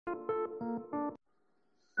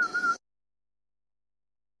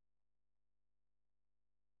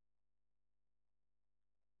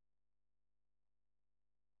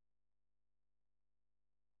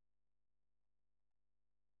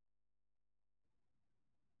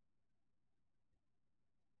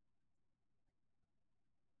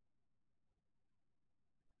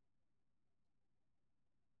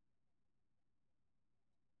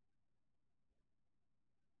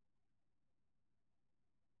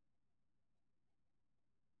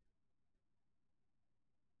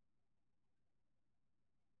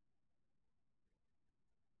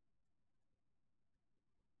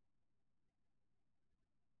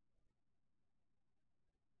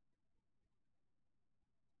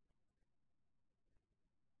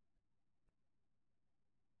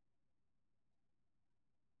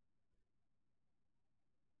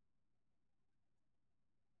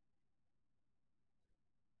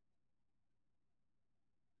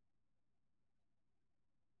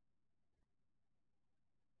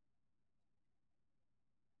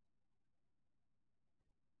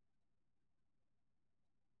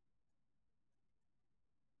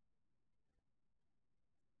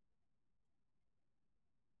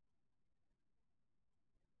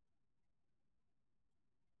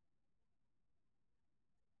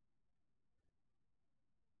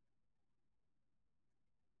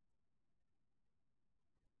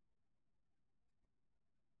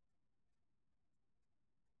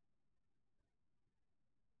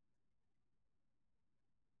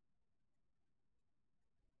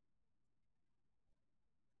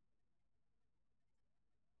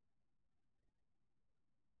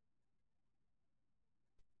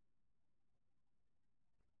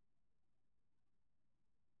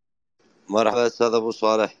مرحبا أستاذ أبو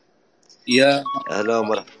صالح. يا أهلا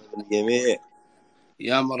ومرحبا بالجميع.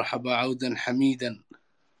 يا مرحبا عودا حميدا.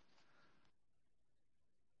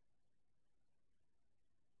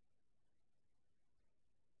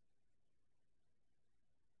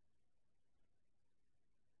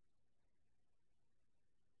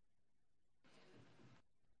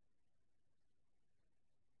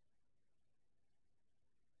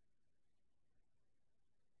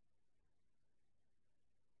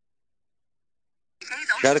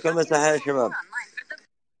 شاركوا المساحة يا شباب.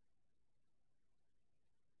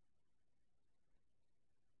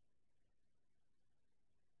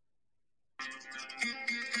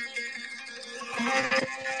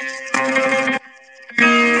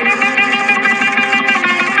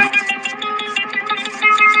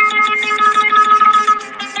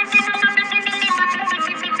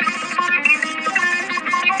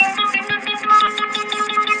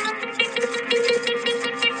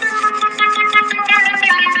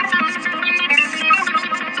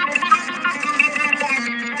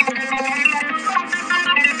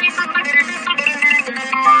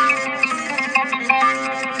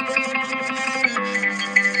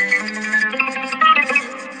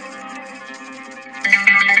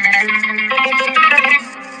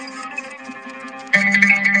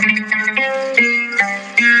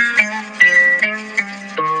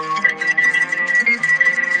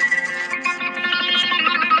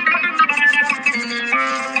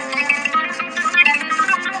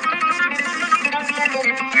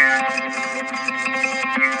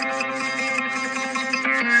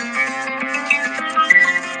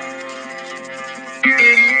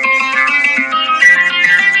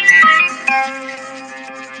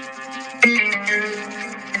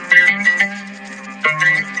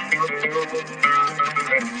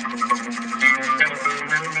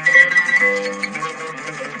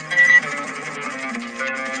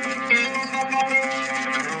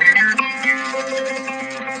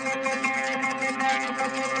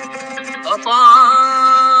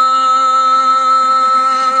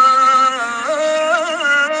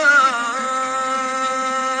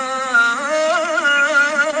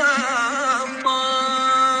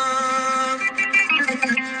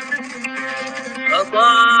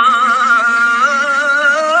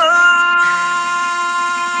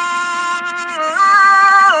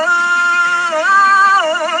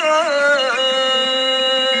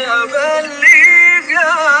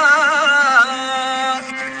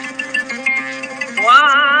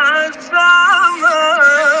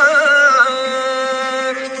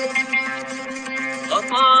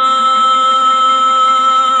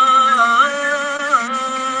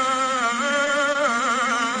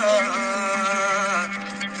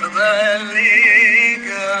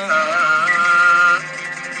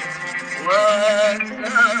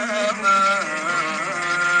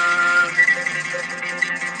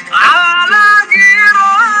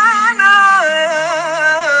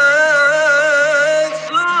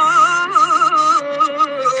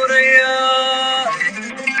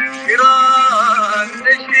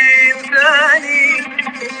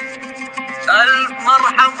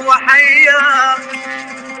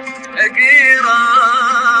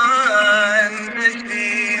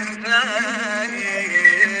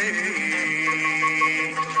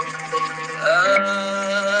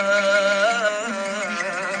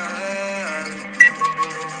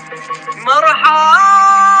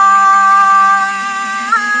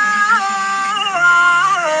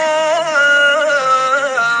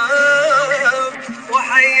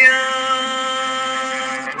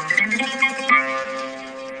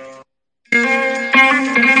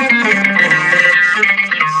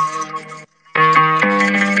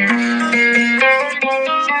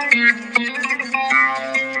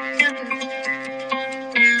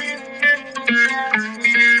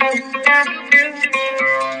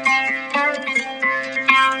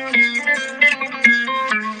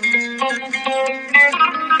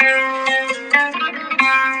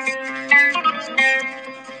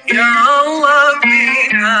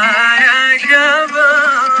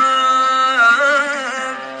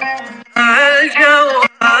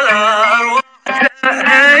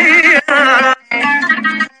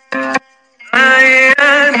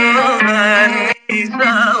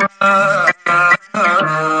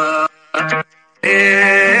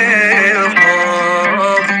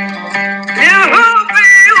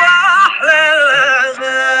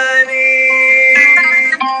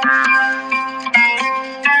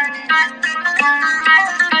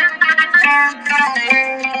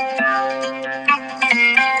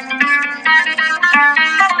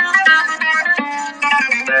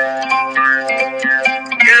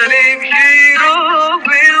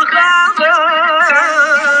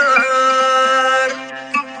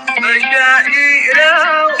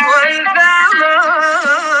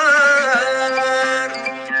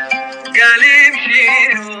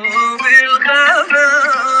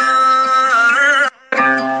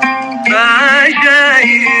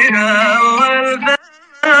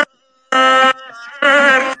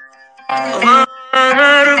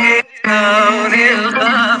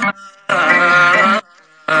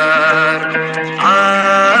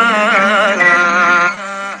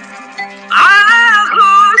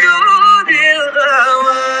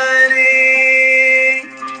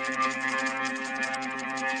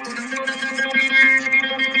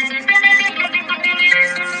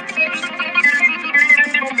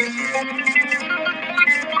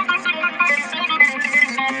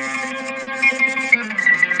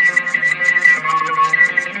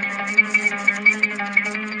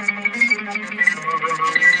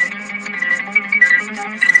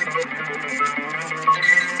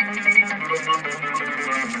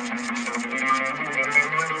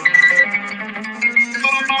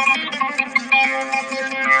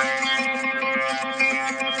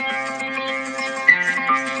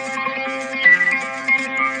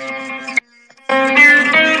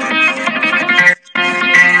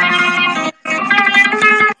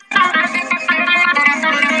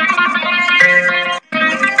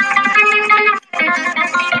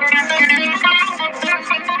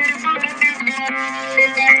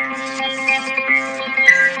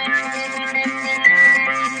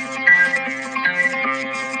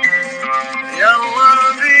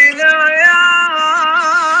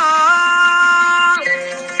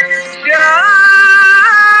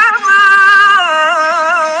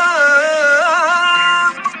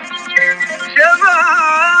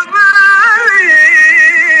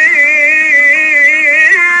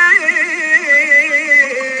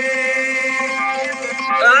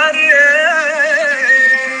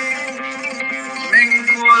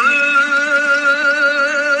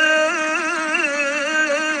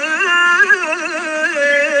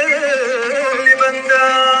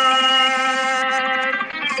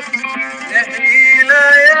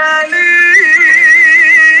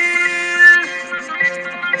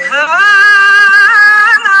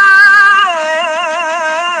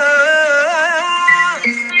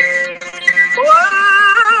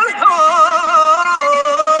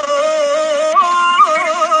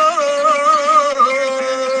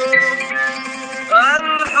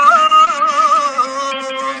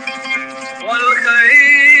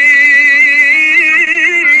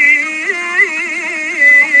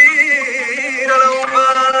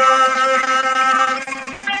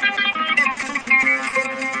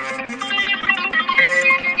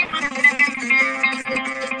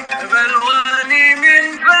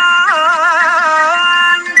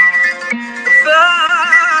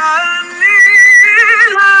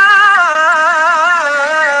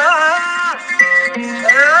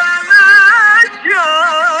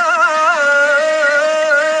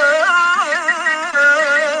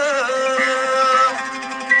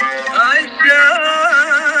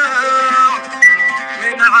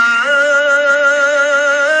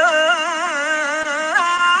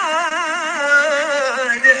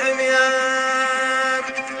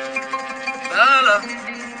 هلا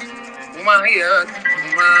وما هي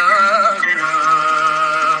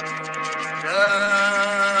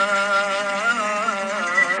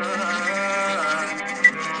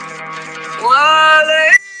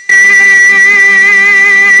وعلي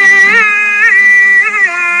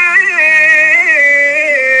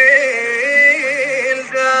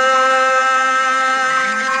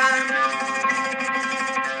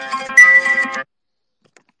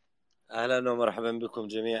أهلا ومرحبا بكم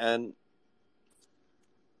جميعا.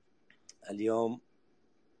 اليوم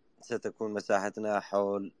ستكون مساحتنا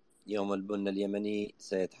حول يوم البن اليمني.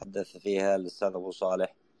 سيتحدث فيها الأستاذ أبو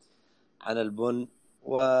صالح عن البن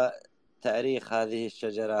وتاريخ هذه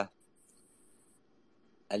الشجرة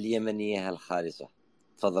اليمنية الخالصة.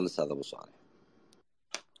 تفضل أستاذ أبو صالح.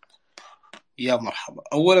 يا مرحبا.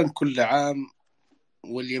 أولا كل عام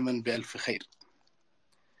واليمن بألف خير.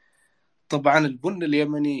 طبعا البن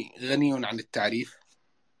اليمني غني عن التعريف،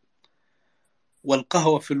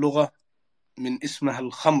 والقهوة في اللغة من اسمها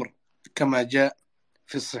الخمر كما جاء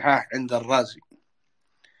في الصحاح عند الرازي،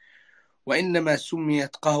 وإنما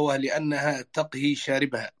سميت قهوة لأنها تقهي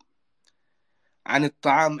شاربها عن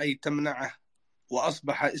الطعام أي تمنعه،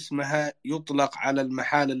 وأصبح اسمها يطلق على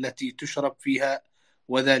المحال التي تشرب فيها،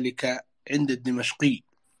 وذلك عند الدمشقي.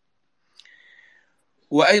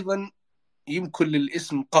 وأيضا يمكن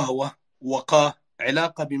للاسم قهوة وقاه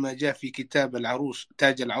علاقة بما جاء في كتاب العروس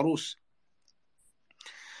تاج العروس: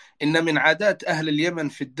 إن من عادات أهل اليمن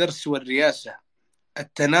في الدرس والرياسة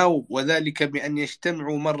التناوب، وذلك بأن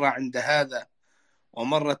يجتمعوا مرة عند هذا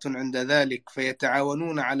ومرة عند ذلك،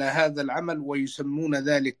 فيتعاونون على هذا العمل ويسمون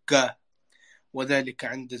ذلك قاه، وذلك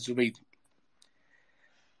عند الزبيدي.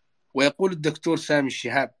 ويقول الدكتور سامي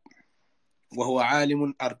الشهاب وهو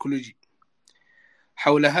عالم أركولوجي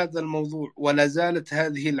حول هذا الموضوع: ولا زالت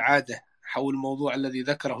هذه العادة حول الموضوع الذي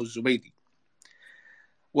ذكره الزبيدي،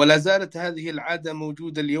 ولا زالت هذه العادة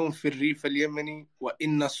موجودة اليوم في الريف اليمني،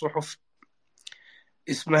 وإن صحف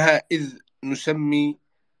اسمها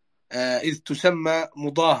إذ تسمى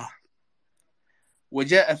مضاهة.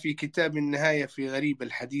 وجاء في كتاب النهاية في غريب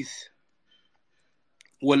الحديث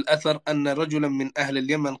والأثر أن رجلا من أهل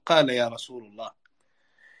اليمن قال: يا رسول الله،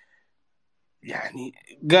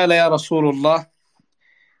 قال يا رسول الله،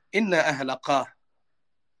 إن أهل قاه،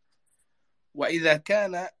 وإذا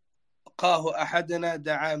كان قاه أحدنا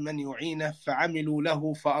دعا من يعينه فعملوا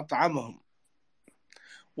له فأطعمهم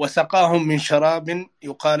وسقاهم من شراب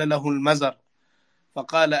يقال له المزر،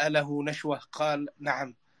 فقال: أله نشوة؟ قال: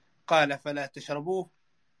 نعم. قال: فلا تشربوه،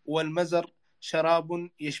 والمزر شراب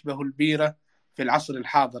يشبه البيرة في العصر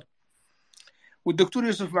الحاضر. والدكتور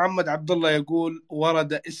يوسف محمد عبد الله يقول: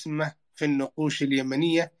 ورد اسمه في النقوش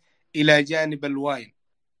اليمنية إلى جانب الواين.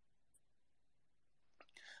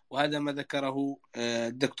 وهذا ما ذكره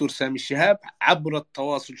الدكتور سامي الشهاب عبر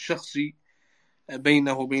التواصل الشخصي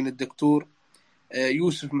بينه وبين الدكتور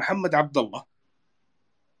يوسف محمد عبد الله.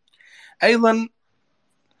 أيضا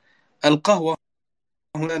القهوة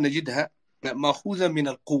هنا نجدها مأخوذة من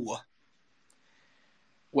القوة،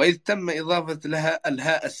 وإذ تم إضافة لها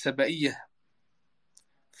الهاء السبائية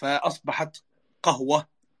فأصبحت قهوة.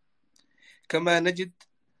 كما نجد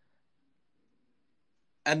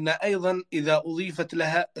أن أيضا إذا أضيفت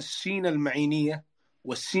لها السين المعينية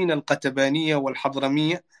والسين القتبانية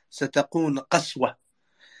والحضرمية ستكون قسوة.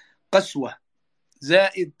 قسوة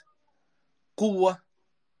زائد قوة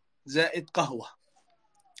زائد قهوة،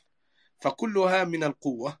 فكلها من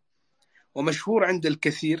القوة. ومشهور عند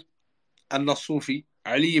الكثير أن الصوفي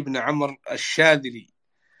علي بن عمرو الشاذلي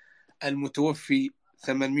المتوفي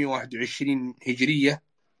 821 هجرية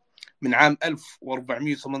من عام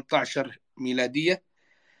 1418 ميلادية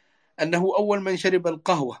أنه أول من شرب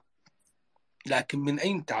القهوة، لكن من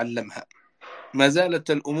أين تعلمها؟ ما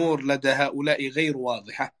زالت الأمور لدى هؤلاء غير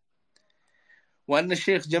واضحة. وأن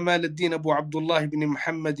الشيخ جمال الدين أبو عبد الله بن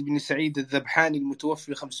محمد بن سعيد الذبحاني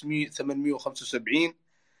المتوفي 875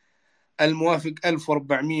 الموافق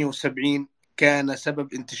 1470 كان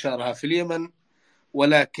سبب انتشارها في اليمن،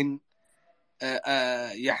 ولكن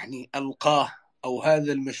القاه أو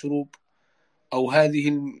هذا المشروب أو هذه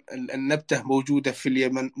النبتة موجودة في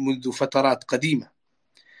اليمن منذ فترات قديمة.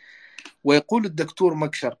 ويقول الدكتور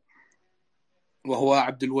مكشر وهو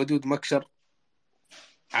عبد الودود مكشر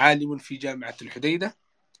عالم في جامعة الحديدة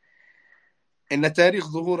إن تاريخ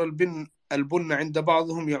ظهور البن عند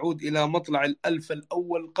بعضهم يعود إلى مطلع الألف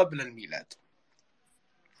الأول قبل الميلاد،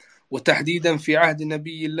 وتحديدا في عهد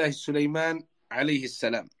نبي الله سليمان عليه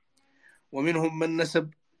السلام، ومنهم من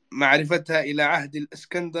نسب معرفتها إلى عهد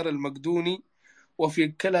الإسكندر المقدوني. وفي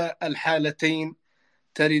كلا الحالتين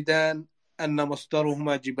تردان أن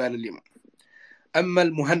مصدرهما جبال اليمن. أما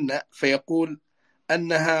المهنأ فيقول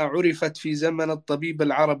أنها عرفت في زمن الطبيب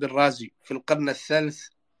العربي الرازي في القرن الثالث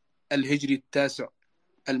الهجري التاسع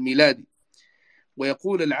الميلادي.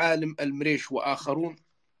 ويقول العالم المريش وآخرون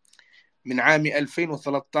من عام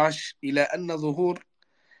 2013 إلى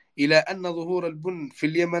أن ظهور البن في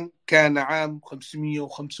اليمن كان عام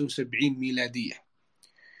 575 ميلادية.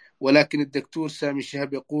 ولكن الدكتور سامي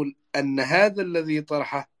شهاب يقول أن هذا الذي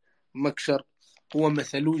طرحه مكشر هو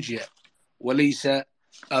ميثولوجيا وليس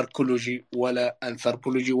أركولوجي ولا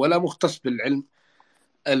أنثروبولوجي ولا مختص بالعلم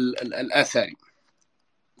الآثاري.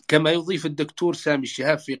 كما يضيف الدكتور سامي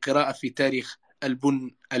الشهاب في قراءة في تاريخ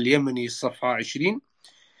البن اليمني الصفحة 20: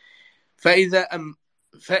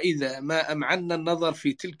 فإذا ما أمعنا النظر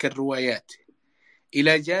في تلك الروايات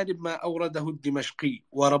إلى جانب ما أورده الدمشقي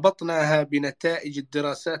وربطناها بنتائج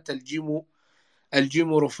الدراسات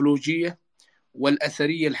الجيومورفولوجية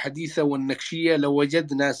والأثرية الحديثة والنكشية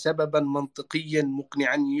لوجدنا سببا منطقيا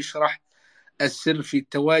مقنعا يشرح السر في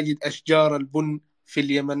تواجد أشجار البن في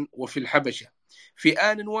اليمن وفي الحبشة في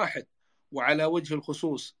آن واحد وعلى وجه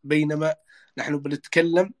الخصوص، بينما نحن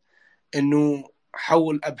بنتكلم أنه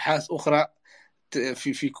حول أبحاث أخرى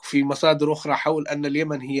في مصادر أخرى حول أن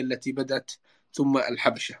اليمن هي التي بدأت ثم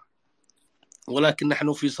الحبشة، ولكن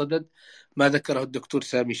نحن في صدد ما ذكره الدكتور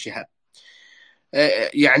سامي الشهاب.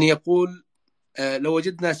 يعني يقول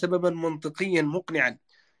لوجدنا سببا منطقيا مقنعا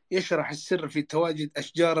يشرح السر في تواجد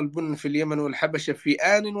أشجار البن في اليمن والحبشة في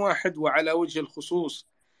آن واحد وعلى وجه الخصوص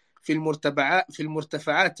في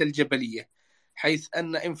المرتفعات الجبلية، حيث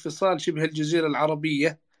أن انفصال شبه الجزيرة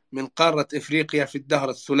العربية من قارة إفريقيا في الدهر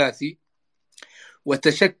الثلاثي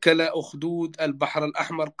وتشكل أخدود البحر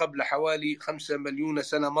الأحمر قبل حوالي 5 مليون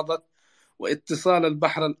سنة مضت، واتصال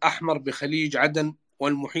البحر الأحمر بخليج عدن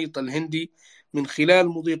والمحيط الهندي من خلال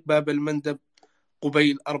مضيق باب المندب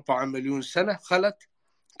قبيل 4 مليون سنة خلت،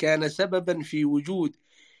 كان سببا في وجود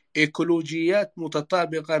إيكولوجيات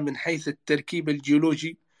متطابقة من حيث التركيب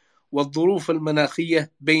الجيولوجي والظروف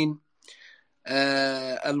المناخية بين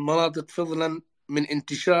المناطق، فضلا من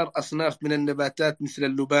انتشار أصناف من النباتات مثل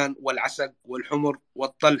اللبان والعسل والحمر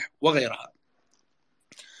والطلح وغيرها.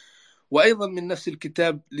 وأيضا من نفس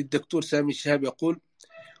الكتاب للدكتور سامي الشهاب يقول: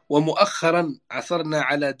 ومؤخرا عثرنا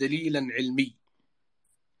على دليل علمي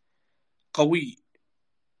قوي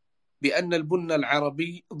بأن البن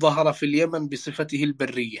العربي ظهر في اليمن بصفته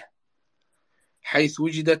البرية، حيث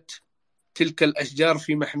وجدت تلك الأشجار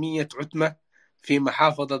في محمية عتمة في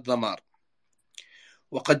محافظة ضمار،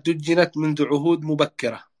 وقد دجنت منذ عهود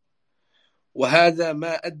مبكرة، وهذا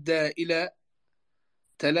ما أدى إلى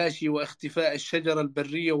تلاشي واختفاء الشجرة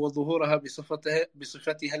البرية وظهورها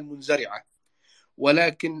بصفتها المنزرعة.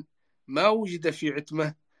 ولكن ما وجد في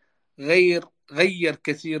عتمة غير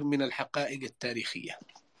كثير من الحقائق التاريخية،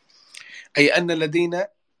 أي أن لدينا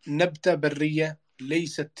نبتة برية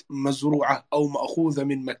ليست مزروعة أو مأخوذة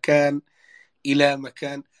من مكان إلى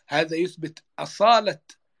مكان. هذا يثبت أصالة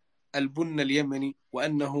البن اليمني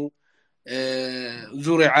وأنه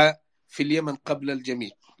زرع في اليمن قبل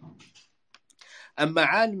الجميع. أما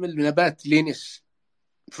عالم النبات لينيس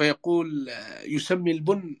فيقول يسمي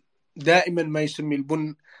البن دائما ما يسمي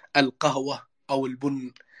البن القهوة أو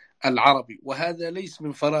البن العربي، وهذا ليس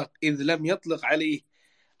من فراغ، إذ لم يطلق عليه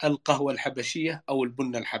القهوة الحبشية أو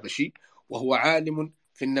البن الحبشي، وهو عالم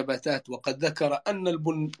في النباتات، وقد ذكر أن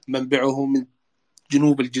البن منبعه من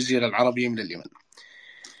جنوب الجزيرة العربية من اليمن.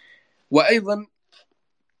 وأيضا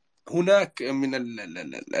هناك من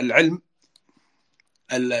العلم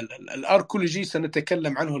الأركولوجي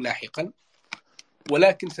سنتكلم عنه لاحقا،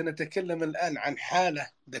 ولكن سنتكلم الآن عن حالة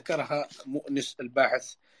ذكرها مؤنس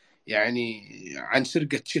الباحث يعني عن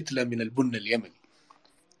سرقة شتلة من البن اليمني.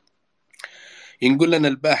 ينقول لنا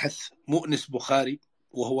الباحث مؤنس بخاري،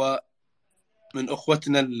 وهو من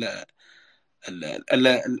أخوتنا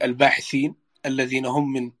الباحثين الذين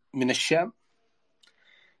هم من الشام،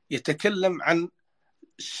 يتكلم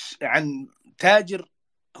عن تاجر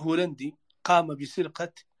هولندي قام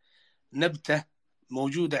بسرقة نبتة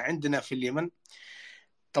موجودة عندنا في اليمن.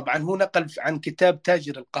 طبعا هو نقل عن كتاب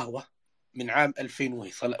تاجر القهوة من عام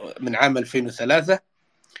 2003،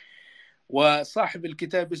 وصاحب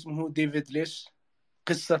الكتاب اسمه ديفيد ليش،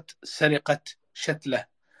 قصة سرقة شتلة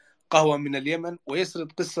قهوة من اليمن،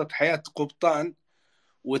 ويسرد قصة حياة قبطان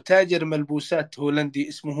وتاجر ملبوسات هولندي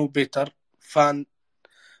اسمه بيتر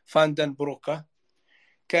فاندن بروكا،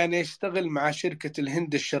 كان يشتغل مع شركة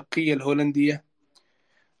الهند الشرقية الهولندية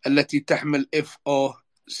التي تحمل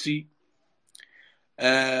FOC.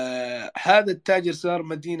 هذا التاجر زار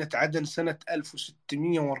مدينة عدن سنة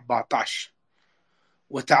 1614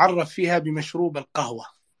 وتعرف فيها بمشروب القهوة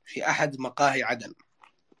في أحد مقاهي عدن.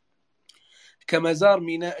 كما زار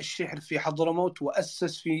ميناء الشحر في حضرموت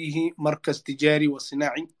وأسس فيه مركز تجاري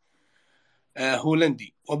وصناعي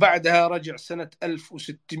هولندي. وبعدها رجع سنة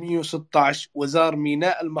 1616 وزار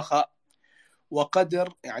ميناء المخاء،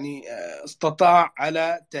 وقدر استطاع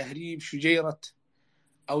على تهريب شجيرة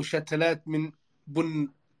أو شتلات من بن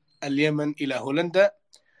اليمن إلى هولندا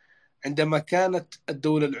عندما كانت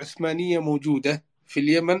الدولة العثمانية موجودة في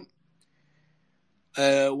اليمن.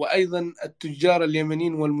 وأيضا التجار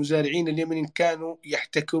اليمنيين والمزارعين اليمنيين كانوا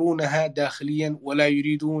يحتكرونها داخليا ولا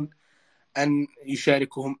يريدون أن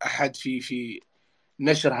يشاركهم أحد في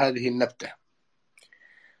نشر هذه النبتة.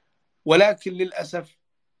 ولكن للأسف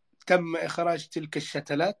تم إخراج تلك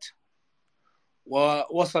الشتلات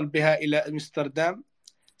ووصل بها إلى أمستردام.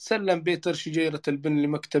 سلم بيتر شجيرة البن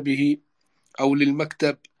لمكتبه أو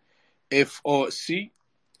للمكتب FOC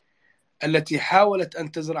التي حاولت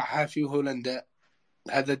أن تزرعها في هولندا.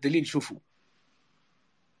 هذا دليل، شوفوا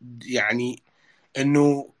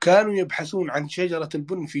أنه كانوا يبحثون عن شجرة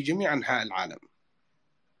البن في جميع أنحاء العالم.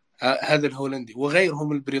 هذا الهولندي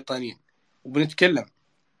وغيرهم البريطانيين. وبنتكلم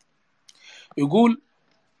يقول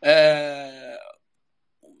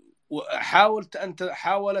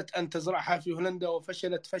حاولت أن تزرعها في هولندا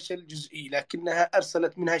وفشلت فشل جزئي، لكنها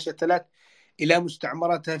أرسلت منها شتلات إلى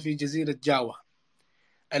مستعمراتها في جزيرة جاوا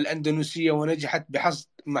الأندونيسية، ونجحت بحصد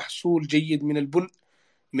محصول جيد من البن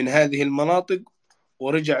من هذه المناطق،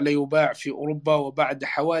 ورجع ليباع في أوروبا. وبعد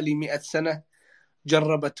حوالي 100 سنة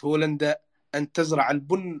جربت هولندا أن تزرع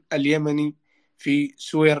البن اليمني في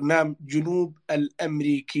سويرنام جنوب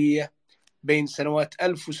الأمريكية بين سنوات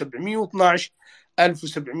 1712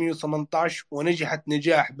 1718، ونجحت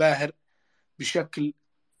نجاح باهر بشكل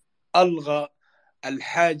ألغى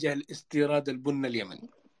الحاجة لاستيراد البن اليمني.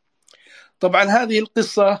 طبعا هذه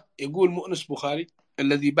القصة، يقول مؤنس بخاري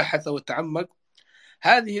الذي بحث وتعمق،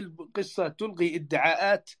 هذه القصة تلغي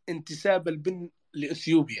ادعاءات انتساب البن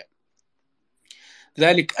لإثيوبيا،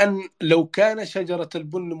 ذلك أن لو كان شجرة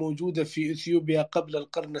البن موجودة في إثيوبيا قبل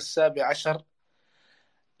القرن السابع عشر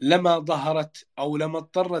لما ظهرت أو لما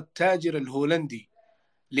اضطر التاجر الهولندي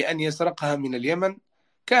لأن يسرقها من اليمن،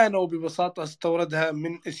 كانوا ببساطة استوردها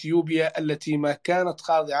من إثيوبيا التي ما كانت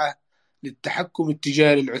خاضعة للتحكم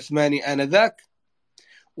التجاري العثماني آنذاك.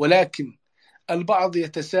 ولكن البعض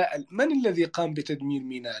يتساءل: من الذي قام بتدمير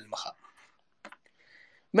ميناء المخا؟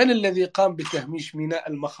 من الذي قام بتهميش ميناء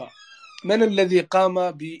المخا؟ من الذي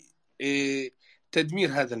قام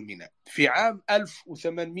بتدمير هذا الميناء؟ في عام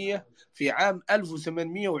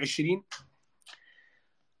 1820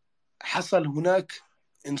 حصل هناك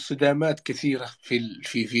انصدامات كثيرة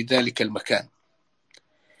في ذلك المكان.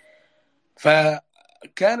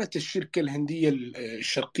 فكانت الشركة الهندية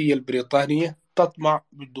الشرقية البريطانية تطمع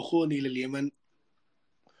بالدخول إلى اليمن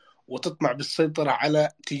وتطمع بالسيطرة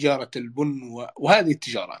على تجارة البن وهذه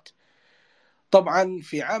التجارات. طبعا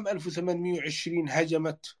في عام 1820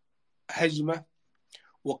 هجمت هجمة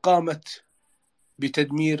وقامت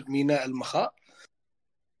بتدمير ميناء المخاء،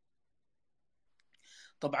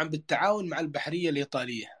 طبعا بالتعاون مع البحرية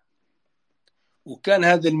الإيطالية. وكان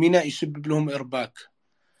هذا الميناء يسبب لهم إرباك،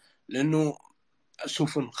 لأنه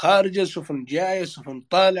سفن خارجة، سفن جاية، سفن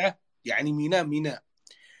طالعة، ميناء.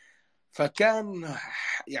 فكان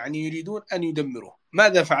يريدون أن يدمروه.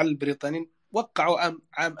 ماذا فعل البريطانيين؟ وقعوا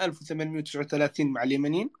عام 1839 مع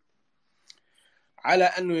اليمنيين على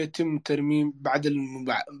أنه يتم ترميم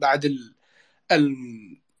بعد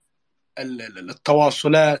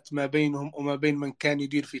التواصلات ما بينهم وما بين من كان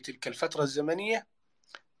يدير في تلك الفترة الزمنية.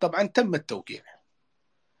 طبعا تم التوقيع.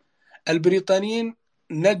 البريطانيين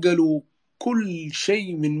نقلوا كل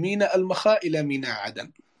شيء من ميناء المخاء إلى ميناء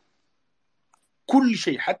عدن، كل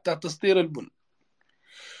شيء حتى تصدير البن.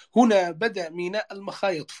 هنا بدأ ميناء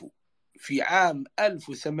المخاء يطفو في عام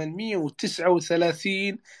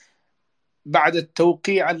 1839 بعد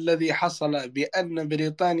التوقيع الذي حصل بأن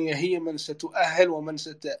بريطانيا هي من ستؤهل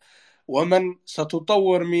ومن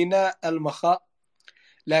ستطور ميناء المخاء.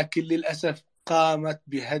 لكن للأسف قامت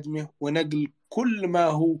بهدمه ونقل كل ما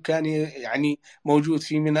هو كان موجود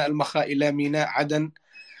في ميناء المخاء إلى ميناء عدن.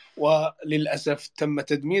 وللأسف تم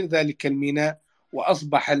تدمير ذلك الميناء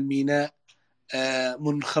وأصبح الميناء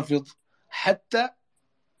منخفض حتى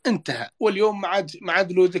انتهى. واليوم ما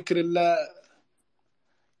عاد له ذكر إلا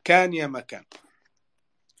كان يا مكان.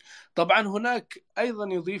 طبعا هناك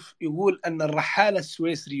أيضا يقول أن الرحالة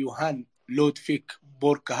السويسري يوهان لودفيك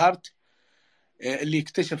بوركهارت اللي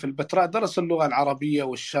اكتشف البتراء درس اللغة العربية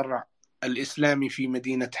والشرع الإسلامي في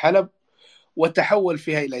مدينة حلب وتحول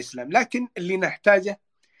فيها إلى إسلام. لكن اللي نحتاجه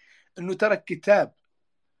أنه ترك كتاب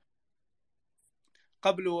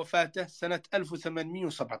قبل وفاته سنة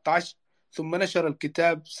 1817، ثم نشر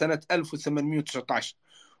الكتاب سنة 1819،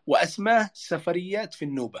 وأسماه سفريات في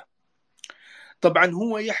النوبة. طبعا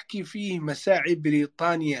هو يحكي فيه مساعي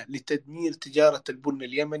بريطانيا لتدمير تجارة البن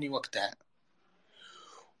اليمني وقتها،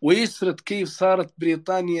 ويسرد كيف صارت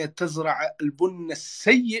بريطانيا تزرع البن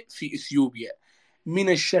السيء في إثيوبيا من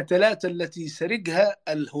الشتلات التي سرقها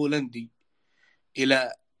الهولندي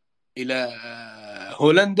إلى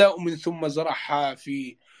هولندا، ومن ثم زرعها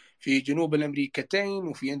في جنوب الأمريكتين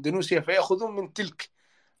وفي إندونيسيا، فيأخذون من تلك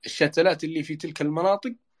الشتلات اللي في تلك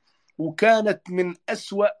المناطق، وكانت من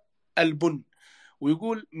أسوأ البن.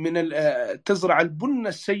 ويقول تزرع البن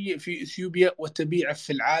السيء في إثيوبيا وتبيعه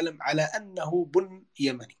في العالم على أنه بن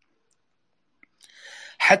يمني،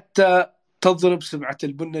 حتى تضرب سمعة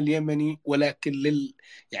البن اليمني، ولكن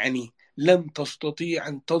يعني لم تستطيع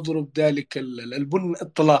أن تضرب ذلك البن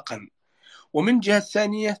إطلاقا. ومن جهة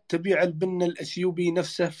ثانية تبيع البن الأثيوبي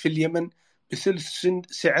نفسه في اليمن بثلث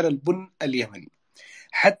سعر البن اليمني،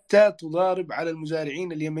 حتى تضارب على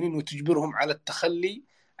المزارعين اليمنيين وتجبرهم على التخلي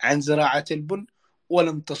عن زراعة البن،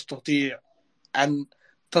 ولم تستطيع أن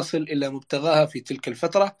تصل إلى مبتغاها في تلك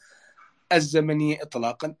الفترة الزمنية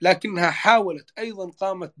إطلاقا. لكنها حاولت أيضا،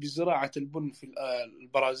 قامت بزراعة البن في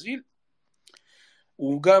البرازيل،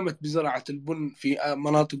 وقامت بزراعة البن في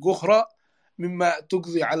مناطق أخرى، مما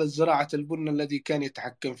تقضي على زراعة البن الذي كان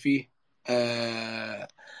يتحكم فيه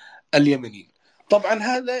اليمنيين. طبعا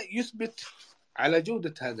هذا يثبت على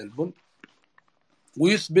جودة هذا البن،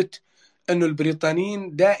 ويثبت أن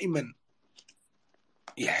البريطانيين دائما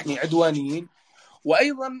يعني عدوانيين.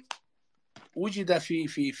 وأيضا وجد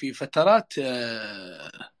في فترات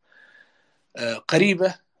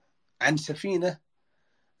قريبة عن سفينة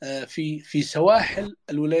في سواحل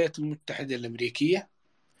الولايات المتحدة الأمريكية،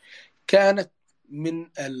 كانت من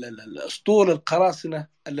الأسطول القراصنة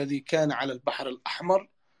الذي كان على البحر الأحمر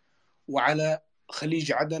وعلى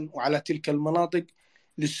خليج عدن وعلى تلك المناطق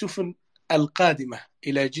للسفن القادمة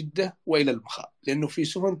إلى جدة وإلى المخا، لأنه في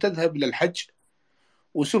سفن تذهب إلى الحج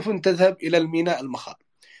وسفن تذهب إلى الميناء المخا،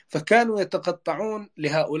 فكانوا يتقطعون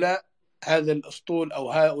لهؤلاء هذا الأسطول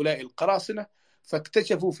أو هؤلاء القراصنة.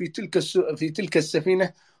 فاكتشفوا في تلك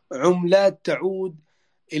السفينة عملات تعود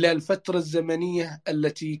إلى الفترة الزمنية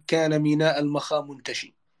التي كان ميناء المخا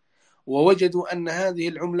منتشي، ووجدوا أن هذه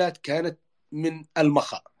العملات كانت من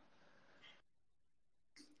المخا.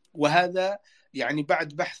 وهذا يعني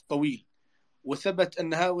بعد بحث طويل، وثبت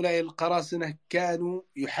أن هؤلاء القراصنة كانوا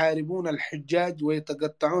يحاربون الحجاج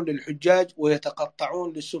ويتقطعون للحجاج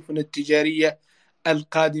ويتقطعون للسفن التجارية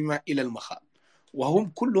القادمة إلى المخا، وهم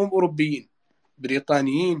كلهم أوروبيين،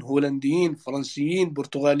 بريطانيين، هولنديين، فرنسيين،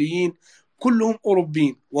 برتغاليين، كلهم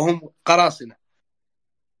أوروبيين وهم قراصنة.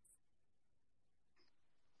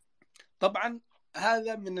 طبعا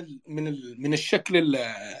هذا من الشكل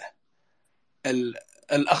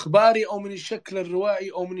الأخباري، أو من الشكل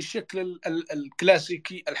الروائي، أو من الشكل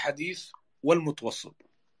الكلاسيكي الحديث والمتوسط.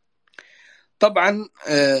 طبعا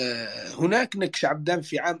هناك نكش عبدان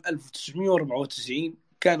في عام 1994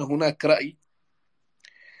 كان هناك رأي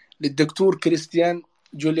للدكتور كريستيان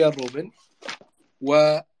جوليان روبن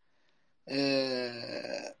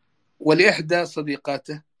ولإحدى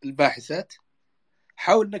صديقاته الباحثات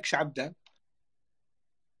حول نكش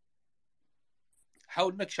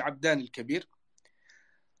عبدان الكبير،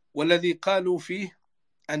 والذي قالوا فيه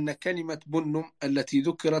أن كلمة بنم التي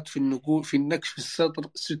ذكرت في النكش في السطر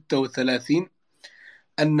 36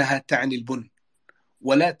 أنها تعني البن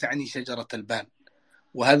ولا تعني شجرة البان،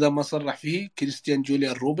 وهذا ما صرح فيه كريستيان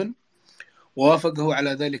جوليان روبن، ووافقه على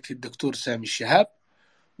ذلك الدكتور سامي الشهاب،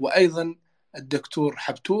 وأيضا الدكتور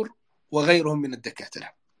حبتور وغيرهم من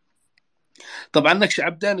الدكاترة. طبعا نكش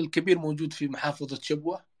عبدان الكبير موجود في محافظة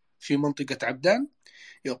شبوة في منطقة عبدان.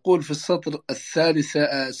 يقول في السطر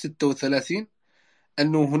 36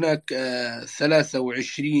 أنه هناك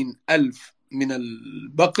 23,000 من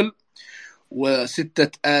البقل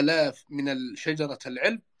و6,000 من شجرة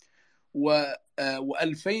العلب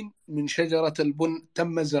و2,000 من شجرة البن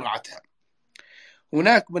تم زراعتها.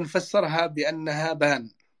 هناك من فسرها بأنها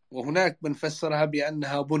بان، وهناك من فسرها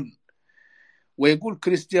بأنها بن. ويقول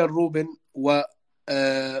كريستيان روبن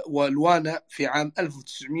والوانا في عام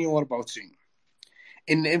 1994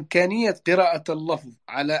 إن إمكانية قراءة اللفظ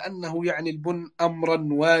على أنه يعني البن أمرا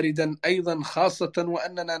واردا أيضا، خاصة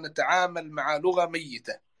وأننا نتعامل مع لغة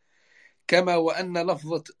ميتة، كما وأن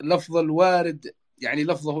لفظ الوارد يعني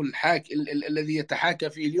لفظه الذي يتحاكى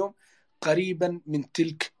فيه اليوم قريبا من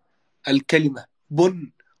تلك الكلمة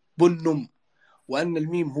بنم، وأن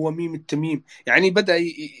الميم هو ميم التميم، يعني بدأ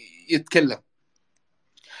يتكلم.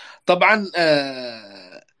 طبعا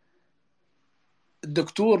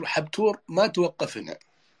الدكتور حبتور ما توقف هنا.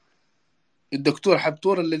 الدكتور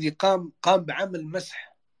حبتور الذي قام بعمل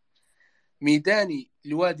مسح ميداني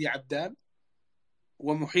لوادي عبدان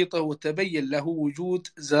ومحيطه، وتبين له وجود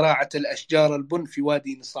زراعة الأشجار البن في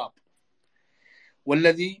وادي نصاب،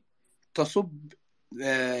 والذي تصب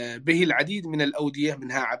به العديد من الأودية،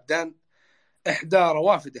 منها عبدان إحدى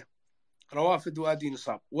روافد وادي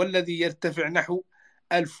نصاب، والذي يرتفع نحو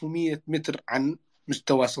 1100 متر عن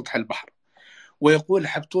مستوى سطح البحر. ويقول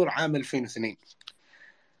حبتور عام 2002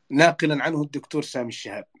 ناقلا عنه الدكتور سامي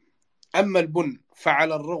الشهاب: أما البن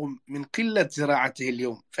فعلى الرغم من قلة زراعته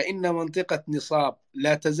اليوم، فإن منطقة نصاب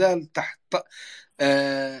لا تزال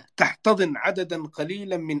تحتضن عددا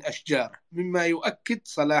قليلا من أشجاره، مما يؤكد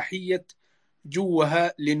صلاحية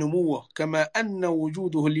جوها لنموه، كما أن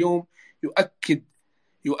وجوده اليوم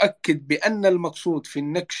يؤكد بأن المقصود في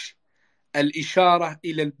النكش الإشارة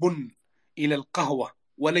إلى البن، إلى القهوة،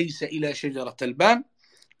 وليس إلى شجرة البان،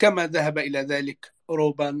 كما ذهب إلى ذلك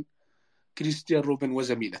كريستيان روبن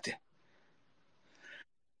وزميلته.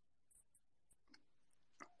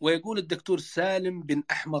 ويقول الدكتور سالم بن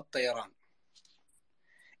أحمد طيران: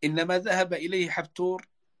 إنما ذهب إليه حبتور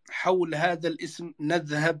حول هذا الاسم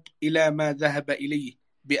نذهب إلى ما ذهب إليه،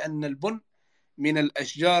 بأن البن من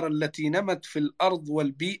الأشجار التي نمت في الأرض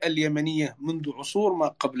والبيئة اليمنية منذ عصور ما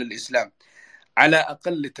قبل الإسلام على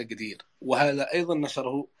أقل تقدير. وهذا أيضا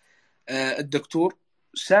نشره الدكتور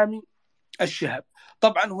سامي الشهاب.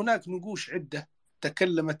 طبعا هناك نقوش عدة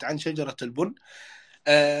تكلمت عن شجرة البن.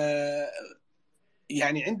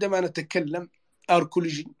 يعني عندما نتكلم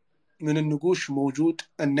أركولوجي من النقوش موجود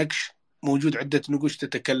النقش، موجود عدة نقوش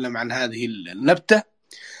تتكلم عن هذه النبتة.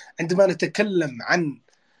 عندما نتكلم عن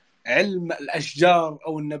علم الأشجار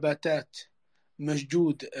أو النباتات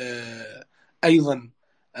موجود أيضا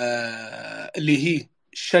اللي هي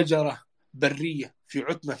شجرة برية في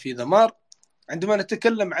عتمة في ذمار. عندما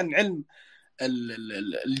نتكلم عن علم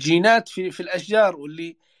الجينات في الأشجار،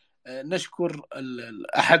 واللي نشكر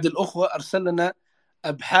أحد الأخوة أرسل لنا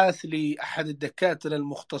أبحاث لأحد الدكاترة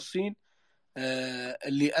المختصين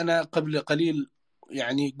اللي أنا قبل قليل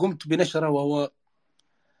يعني قمت بنشره، وهو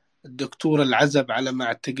الدكتور العزب على ما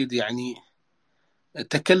أعتقد. يعني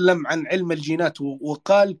تكلم عن علم الجينات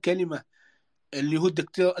وقال كلمة، اللي هو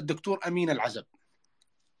الدكتور أمين العزب،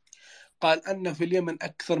 قال أن في اليمن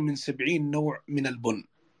أكثر من 70 نوع من البن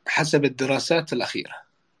حسب الدراسات الأخيرة.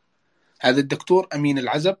 هذا الدكتور أمين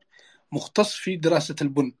العزب مختص في دراسة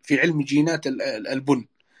البن، في علم جينات البن،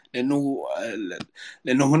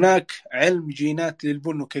 لأنه هناك علم جينات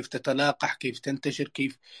للبن، وكيف تتلاقح، كيف تنتشر،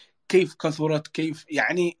 كيف كثرت، كيف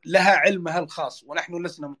يعني لها علمها الخاص، ونحن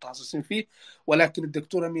لسنا متخصصين فيه. ولكن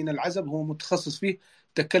الدكتور أمين العزب هو متخصص فيه.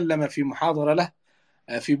 تكلم في محاضرة له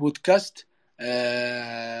في بودكاست،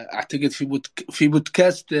 أعتقد في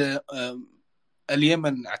بودكاست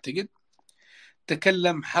اليمن، أعتقد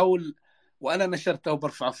تكلم حول، وأنا نشرته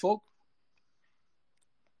وبرفعه فوق،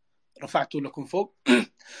 رفعته لكم فوق.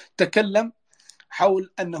 تكلم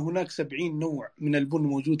حول أن هناك 70 نوع من البن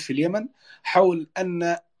موجود في اليمن، حول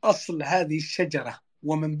أن أصل هذه الشجرة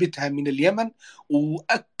ومنبتها من اليمن.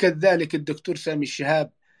 وأكد ذلك الدكتور سامي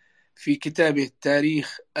الشهاب في كتابه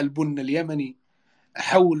تاريخ البن اليمني،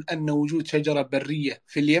 حول أن وجود شجرة برية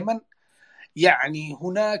في اليمن. يعني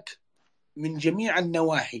هناك من جميع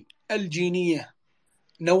النواحي الجينية،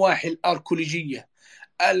 نواحي الأركولوجية،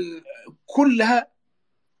 كلها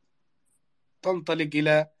تنطلق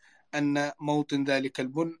إلى أن موطن ذلك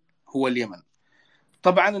البن هو اليمن.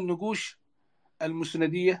 طبعا النقوش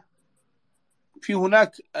المسندية في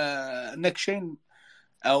هناك نقشين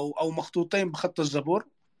أو مخطوطين بخط الزبور،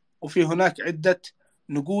 وفي هناك عدة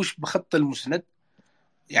نقوش بخط المسند،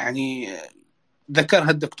 يعني ذكرها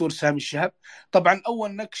الدكتور سامي الشهاب. طبعا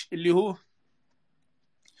أول نقش اللي هو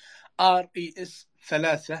RES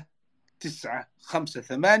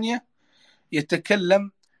 3958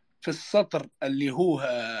 يتكلم في السطر اللي هو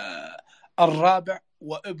الرابع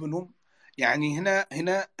وابنه. يعني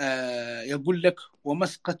هنا يقول لك: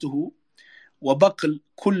 ومسقته وبقل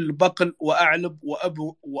كل بقل وأعلب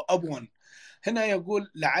وأبون. هنا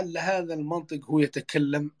يقول لعل هذا المنطق هو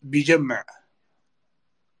يتكلم بجمع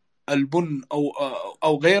البن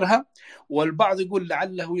أو غيرها، والبعض يقول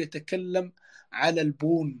لعله يتكلم على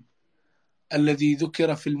البون الذي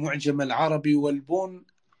ذكر في المعجم العربي، والبون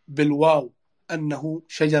بالواو أنه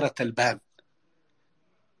شجرة البان،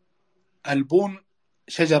 البون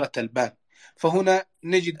شجرة البان. فهنا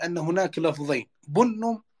نجد أن هناك لفظين،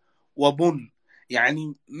 بن وبن،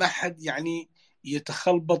 يعني ما حد يعني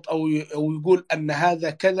يتخلبط أو يقول أن هذا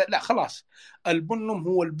كذا، لا، خلاص البن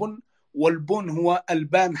هو البن، والبن هو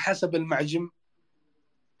البان حسب المعجم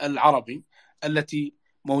العربي التي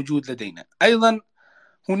موجود لدينا. أيضا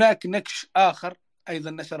هناك نقش آخر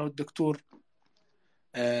أيضا نشره الدكتور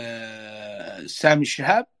سامي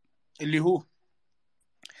الشهاب، اللي هو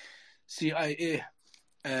CIA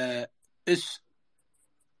اس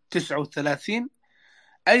 39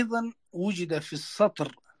 أيضا وجد في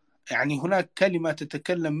السطر، يعني هناك كلمة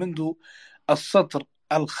تتكلم منذ السطر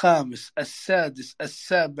الخامس السادس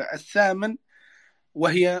السابع الثامن،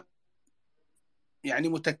 وهي يعني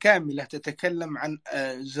متكاملة تتكلم عن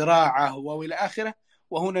زراعة وإلى آخره.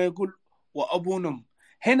 وهنا يقول وأبونم،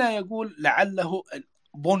 هنا يقول لعله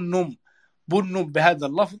بنم بهذا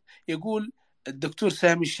اللفظ. يقول الدكتور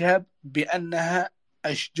سامي الشهاب بأنها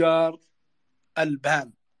أشجار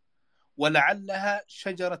البان ولعلها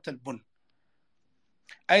شجرة البن.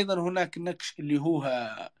 أيضا هناك نكش اللي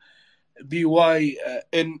هو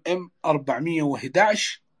BYNM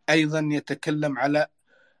 411 أيضا يتكلم على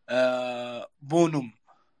بونم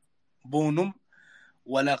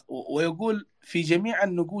ويقول في جميع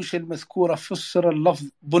النقوش المذكورة فسر اللفظ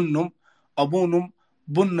بنم أبونم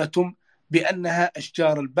بنة بأنها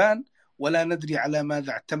أشجار البان، ولا ندري على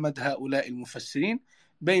ماذا اعتمد هؤلاء المفسرين،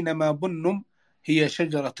 بينما بنم هي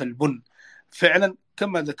شجرة البن فعلا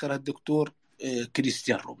كما ذكر الدكتور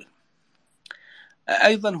كريستيان روبن.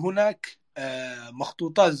 أيضا هناك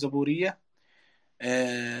مخطوطات زبورية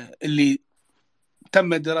اللي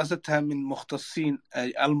تم دراستها من مختصين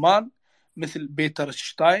ألمان مثل بيتر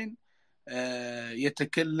شتاين،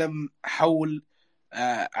 يتكلم حول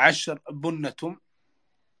 10 بنة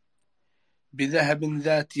بذهب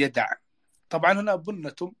ذات يدع. طبعا هنا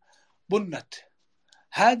بنة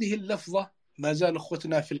هذه اللفظة ما زال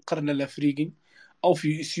أخوتنا في القرن الأفريقي أو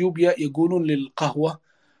في إثيوبيا يقولون للقهوة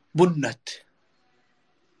بنة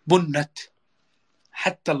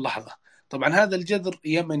حتى اللحظة. طبعا هذا الجذر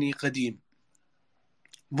يمني قديم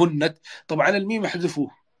بنة. طبعا الميم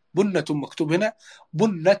احذفوه، بنة مكتوب هنا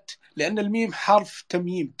بنة لأن الميم حرف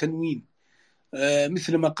تمييم تنوين،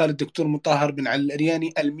 مثل ما قال الدكتور مطهر بن علي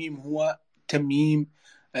الأرياني الميم هو تمييم،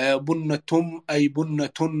 بنة أي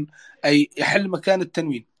بنة أي يحل مكان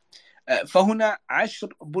التنوين. فهنا 10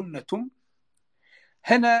 بنة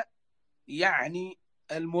هنا يعني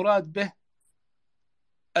المراد به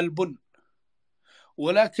البن،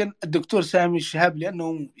 ولكن الدكتور سامي الشهاب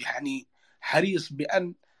لأنه يعني حريص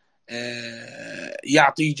بأن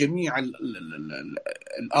يعطي جميع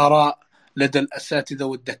الآراء لدى الأساتذة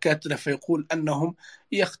والدكاترة، فيقول أنهم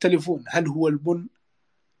يختلفون هل هو البن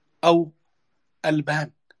أو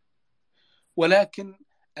البان. ولكن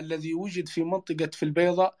الذي وجد في منطقة في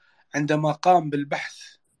البيضاء عندما قام بالبحث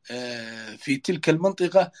في تلك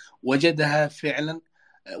المنطقة وجدها فعلا،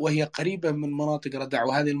 وهي قريبة من مناطق ردع،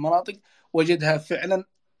 وهذه المناطق وجدها فعلا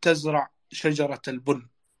تزرع شجرة البن.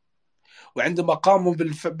 وعندما قاموا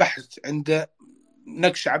بالبحث عند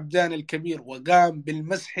نكش عبدان الكبير وقام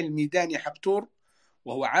بالمسح الميداني حبتور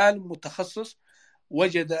وهو عالم متخصص،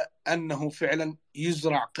 وجد أنه فعلا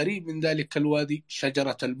يزرع قريب من ذلك الوادي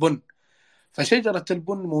شجرة البن. فشجرة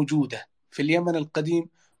البن موجودة في اليمن القديم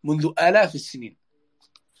منذ آلاف السنين.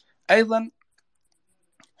 أيضا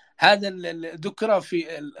هذا ذكر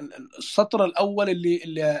في السطر الأول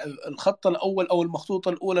اللي الخط الأول أو المخطوطة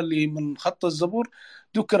الأولى اللي من خط الزبور،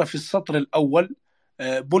 ذكر في السطر الأول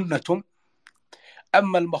بنة.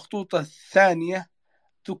 أما المخطوطة الثانية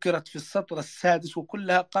ذكرت في السطر السادس،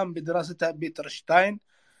 وكلها قام بدراستها بيتر شتاين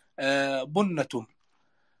بنة.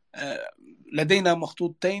 لدينا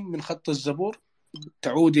مخطوطتين من خط الزبور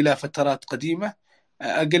تعود إلى فترات قديمة،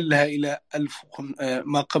 أقلها إلى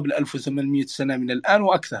ما قبل 1800 سنة من الآن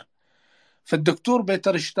وأكثر. فالدكتور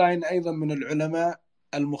بيتر شتاين أيضا من العلماء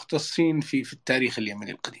المختصين في التاريخ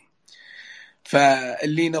اليمني القديم.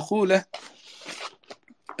 فاللي نقوله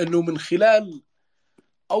أنه من خلال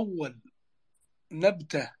أول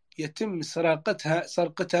نبتة يتم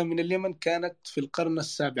سرقتها من اليمن كانت في القرن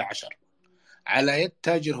السابع عشر على يد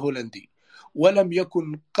تاجر هولندي، ولم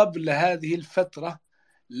يكن قبل هذه الفترة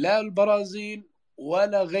لا البرازيل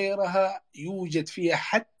ولا غيرها يوجد فيها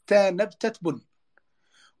حتى نبتة بن.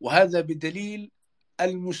 وهذا بدليل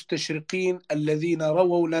المستشرقين الذين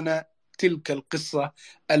رووا لنا تلك القصة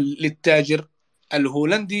للتاجر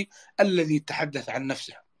الهولندي الذي تحدث عن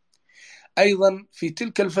نفسه. أيضا في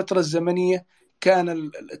تلك الفترة الزمنية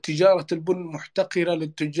كان تجارة البن محتقرة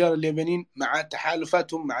للتجار اليمنيين مع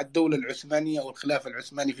تحالفاتهم مع الدولة العثمانية أو الخلافة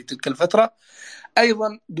العثماني في تلك الفترة.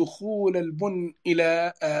 أيضا دخول البن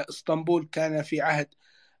إلى اسطنبول كان في عهد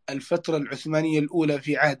الفترة العثمانية الأولى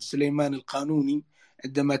في عهد سليمان القانوني،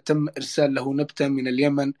 عندما تم إرسال له نبتة من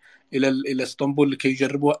اليمن إلى اسطنبول لكي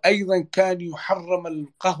يجربوها. أيضا كان يحرم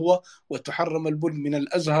القهوة وتحرم البن من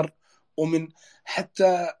الأزهر، ومن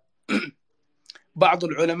حتى بعض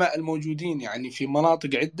العلماء الموجودين يعني في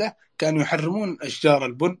مناطق عدة كانوا يحرمون أشجار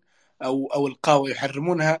البن أو القهوة،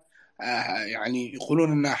 يحرمونها، يعني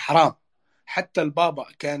يقولون أنها حرام حتى البابا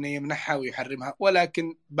كان يمنحها ويحرمها،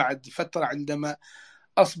 ولكن بعد فترة عندما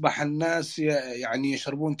أصبح الناس يعني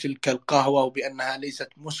يشربون تلك القهوة وبأنها ليست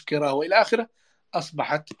مسكرة وإلى آخره،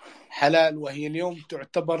 أصبحت حلال، وهي اليوم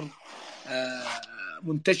تعتبر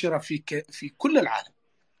منتشرة في كل العالم.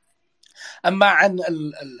 أما عن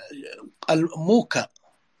الموكا،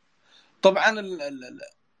 طبعا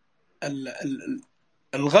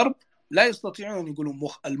الغرب لا يستطيعون أن يقولوا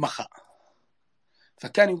المخا،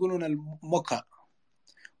 فكان يقولون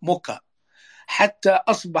موكا، حتى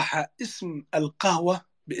أصبح اسم القهوة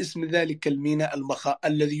باسم ذلك الميناء المخا،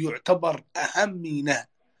 الذي يعتبر أهم ميناء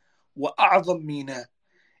وأعظم ميناء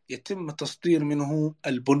يتم تصدير منه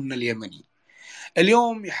البن اليمني.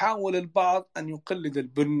 اليوم يحاول البعض أن يقلد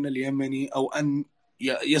البن اليمني، أو أن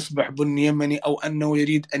يصبح بن يمني، أو أنه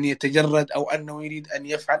يريد أن يتجرد، أو أنه يريد أن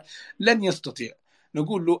يفعل. لن يستطيع.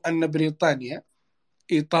 نقول له أن بريطانيا،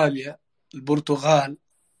 إيطاليا، البرتغال،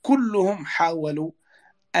 كلهم حاولوا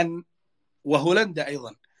أن، وهولندا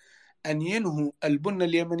أيضا، أن ينهوا البن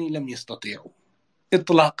اليمني، لم يستطيعوا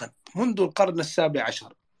إطلاقا منذ القرن السابع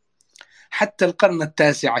عشر حتى القرن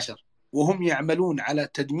التاسع عشر، وهم يعملون على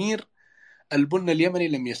تدمير البن اليمني،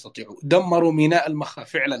 لم يستطيعوا. دمروا ميناء المخا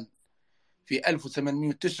فعلا في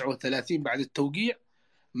 1839 بعد التوقيع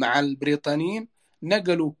مع البريطانيين،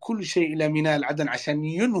 نقلوا كل شيء إلى ميناء العدن عشان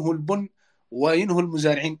ينهوا البن وينهوا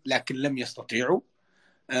المزارعين، لكن لم يستطيعوا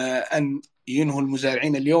أن ينهوا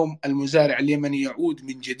المزارعين. اليوم المزارع اليمني يعود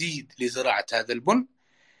من جديد لزراعة هذا البن.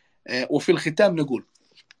 وفي الختام نقول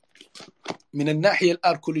من الناحية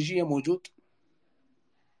الأركولوجية موجود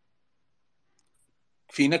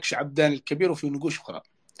في نكش عبدان الكبير وفي نقوش أخرى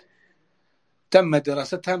تم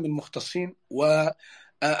دراستها من مختصين،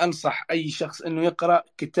 وأنصح أي شخص أنه يقرأ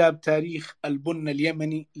كتاب تاريخ البن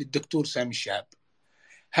اليمني للدكتور سامي الشهاب.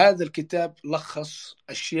 هذا الكتاب لخص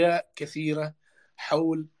أشياء كثيرة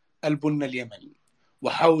حول البن اليمني،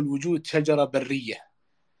 وحول وجود شجرة برية،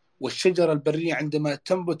 والشجرة البرية عندما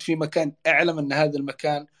تنبت في مكان، اعلم أن هذا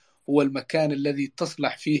المكان هو المكان الذي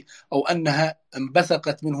تصلح فيه، أو أنها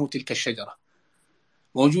انبثقت منه تلك الشجرة.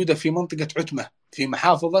 موجودة في منطقة عتمة في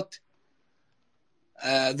محافظة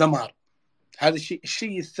ذمار. هذا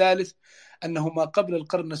الشيء الثالث، أنه ما قبل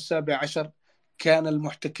القرن السابع عشر كان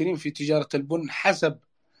المحتكرين في تجارة البن حسب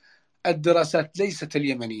الدراسات ليست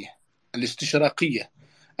اليمنية، الاستشراقية،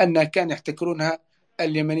 أنها كان يحتكرونها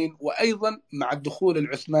اليمنيين. وأيضا مع الدخول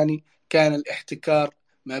العثماني كان الاحتكار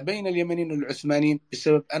ما بين اليمنيين والعثمانيين،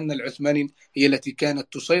 بسبب أن العثمانيين هي التي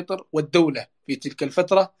كانت تسيطر والدولة في تلك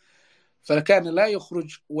الفترة، فكان لا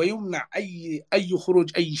يخرج ويمنع أي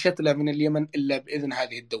خروج أي شتلة من اليمن إلا بإذن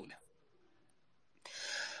هذه الدولة.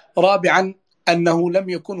 رابعا، أنه لم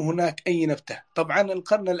يكن هناك أي نبتة. طبعا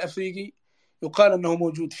القرن الأفريقي يقال أنه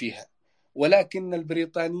موجود فيها، ولكن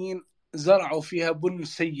البريطانيين زرعوا فيها بن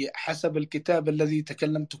سيء حسب الكتاب الذي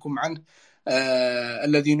تكلمتكم عنه،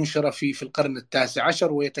 الذي نشر في القرن التاسع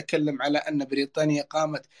عشر، ويتكلم على أن بريطانيا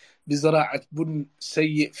قامت بزراعة بن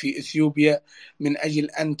سيء في إثيوبيا من أجل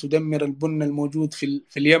أن تدمر البن الموجود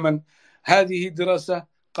في اليمن. هذه دراسة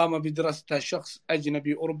قام بدراستها شخص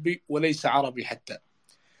أجنبي أوروبي وليس عربي حتى.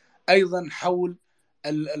 أيضا حول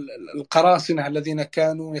القراصنة الذين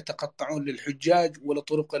كانوا يتقطعون للحجاج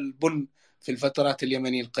ولطرق البن في الفترات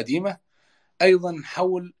اليمنية القديمة. أيضا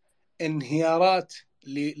حول انهيارات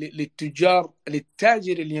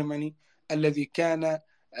للتاجر اليمني الذي كان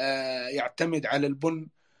يعتمد على البن،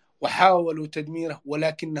 وحاولوا تدميره،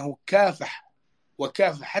 ولكنه كافح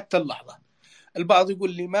حتى اللحظة. البعض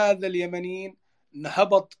يقول لماذا اليمنيين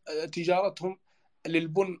هبط تجارتهم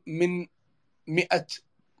للبن من 100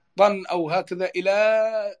 طن أو هكذا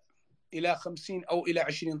إلى 50 أو إلى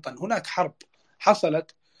 20 طن. هناك حرب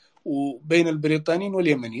حصلت بين البريطانيين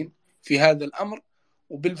واليمنيين في هذا الأمر،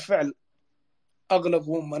 وبالفعل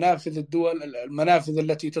أغلقوا منافذ الدول، المنافذ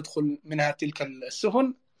التي تدخل منها تلك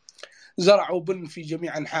السفن، زرعوا بن في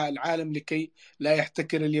جميع أنحاء العالم لكي لا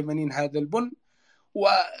يحتكر اليمنيين هذا البن،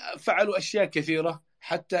 وفعلوا أشياء كثيرة،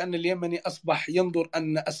 حتى أن اليمني أصبح ينظر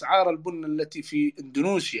أن أسعار البن التي في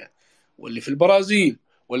إندونيسيا واللي في البرازيل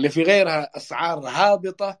واللي في غيرها أسعار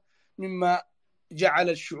هابطة، مما جعل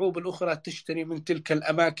الشعوب الأخرى تشتري من تلك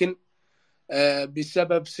الأماكن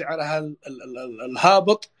بسبب سعرها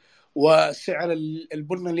الهابط، وسعر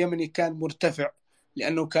البن اليمني كان مرتفع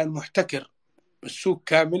لأنه كان محتكر السوق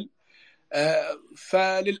كامل.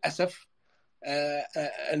 فللأسف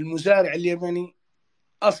المزارع اليمني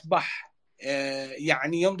أصبح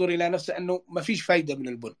يعني ينظر إلى نفسه أنه ما فيش فايدة من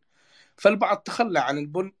البن، فالبعض تخلى عن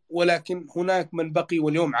البن، ولكن هناك من بقي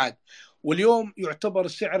واليوم عاد. واليوم يعتبر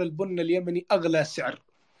سعر البن اليمني أغلى سعر.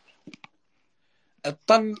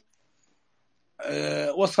 الطن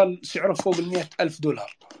وصل سعره فوق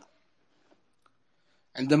 $100,000.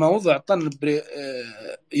 عندما وضع طن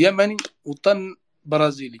يمني وطن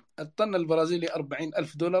برازيلي. الطن البرازيلي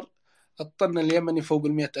 40,000 دولار، الطن اليمني فوق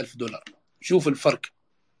 100,000 دولار. شوف الفرق.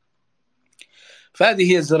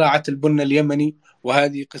 فهذه هي زراعة البن اليمني،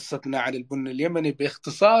 وهذه قصتنا عن البن اليمني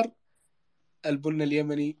باختصار. البن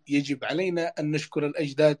اليمني يجب علينا أن نشكر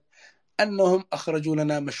الأجداد أنهم أخرجوا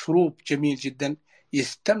لنا مشروب جميل جدا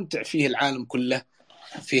يستمتع فيه العالم كله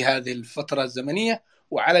في هذه الفترة الزمنية.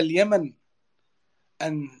 وعلى اليمن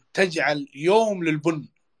أن تجعل يوم للبن،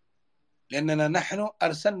 لأننا نحن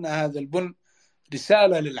أرسلنا هذا البن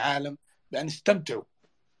رسالة للعالم بأن استمتعوا.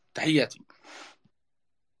 تحياتي.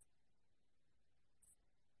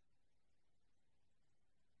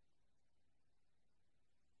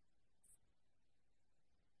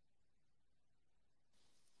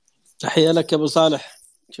 تحية لك يا أبو صالح.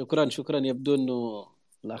 شكرا شكرا. يبدو أنه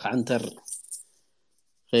الأخ عنتر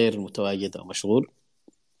غير متواجد أو مشغول.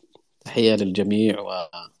 تحية للجميع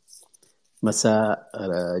ومساء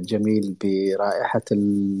جميل برائحة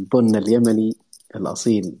البن اليمني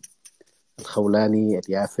الأصيل الخولاني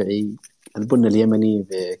اليافعي، البن اليمني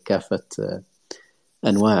بكافة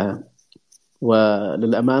أنواعه.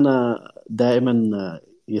 وللأمانة دائما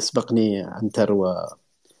يسبقني عنتر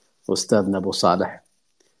وأستاذنا أبو صالح.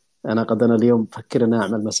 أنا اليوم فكر أن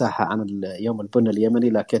أعمل مساحة عن يوم البن اليمني،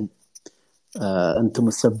 لكن أنتم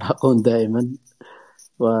السباقون دائما،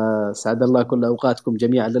 وسعد الله كل أوقاتكم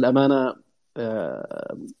جميعا. للأمانة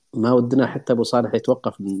ما ودنا حتى أبو صالح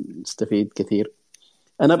يتوقف، نستفيد كثير.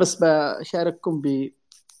 أنا بس بشارككم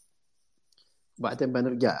وبعدين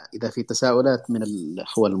بنرجع إذا في تساؤلات من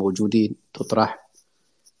الأخوة الموجودين تطرح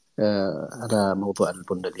على موضوع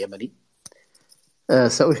البن اليمني.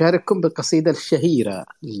 سأشارككم بقصيدة الشهيرة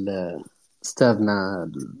أستاذنا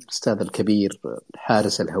الأستاذ الكبير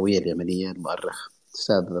حارس الهوية اليمنية المؤرخ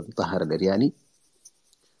أستاذ مطهر الإرياني،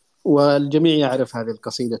 والجميع يعرف هذه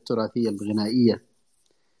القصيدة التراثية الغنائية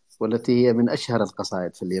والتي هي من أشهر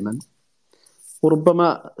القصائد في اليمن.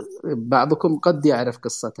 وربما بعضكم قد يعرف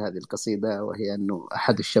قصة هذه القصيدة، وهي أنه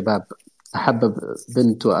أحد الشباب أحب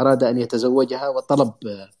بنت وأراد أن يتزوجها، وطلب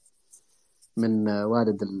من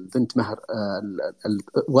والد البنت مهر.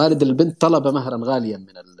 والد البنت طلب مهرا غاليا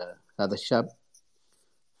من هذا الشاب،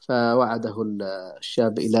 فوعده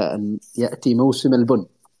الشاب إلى أن يأتي موسم البن،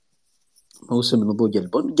 موسم نضوج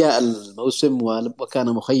البن. جاء الموسم وكان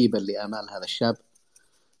مخيبا لآمال هذا الشاب،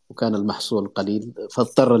 وكان المحصول قليل،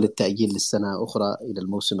 فاضطر للتأجيل للسنة أخرى إلى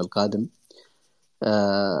الموسم القادم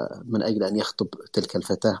من أجل أن يخطب تلك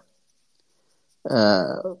الفتاة،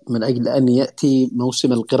 من أجل أن يأتي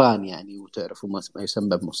موسم القران، يعني وتعرفوا ما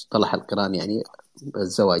يسمى بمصطلح القران، يعني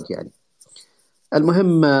الزواج يعني.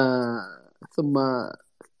 المهم ثم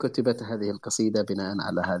كتبت هذه القصيدة بناء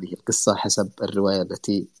على هذه القصة حسب الرواية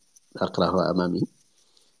التي أقرأها أمامي.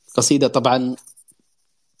 قصيدة طبعا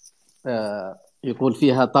يقول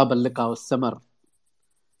فيها: طاب اللقاء والسمر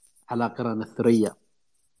على قران الثريا،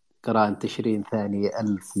 قران تشرين ثاني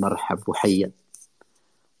ألف مرحب وحيا.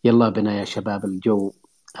 يلا بنا يا شباب الجو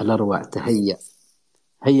الأروع تهيا،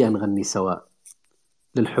 هيا نغني سوا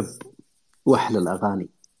للحب وأحلى الأغاني.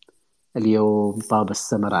 اليوم طاب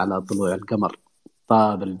السمر على طلوع القمر،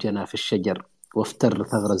 طاب الجنى في الشجر وافتر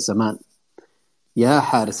ثغر الزمان. يا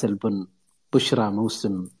حارس البن بشرى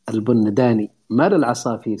موسم البن داني، ما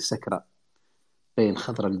للعصافير سكرة بين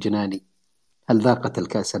خضر الجنان. هل ذاقت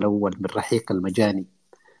الكأس الأول من رحيق المجاني،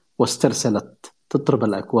 واسترسلت تطرب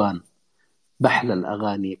الأكوان بحل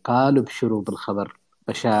الأغاني. قالوا بشروب الخبر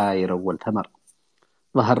بشاير أول ثمر،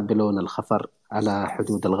 ظهر بلون الخفر على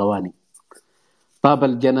حدود الغواني. طاب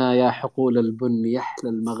الجنى يا حقول البن يحلى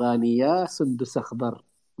المغاني، يا سندس أخضر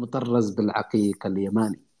مطرز بالعقيق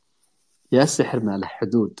اليماني. يا سحر ما له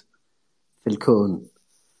حدود في الكون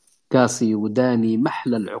قاسي وداني،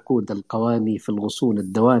 محلى العقود القواني في الغصون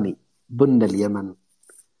الدواني. بن اليمن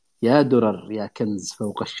يا درر يا كنز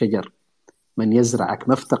فوق الشجر، من يزرعك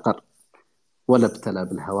ما افتقر ولا ابتلى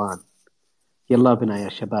بالهوان. يلا بنا يا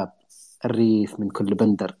شباب الريف من كل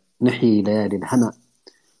بندر، نحيي ليالي الهنا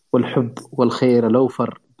والحب والخير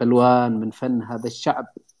الأوفر، بلوان من فن هذا الشعب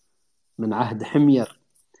من عهد حمير.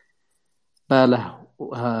 باله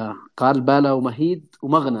قال باله ومهيد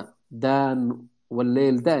ومغنى دان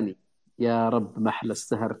والليل داني. يا رب محلى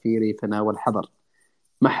السهر في ريفنا والحضر،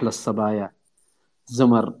 محلى الصبايا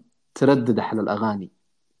زمر تردد أحلى الأغاني.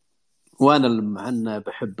 وأنا المعنى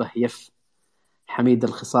بحبه يف حميد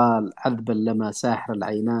الخصال عذبا لما ساحر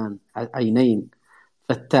العينان عينين.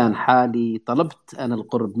 فتان حالي طلبت أنا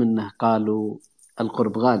القرب منه، قالوا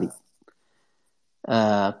القرب غالي.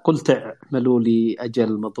 قلت اعملوا لي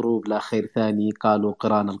أجل مضروب لا خير ثاني، قالوا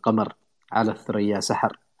قران القمر على الثريا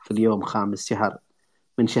سحر في اليوم 5 شهر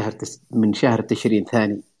من شهر تشرين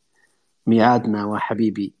ثاني، ميعادنا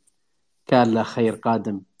وحبيبي، كان لا خير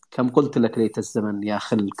قادم. كم قلت لك ليت الزمن يا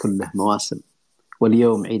خل كله مواسم،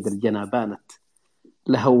 واليوم عيد الجنا بانت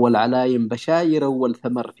لهو والعلايم بشاير أول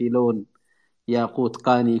ثمر في لون ياقوت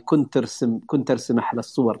قاني. كنت أرسم أحلى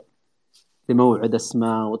الصور لموعد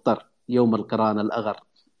أسماء وطر، يوم القران الأغر،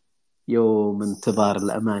 يوم انتظار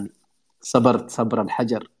الأماني. صبرت صبر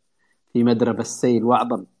الحجر في مدرب السيل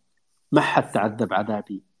وأعظم، ما حد تعذب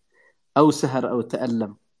عذابي أو سهر أو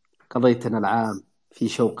تألم. قضيتنا العام في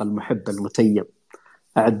شوق المحب المتيم،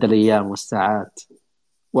 أعد الأيام والساعات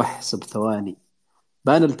واحسب ثواني.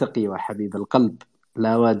 بنلتقي وحبيب القلب،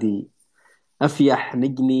 لا وادي أفيح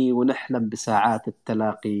نجني ونحلم بساعات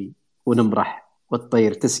التلاقي، ونمرح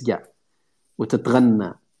والطير تسجع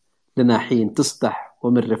وتتغنى لنا حين تصدح،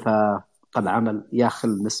 ومن رفاق العمل يا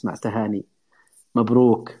خل نسمع تهاني.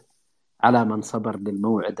 مبروك على من صبر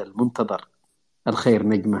للموعد المنتظر، الخير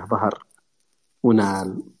نجمه ظهر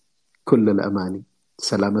ونال كل الأماني.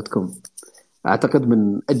 سلامتكم. أعتقد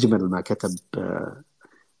من أجمل ما كتب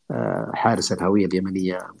حارس الهوية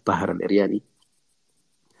اليمنية طاهر الإرياني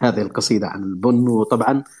هذه القصيدة عن البن.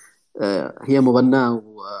 وطبعا هي مغناة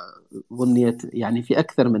وغنيت يعني في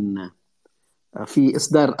أكثر من في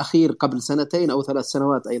إصدار أخير قبل 2 أو 3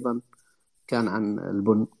 سنوات أيضا كان عن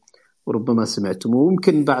البن، وربما سمعتموه،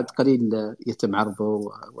 وممكن بعد قليل يتم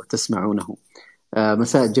عرضه وتسمعونه.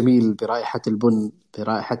 مساء جميل برائحة البن،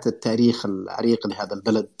 برائحة التاريخ العريق لهذا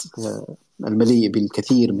البلد المليء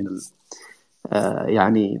بالكثير من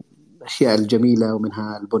يعني الأشياء الجميلة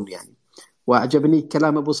ومنها البن يعني. وأعجبني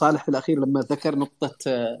كلام أبو صالح في الأخير لما ذكر نقطة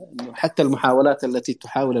أنه حتى المحاولات التي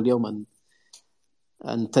تحاول اليوم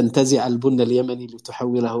أن تنتزع البن اليمني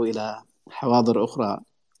لتحوله إلى حواضر أخرى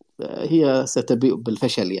هي ستبيء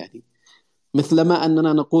بالفشل يعني. مثلما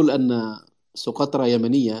أننا نقول أن سقطرى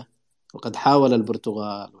يمنية، وقد حاول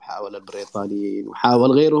البرتغال وحاول البريطانيين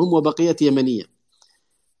وحاول غيرهم وبقيت يمنية،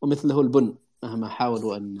 ومثله البن مهما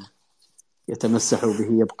حاولوا أن يتمسحوا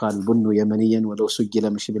به يبقى البن يمنيا، ولو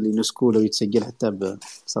سجل مش باليونسكو، لو يتسجل حتى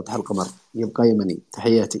بسطح القمر يبقى يمني.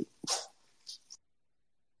 تحياتي.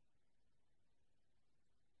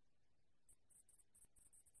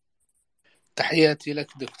 تحياتي لك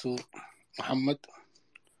دكتور محمد،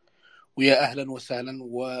 ويا أهلا وسهلا.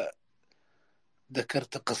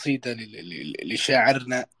 وذكرت قصيدة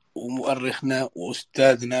لشاعرنا ومؤرخنا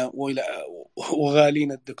وأستاذنا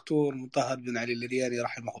وغالينا الدكتور مطهر بن علي الرياري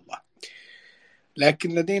رحمه الله. لكن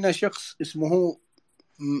لدينا شخص اسمه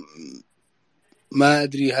ما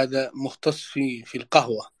أدري، هذا مختص في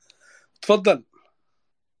القهوة. تفضل.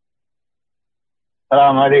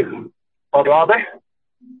 السلام عليكم. صوت واضح؟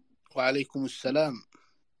 وعليكم السلام.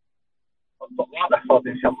 واضح صوتي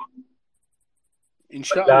إن شاء الله؟ إن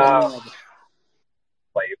شاء الله واضح.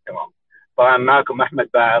 طيب تمام. طبعا معكم أحمد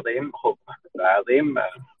باعظيم، أخوكم أحمد باعظيم.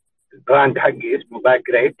 البراند حقي اسمه باك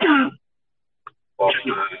جريد،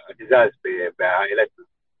 واعتزاز بعائلتنا.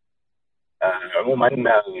 عموما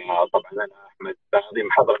طبعا أنا أحمد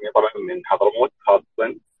باعظيم حضرمي، طبعا من حضرموت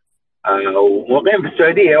خاصة، ومقيم في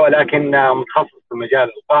السعودية، ولكن متخصص في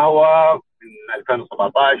مجال القهوة من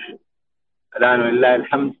 2017. الآن ولله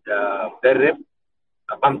الحمد مدرب،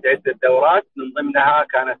 أقمت عدة دورات، من ضمنها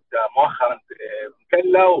كانت مؤخرا في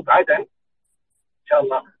مكلا وفي عدن. إن شاء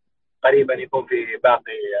الله قريبا يكون في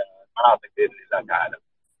باقي المناطق بإذن الله تعالى.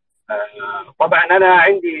 طبعا أنا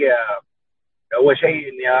عندي أول شيء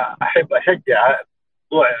إني أحب أشجع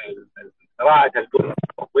موضوع زراعة البن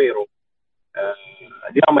وتطويره.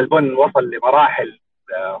 اليوم البن وصل لمراحل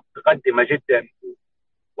متقدمة جدا،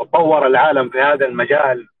 وتطور العالم في هذا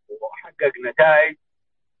المجال وحقق نتائج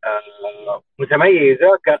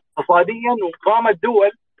متميزة اقتصاديا، وقامت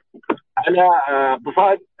الدول على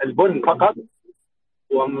اقتصاد البن فقط،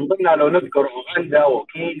 ومن ضمنها لو نذكر أوغندا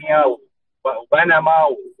وكينيا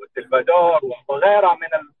وبنما والسلفادور وغيرها من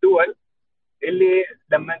الدول اللي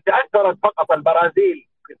لما تأثرت فقط البرازيل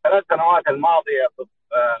في ال3 سنوات الماضية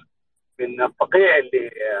من الصقيع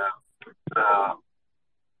اللي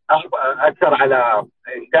أثر على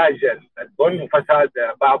إنتاج البن وفساد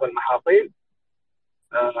بعض المحاصيل،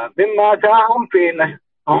 مما ساهم في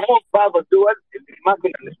نهوض بعض الدول اللي ما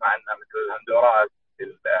كنا نسمع عنها مثل الهندوراس.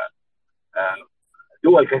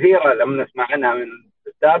 دول كثيرة لم نسمع عنها من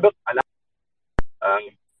السابق،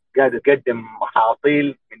 الآن قاعدة تقدم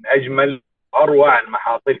محاصيل من أجمل وأروع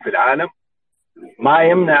المحاصيل في العالم. ما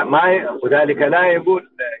يمنع وذلك لا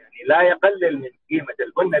يقول يعني لا يقلل من قيمة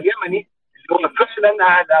البن اليمني اللي هو فعلا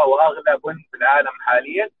أعلى وأغلى بن في العالم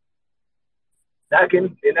حاليا،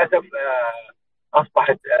 لكن للأسف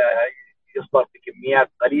أصبحت يصدر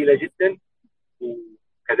بكميات قليلة جدا.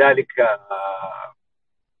 وكذلك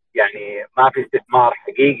يعني ما في استثمار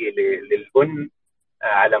حقيقي للبن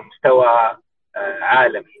على مستوى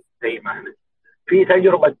عالمي زي ما احنا. في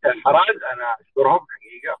تجربه حراز انا اشكرهم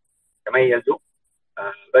حقيقه، تميزوا،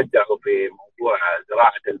 بدعوا في موضوع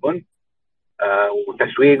زراعه البن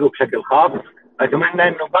وتسويقه بشكل خاص. اتمنى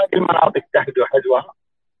انه باقي المناطق تحدو حذوها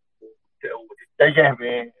وتتجه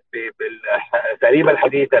بالاساليب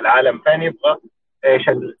الحديثه. العالم ثاني يبغى ايش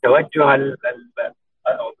التوجه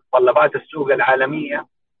متطلبات السوق العالميه،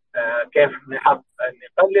 كيف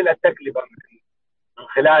نقلل التكلفه من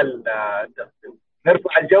خلال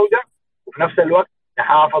نرفع الجوده وفي نفس الوقت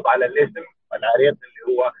نحافظ على الاسم العريق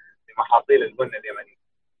اللي هو محاصيل البن اليمني.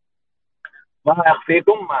 ما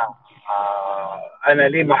اخفيكم انا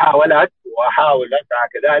لي محاولات واحاول اسعى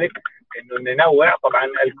كذلك انه ننوع. طبعا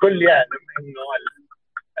الكل يعلم انه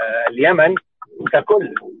اليمن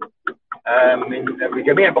ككل من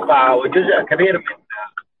بجميع بقاعها وجزء كبير من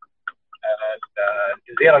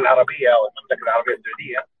الجزيره العربيه والمملكه العربيه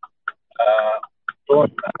السعوديه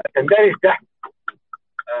تندرج تحت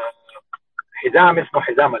حزام اسمه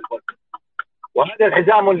حزام البن. وهذا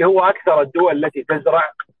الحزام اللي هو اكثر الدول التي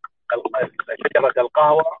تزرع شجره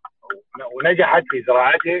القهوه ونجحت في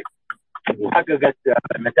زراعته وحققت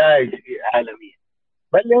نتائج عالميه،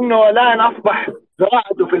 بل انه الان اصبح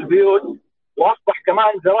زراعته في البيوت واصبح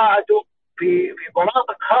كمان زراعته في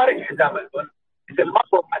مناطق خارج حزام البن مثل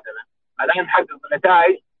مصر مثلا. الان حققوا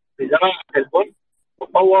نتائج في زراعه البن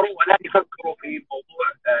وطوروا والان يفكروا في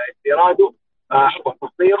موضوع استيراده او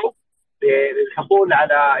تصديره للحصول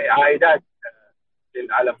على عائدات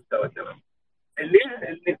على مستوى الدولة. اللي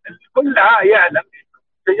الكل يعلم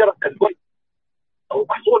شجره البن او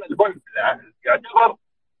محصول البن يعتبر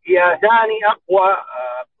هي ثاني اقوى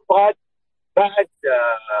اقتصاد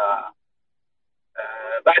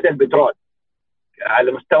بعد البترول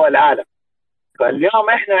على مستوى العالم. فاليوم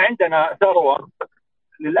احنا عندنا ثروه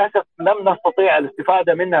للاسف لم نستطيع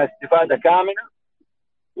الاستفاده منها استفاده كامله،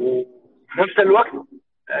 وفي نفس الوقت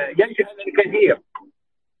ينشغل الكثير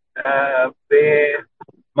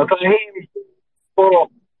بمفاهيم طرق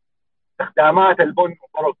استخدامات البن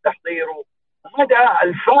وطرق تحضيره ومدى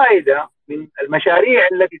الفائده من المشاريع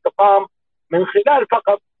التي تقام من خلال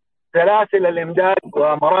فقط سلاسل الامداد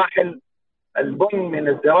ومراحل البن من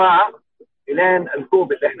الزراعه الين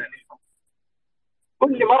الكوب اللي احنا نشوفه.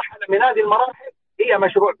 كل مرحله من هذه المراحل هي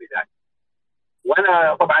مشروع بذاته.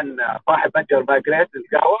 وانا طبعا صاحب متجر باكريت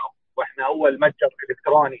للقهوه، واحنا اول متجر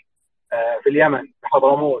الكتروني في اليمن في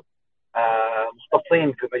حضرموت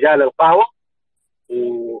مختصين في مجال القهوه،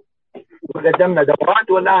 وقدمنا دورات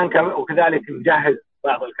والان وكذلك نجهز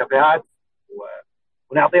بعض الكافيهات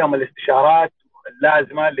ونعطيهم الاستشارات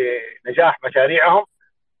اللازمه لنجاح مشاريعهم.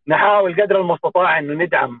 نحاول قدر المستطاع انه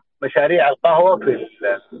ندعم مشاريع القهوه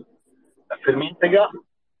في المنطقه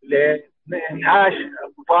لانعاش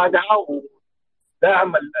اقتصادها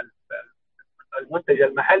ودعم المنتج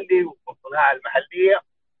المحلي والصناعه المحليه،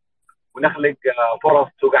 ونخلق فرص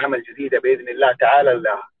سوق عمل جديده باذن الله تعالى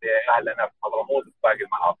لاهلنا في حضرموت وباقي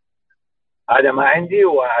المناطق. هذا ما عندي،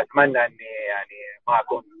 واتمنى اني يعني ما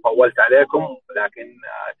اكون طولت عليكم، لكن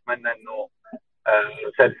اتمنى انه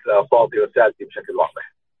ارسلت صوتي ورسالتي بشكل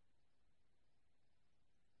واضح.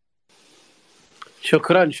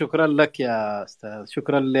 شكرا لك يا أستاذ،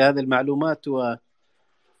 شكرا لهذه المعلومات،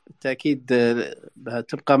 وبالتأكيد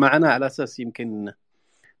تبقى معنا على أساس يمكن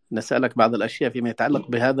نسألك بعض الأشياء فيما يتعلق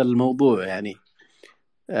بهذا الموضوع. يعني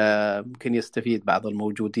ممكن يستفيد بعض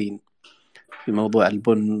الموجودين في موضوع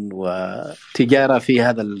البن والتجارة في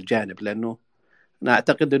هذا الجانب، لأنه أنا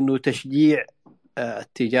أعتقد أنه تشجيع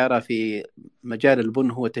التجارة في مجال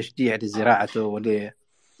البن هو تشجيع لزراعته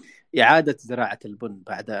ولإعادة زراعة البن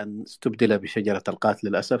بعد أن استبدل بشجرة القات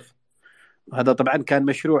للأسف. وهذا طبعا كان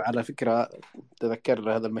مشروع، على فكرة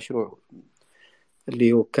تذكر هذا المشروع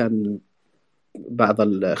اللي هو كان بعض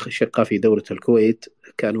الأشقاء في دولة الكويت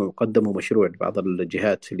كانوا قدموا مشروع لبعض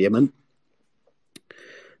الجهات في اليمن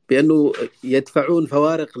بأنه يدفعون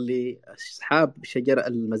فوارق لأصحاب شجر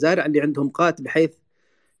المزارع اللي عندهم قات بحيث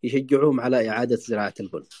يشجعوهم على إعادة زراعة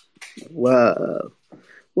البن.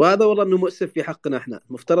 وهذا والله أنه مؤسف في حقنا احنا.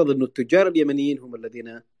 مفترض أنه التجار اليمنيين هم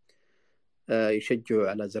الذين يشجعوا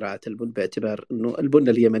على زراعة البن، باعتبار أنه البن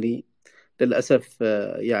اليمني للأسف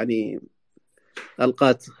يعني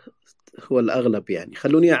القات هو الأغلب. يعني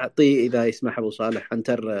خلوني أعطي إذا يسمح أبو صالح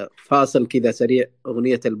أنتر فاصل كذا سريع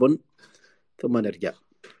أغنية البن ثم نرجع.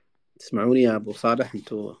 تسمعوني يا أبو صالح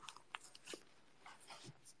أنتوا؟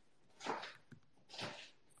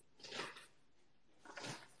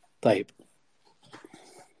 طيب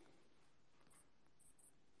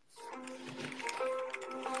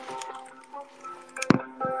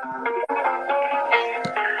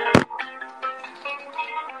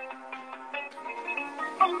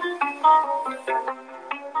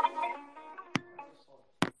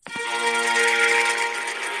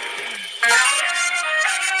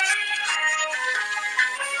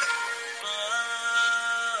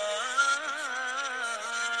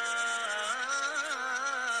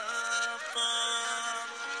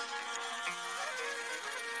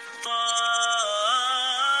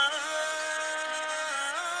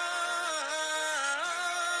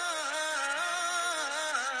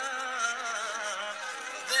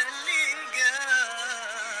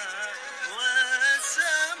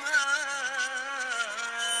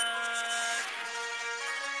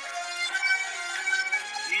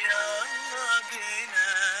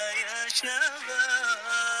شباب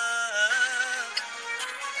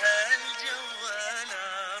الجو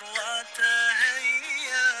الأروع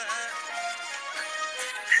تهيا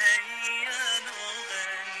هيا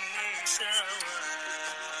نغني سوا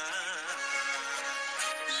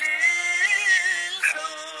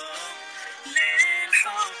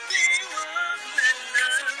للحب وأغلى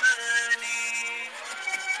الأماني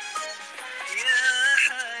يا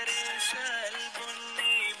حارس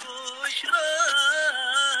البني بشرى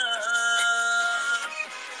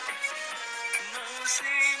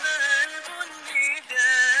موسم البني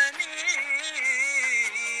داني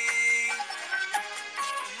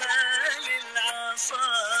ما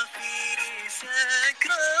للعصافير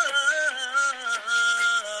سكرى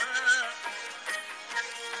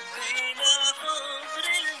بين خضر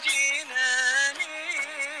الجنان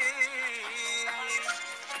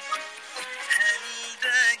هل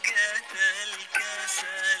دقت الكاس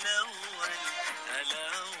الأول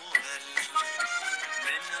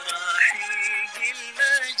من رحيق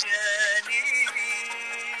المجاني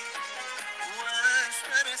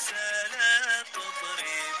واسترسلت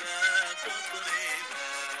تطريبا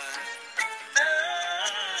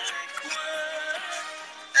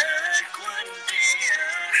أكوان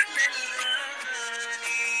بأحلى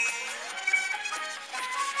الأماني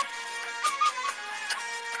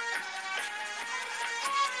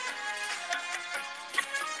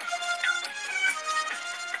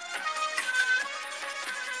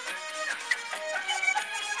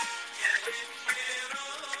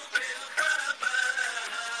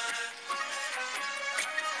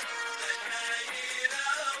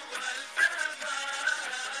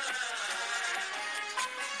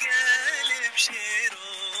قلب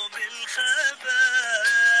شروب الخبر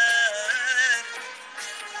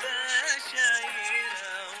بشاير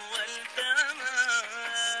أول ثمر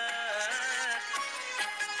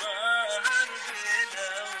ظاهر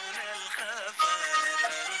بلون الخفر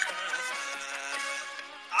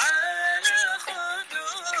على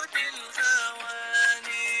خدود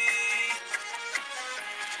الغواني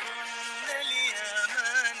كل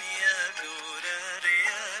اليمن يا درر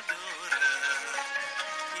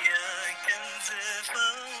يا كنز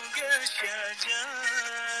فوق الشجر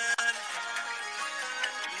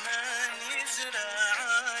من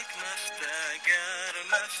يزرعك مفتقر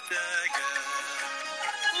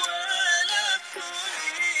ولا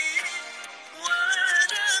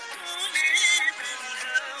طولي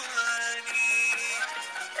بالهواني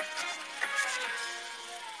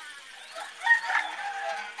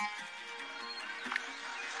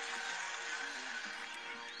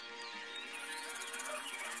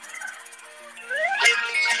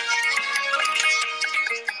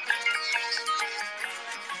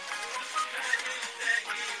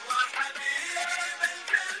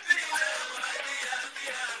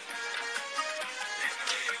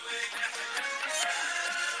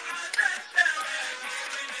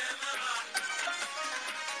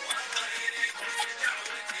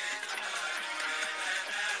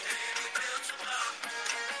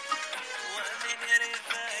ومن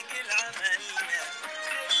رفاق العمل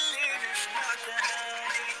اللي نسمع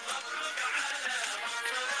تهاني مبروك على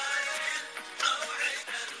مصرايل موعد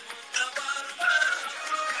المنتظر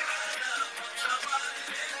مبروك على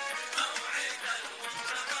مصرايل موعد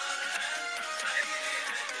المنتظر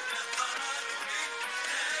خير القرار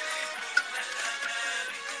ونالي كل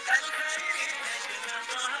الأماني الخير نجم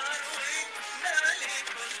ظهر ونالي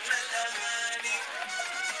كل الأماني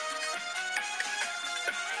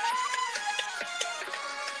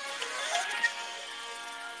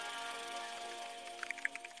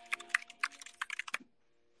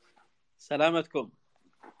سلامتكم.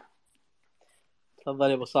 تفضل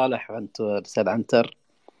يا ابو صالح وانت استاذ عنتر.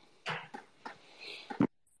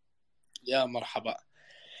 يا مرحبا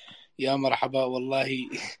يا مرحبا والله.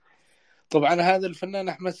 طبعا هذا الفنان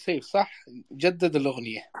أحمد سيف صح؟ جدد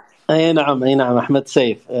الأغنية. اي نعم احمد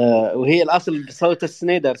سيف. وهي الاصل بصوت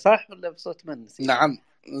السنيدر صح ولا بصوت من نسيت؟ نعم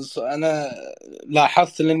أنا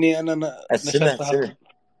لاحظت لأني أنا السمع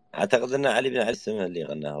أعتقد أن علي بن علي السمع اللي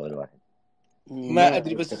غناها أول واحد. ما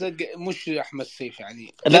أدري بس مش أحمد سيف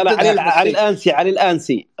يعني. لا علي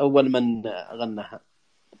الآنسي أول من غناها.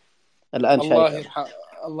 الآن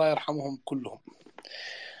الله يرحمهم كلهم.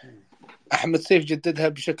 أحمد سيف جددها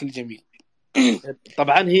بشكل جميل.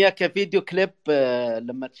 طبعا هي كفيديو كليب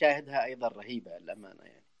لما تشاهدها أيضا رهيبة الأمانة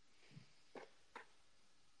يعني.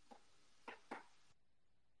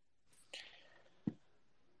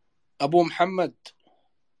 أبو محمد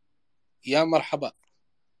يا مرحبا.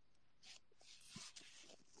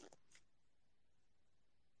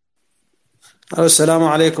 السلام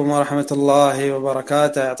عليكم ورحمة الله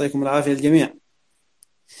وبركاته. يعطيكم العافية الجميع.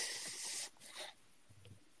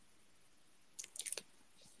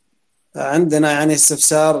 عندنا يعني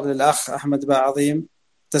استفسار للأخ أحمد باعظيم،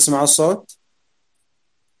 تسمع الصوت؟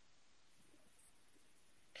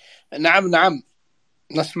 نعم نعم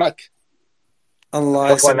نسمعك. الله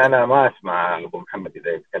عفوا يسعدك. انا ما اسمع ابو محمد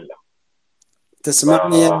اذا يتكلم،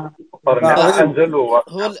 تسمعني يا فاضطر اني طيب، باعظيم؟ انزل هو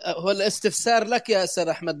وارجع. هو الاستفسار لك يا أستاذ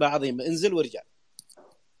أحمد باعظيم، انزل وارجع.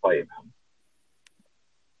 طيب.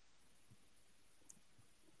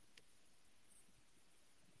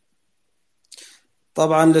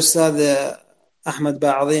 طبعا الأستاذ أحمد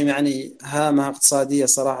باعظيم يعني هامة اقتصادية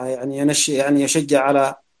صراحة، يعني يعني يشجع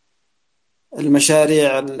على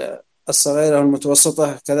المشاريع الصغيرة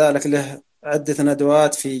والمتوسطة، كذلك له عدة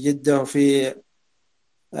ندوات في جدة وفي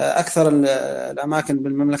أكثر الأماكن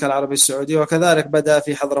بالمملكة العربية السعودية، وكذلك بدأ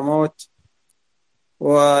في حضرموت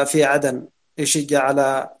وفي عدن، يشجع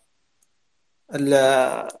على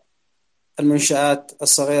المنشآت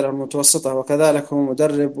الصغيرة والمتوسطة، وكذلك هو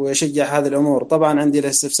مدرب ويشجع هذه الأمور. طبعا عندي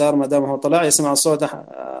الاستفسار ما دام هو طلع يسمع الصوت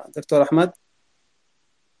دكتور أحمد.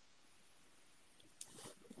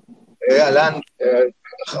 الان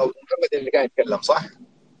محمد اللي قاعد يتكلم صح؟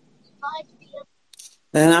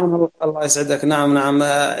 نعم الله يسعدك. نعم نعم،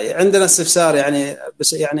 عندنا استفسار يعني،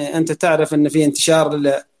 بس يعني أنت تعرف أن في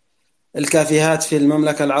انتشار الكافيهات في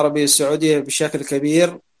المملكة العربية السعودية بشكل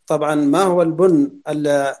كبير. طبعا ما هو البن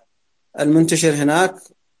المنتشر هناك،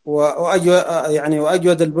 وأجود يعني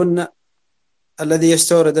وأجود البن الذي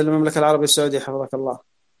يستورد المملكة العربية السعودية حفظك الله؟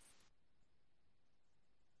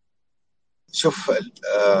 شوف،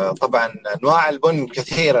 طبعا انواع البن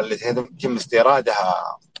كثيره اللي يتم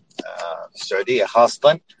استيرادها في السعوديه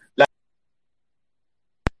خاصه. لا،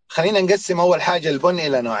 خلينا نقسم اول حاجه البن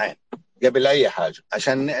الى نوعين قبل اي حاجه،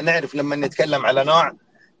 عشان نعرف لما نتكلم على نوع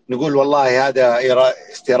نقول والله هذا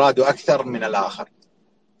استيراده اكثر من الاخر.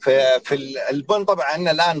 في البن طبعا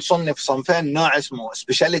عندنا الان نصنف صنفين، نوع اسمه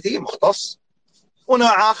سبيشاليتي مختص،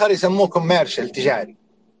 ونوع اخر يسموه كوميرشال تجاري.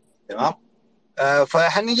 تمام.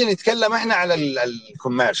 فحنيجي نتكلم احنا على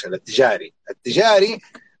الكوميرشال التجاري.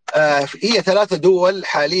 هي 3 دول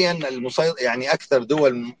حاليا يعني اكثر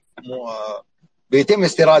دول بيتم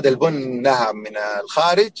استيراد البن لها من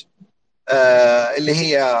الخارج، اللي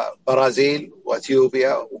هي برازيل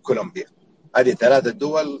واثيوبيا وكولومبيا. هذه 3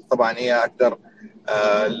 دول طبعا هي اكثر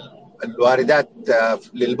الواردات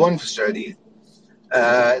للبن في السعوديه.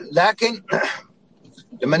 لكن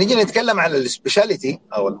لما نيجي نتكلم على السبيشاليتي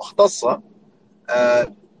او المختصه،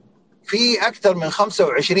 في اكثر من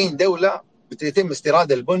 25 دوله بيتم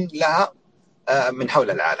استيراد البن لها من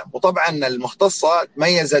حول العالم. وطبعا المختصه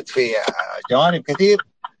تميزت في جوانب كثير،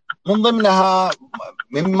 من ضمنها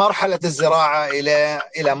من مرحله الزراعه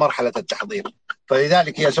الى مرحله التحضير،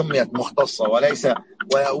 فلذلك هي سميت مختصه وليس.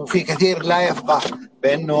 وفي كثير لا يفقه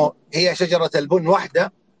بانه هي شجره البن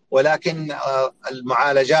واحده، ولكن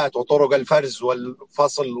المعالجات وطرق الفرز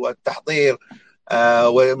والفصل والتحضير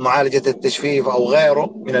ومعالجه التجفيف او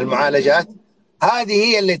غيره من المعالجات، هذه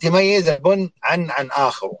هي اللي تميز البن عن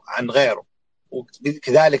اخره عن غيره.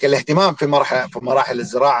 وكذلك الاهتمام في مراحل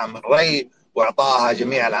الزراعه من ري واعطائها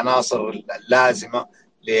جميع العناصر اللازمه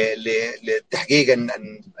لتحقيق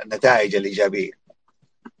النتائج الايجابيه.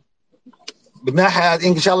 بالناحيه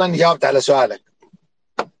ان شاء الله اني جاوبت على سؤالك.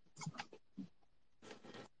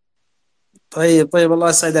 طيب الله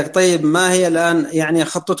يسعدك. طيب ما هي الآن يعني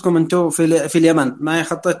خطتكم أنتم في اليمن؟ ما هي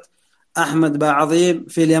خطة أحمد باعظيم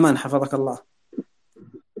في اليمن حفظك الله؟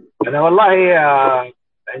 انا والله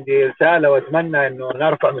عندي رساله واتمنى انه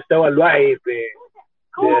نرفع مستوى الوعي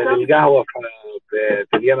للقهوه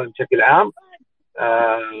في اليمن بشكل عام.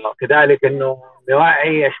 كذلك انه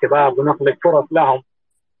نوعي الشباب ونخلق فرص لهم،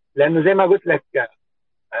 لانه زي ما قلت لك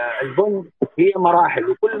البن هي مراحل،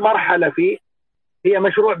 وكل مرحله فيه هي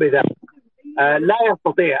مشروع بذاته. لا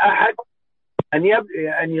يستطيع احد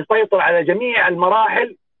ان يسيطر على جميع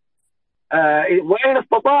المراحل، وإن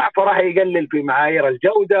استطاع فراح يقلل في معايير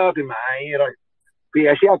الجودة،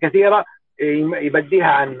 في أشياء كثيرة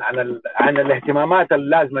يبديها عن الاهتمامات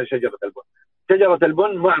اللازمة لشجرة البن. شجرة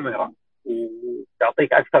البن معمرة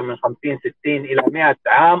وتعطيك أكثر من 50 60 إلى 100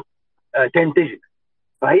 عام تنتج،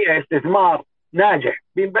 فهي استثمار ناجح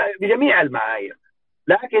بجميع المعايير.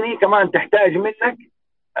 لكن هي كمان تحتاج منك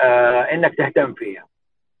إنك تهتم فيها،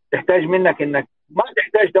 تحتاج منك انك ما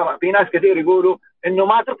تحتاج. ترى في ناس كثير يقولوا انه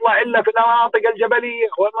ما تطلع الا في المناطق الجبليه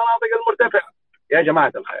والمناطق المرتفعه. يا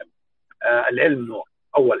جماعه الخير، العلم نور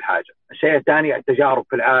اول حاجه. الشيء الثاني التجارب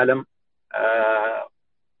في العالم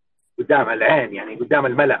قدام العين، يعني قدام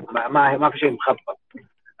الملأ، ما في شيء مخطط.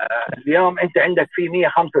 اليوم انت عندك في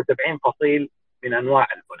 175 فصيل من انواع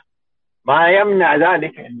البن، ما يمنع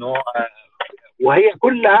ذلك انه وهي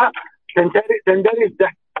كلها تندرج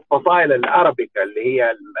تحت فصائل الارابيكا اللي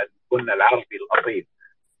هي البن العربي الاصيل.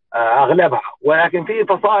 اغلبها، ولكن في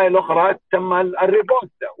فصائل اخرى تسمى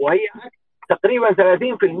الريبوستا، وهي تقريبا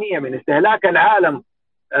 30% من استهلاك العالم،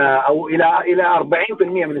 او الى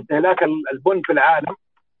 40% من استهلاك البن في العالم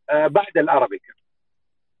بعد الارابيكا.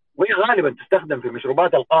 وهي غالبا تستخدم في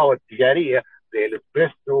مشروبات القهوه التجاريه زي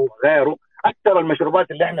الاسبريسو وغيره. اكثر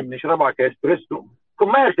المشروبات اللي احنا بنشربها كاسبريسو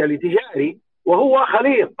كوميرشالي تجاري، وهو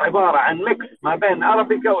خليط عباره عن ميكس ما بين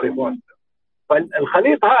ارابيكا وريبوستا.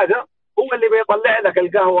 فالخليط هذا هو اللي بيطلع لك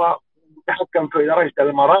القهوه، يتحكم في درجه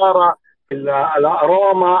المراره،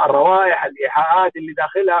 الاروما، الروائح، الايحاءات اللي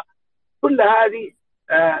داخلها، كل هذه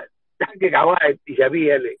تحقق عوائد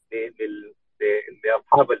ايجابيه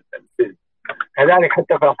لاصحاب البزنس. كذلك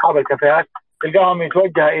حتى في اصحاب الكافيهات تلقاهم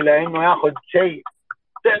يتوجه الى انه ياخذ شيء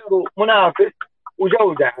سعره منافس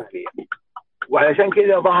وجوده عاليه. وعلشان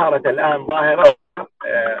كذا ظهرت الان ظاهره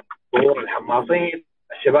ظهور الحماصين.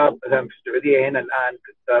 الشباب مثلا في السعوديه هنا الان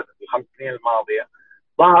في الخمس سنين الماضيه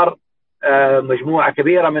ظهر مجموعه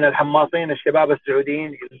كبيره من الحماصين الشباب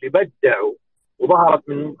السعوديين اللي بدعوا، وظهرت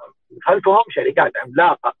من خلفهم شركات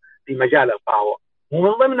عملاقه في مجال القهوه،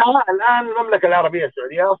 ومن ضمنها الان المملكه العربيه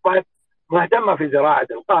السعوديه اصبحت مهتمه في زراعه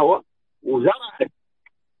القهوه وزرعت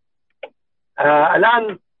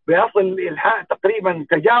الان بيصل تقريبا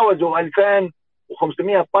تجاوزوا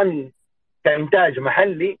 2500 طن كإنتاج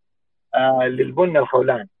محلي للبن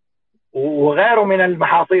الخولاني وغيره من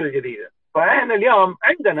المحاصيل الجديدة. فإحنا اليوم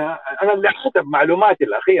عندنا، أنا اللي حسب معلوماتي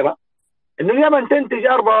الأخيرة، إن اليمن تنتج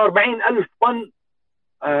 44,000 طن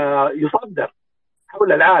يصدر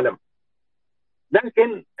حول العالم.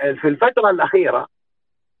 لكن في الفترة الأخيرة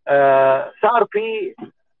صار في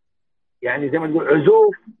يعني زي ما نقول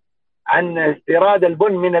عزوف عن استيراد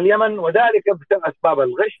البن من اليمن، وذلك بسبب أسباب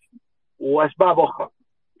الغش وأسباب أخرى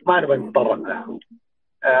ما نبغى نتطرق لها.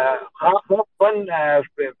 خاصة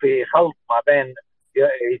في خلط ما بين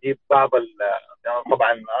يجيب بعض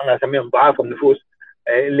طبعا أنا أسميهم ضعاف النفوس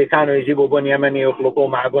اللي كانوا يجيبوا بن يمني ويخلطوه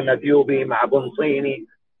مع بن أثيوبي مع بن صيني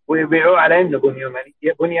ويبيعوه على إنه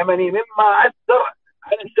بن يمني مما أثر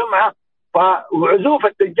على السمعة. وعزوف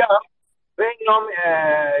التجار بأنهم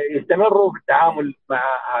يستمروا في التعامل مع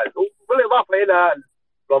هذا، بالإضافة إلى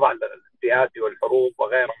الوضع السياسي والحروب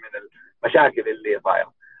وغيره من المشاكل اللي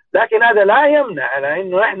صايرة. لكن هذا لا يمنع على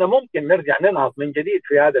انه احنا ممكن نرجع ننهض من جديد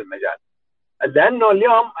في هذا المجال، لانه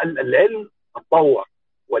اليوم العلم تطور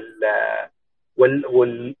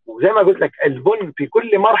وزي ما قلت لك البن في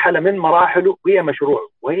كل مرحله من مراحله هي مشروع،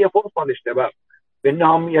 وهي فرصه للشباب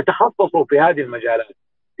بانهم يتخصصوا في هذه المجالات،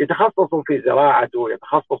 يتخصصوا في زراعته،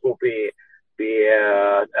 يتخصصوا في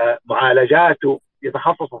معالجاته،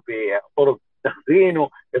 يتخصصوا في طرق تخزينه،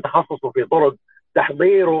 يتخصصوا في طرق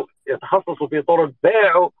تحضيره، يتخصصوا في طرق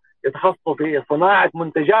بيعه، يتخصصوا في صناعة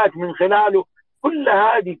منتجات من خلاله.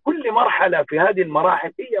 كل مرحلة في هذه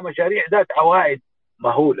المراحل هي مشاريع ذات عوائد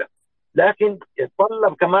مهولة، لكن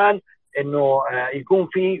يتطلب كمان انه يكون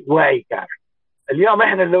في وعي كافي. اليوم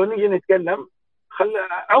احنا لو نيجي نتكلم،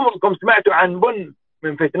 عمركم سمعتوا عن بن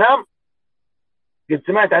من فيتنام؟ قد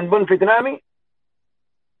سمعت عن بن فيتنامي؟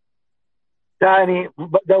 ثاني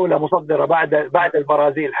دولة مصدرة بعد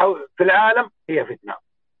البرازيل في العالم هي فيتنام،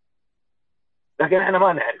 لكن احنا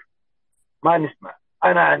ما نعرف، ما نسمع.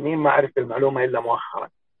 انا عني ما عرفت المعلومة الا مؤخرا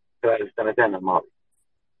خلال السنتين الماضية.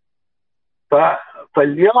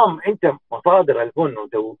 فاليوم انت مصادر البن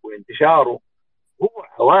وانتشاره هو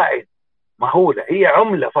عوائد مهولة، هي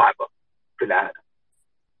عملة صعبة في العالم.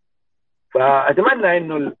 فأتمنى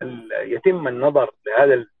إنه يتم النظر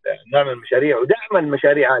لهذا النوع من المشاريع ودعم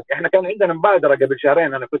المشاريعات. إحنا كان عندنا مبادرة قبل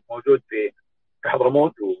شهرين، أنا كنت موجود في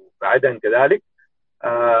حضرموت وفي عدن كذلك،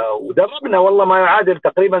 ودربنا والله ما يعادل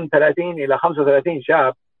تقريبا 30 إلى 35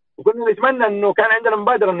 شاب، وكنا نتمنى إنه كان عندنا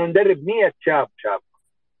مبادرة إنه ندرب 100 شاب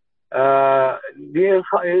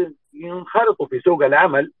ينخرطوا في سوق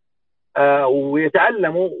العمل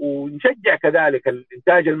ويتعلموا، ونشجع كذلك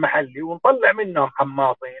الانتاج المحلي، ونطلع منهم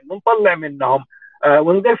حماصين، ونطلع منهم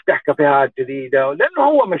ونفتح كافيهات جديده، لانه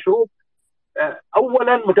هو مشروب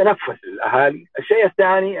اولا متنفس للاهالي، الشيء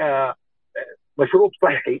الثاني مشروب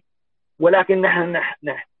صحي، ولكن نحن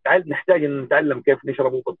نحتاج ان نتعلم كيف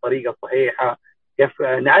نشربه بالطريقه الصحيحه، كيف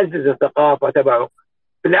نعزز الثقافه تبعه.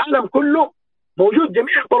 في العالم كله موجود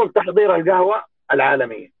جميع طرق تحضير القهوه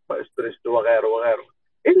العالميه، اسبريسو وغيره وغيره،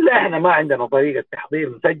 إلا إحنا ما عندنا طريقة تحضير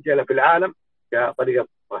مسجلة في العالم كطريقة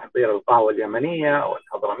تحضير القهوة اليمنية أو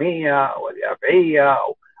الحضرمية أو اليافعية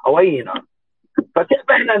أو أي نوع.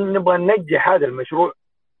 فكيف إحنا نبغى ننجح هذا المشروع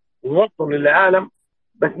ونوصله للعالم،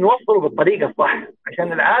 بس نوصله بالطريقة الصح،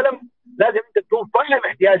 عشان العالم لازم أنت تكون فاهم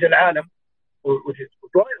احتياج العالم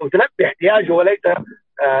وتلبي احتياجه، وليس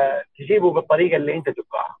تجيبه بالطريقة اللي أنت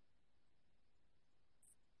تبغاها.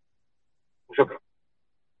 وشكرا.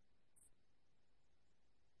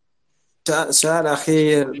 سؤال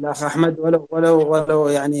أخير الأخ أحمد، ولو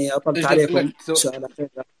يعني أطلت عليكم.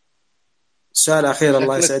 شكلك سؤال أخير الله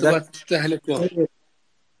تبغى يسعدك. تستهلكه.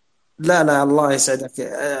 لا الله يسعدك.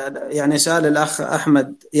 يعني سؤال الأخ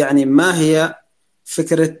أحمد، يعني ما هي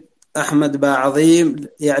فكرة أحمد باعظيم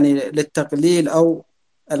يعني للتقليل أو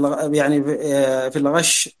يعني في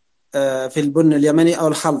الغش في البن اليمني أو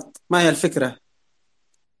الخلط، ما هي الفكرة؟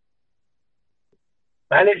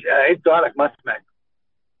 معلش عيد سؤالك ما سمعت.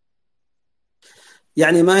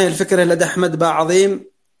 يعني ما هي الفكرة لدى أحمد باعظيم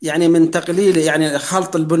يعني من تقليل يعني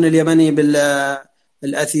خلط البن اليمني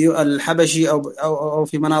الحبشي أو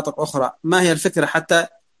في مناطق أخرى، ما هي الفكرة حتى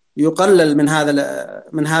يقلل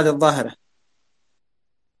من هذه الظاهرة؟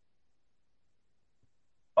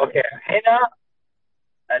 اوكي، هنا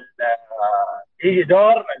يجي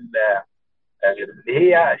دور اللي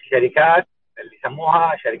هي الشركات اللي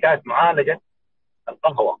يسموها شركات معالجة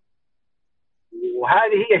القهوة،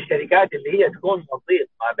 وهذه هي الشركات اللي هي تكون وسيط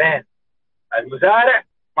ما بين المزارع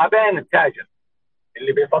ما بين التاجر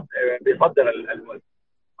اللي بيصدر البن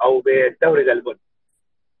او بيستورد البن.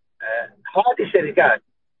 هذه الشركات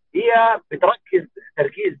هي بتركز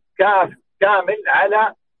تركيز كامل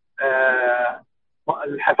على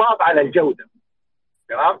الحفاظ على الجودة.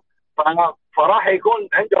 تمام. فراح يكون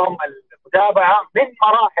عندهم المتابعة من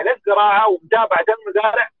مراحل الزراعة ومتابعة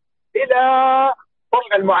المزارع إلى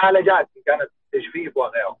طرق المعالجات إن كانت تجفيف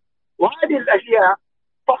وغيره. وهذه الأشياء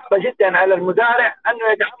صعبة جدا على المزارع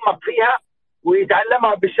أنه يتعمق فيها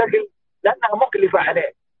ويتعلمها بالشكل، لأنها مكلفة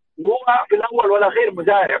عليه، وهو في الأول والأخير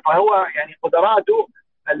مزارع، فهو يعني قدراته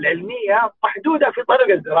العلمية محدودة في طرق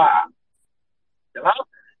الزراعة. تمام.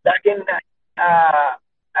 لكن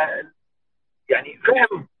يعني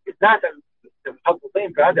فهم الناس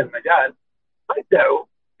المتخصصين في هذا المجال بدعوا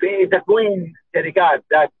في تكوين شركات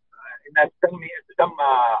ذات انها تسمى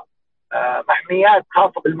محميات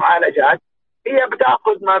خاصه بالمعالجات. هي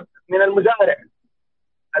بتاخذ من المزارع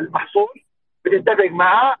المحصول، بتتفق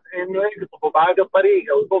معاه انه يقطفوا بهذه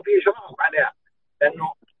الطريقه ويكون في اشراف عليها،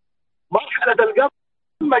 لانه مرحله القطف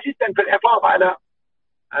مهمه جدا في الحفاظ على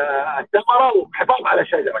الثمره والحفاظ على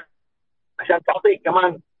الشجره عشان تعطيك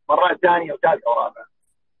كمان مرات ثانيه وثالثه ورابعه.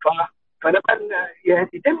 فلما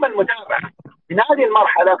يتم المتابعه من هذه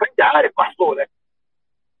المرحله فانت عارف محصولك.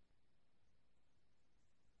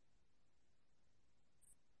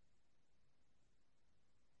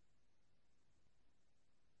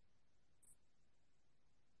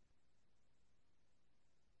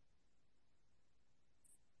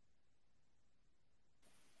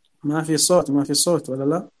 ما في صوت ولا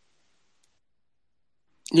لا؟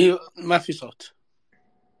 ما في صوت.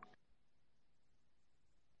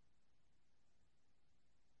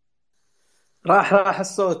 راح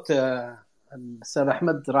الصوت. الأستاذ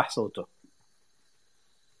أحمد راح صوته.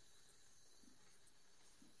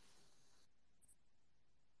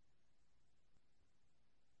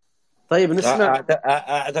 طيب نسمع.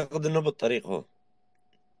 اعتقد انه بالطريق، هو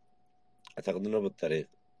اعتقد انه بالطريق،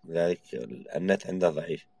 لذلك النت عنده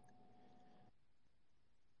ضعيف.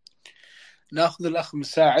 ناخذ الأخ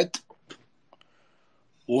مساعد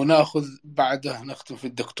وناخذ بعده نختم في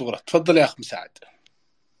الدكتورة. تفضل يا أخ مساعد.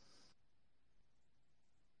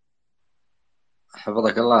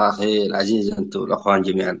 حفظك الله أخي العزيز أنت والأخوان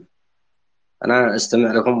جميعا. أنا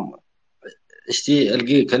أستمع لكم، اشتي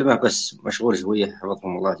ألقي كلمة بس مشغول شوية،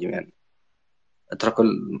 حفظكم الله جميعا. اتركوا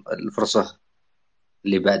الفرصة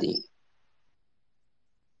اللي بعدي.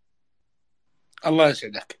 الله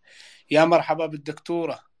يسعدك. يا مرحبا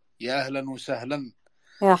بالدكتورة، يا أهلا وسهلا.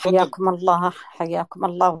 يا تفضل. حياكم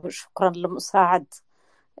الله وشكرا لمساعد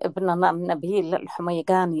ابننا النبيل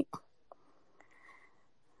الحميقاني.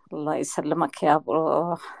 الله يسلمك يا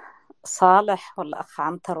أبو صالح والأخ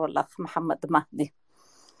عنتر والأخ محمد مهدي.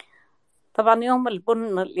 طبعا يوم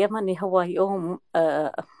البن اليمني هو يوم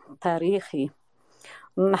تاريخي.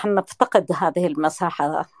 نحن نفتقد هذه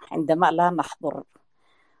المساحة عندما لا نحضر.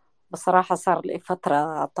 بصراحة صار لي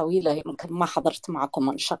فترة طويلة يمكن ما حضرت معكم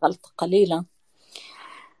وانشغلت قليلا،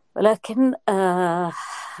 ولكن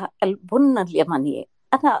البن اليمني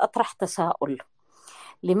أنا أطرح تساؤل: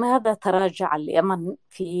 لماذا تراجع اليمن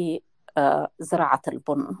في زراعة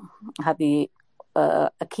البن؟ هذه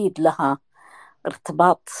أكيد لها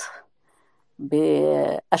ارتباط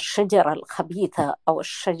بالشجرة الخبيثة أو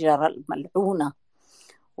الشجرة الملعونة،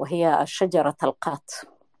 وهي شجرة القات.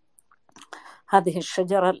 هذه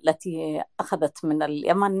الشجرة التي أخذت من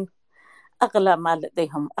اليمن أغلى ما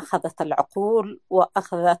لديهم، أخذت العقول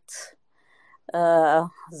وأخذت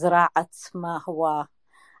زراعة ما هو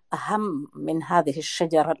أهم من هذه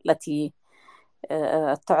الشجرة التي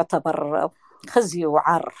تعتبر خزي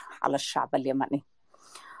وعار على الشعب اليمني.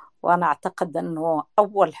 وأنا أعتقد أنه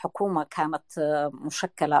أول حكومة كانت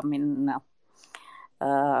مشكلة من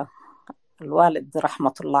الوالد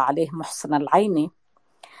رحمة الله عليه محسن العيني،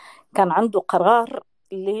 كان عنده قرار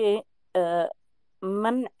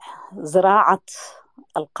لمنع زراعة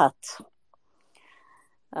القات.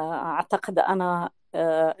 أعتقد أنا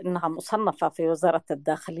أنها مصنفة في وزارة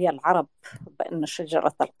الداخلية العرب بأن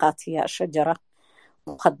شجرة القات هي شجرة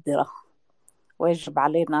مخدرة، ويجب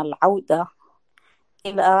علينا العودة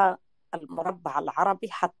إلى المربع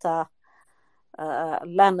العربي حتى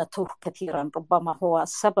لا نتوه كثيرا، ربما هو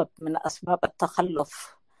سبب من أسباب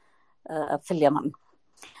التخلف في اليمن.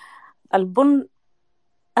 البن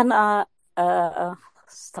أنا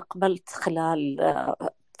استقبلت خلال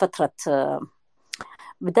فترة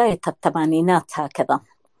بداية الثمانينات هكذا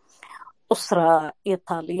أسرة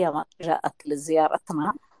إيطالية جاءت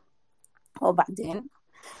لزيارتنا، وبعدين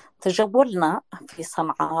تجولنا في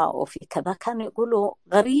صنعاء وفي كذا، كانوا يقولوا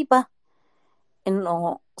غريبة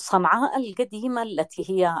إنه صنعاء القديمة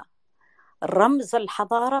التي هي رمز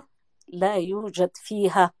الحضارة لا يوجد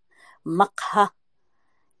فيها مقهى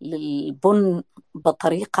للبن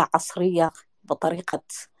بطريقة عصرية بطريقة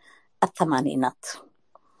الثمانينات،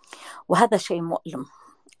 وهذا شيء مؤلم.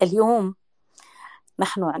 اليوم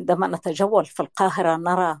نحن عندما نتجول في القاهرة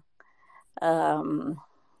نرى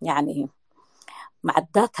يعني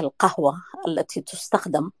معدات القهوة التي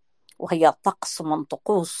تستخدم، وهي طقس من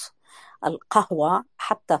طقوس القهوة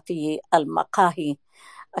حتى في المقاهي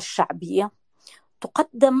الشعبية،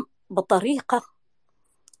 تقدم بطريقة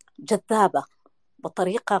جذابة،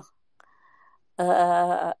 بطريقة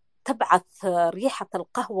تبعث ريحة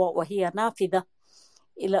القهوة وهي نافذة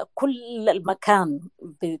إلى كل المكان،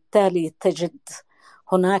 بالتالي تجد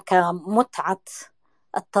هناك متعة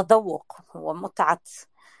التذوق ومتعة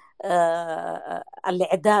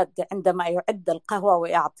الإعداد. عندما يعد القهوة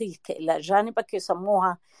ويعطيك إلى جانبك،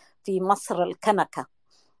 يسموها في مصر الكنكة،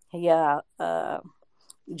 هي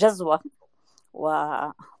جزوة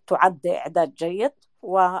وتعد إعداد جيد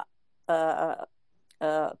وتعطى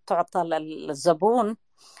للزبون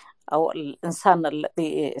أو الإنسان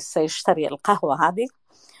الذي سيشتري القهوة هذه.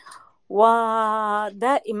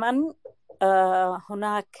 ودائما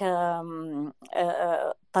هناك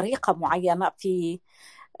طريقة معينة في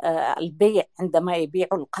البيع عندما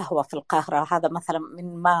يبيعوا القهوة في القاهرة، هذا مثلا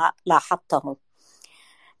مما لاحظته.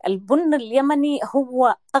 البن اليمني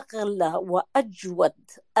هو أغلى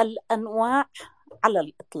وأجود الأنواع على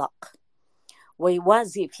الإطلاق،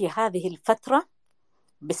 ويوازي في هذه الفترة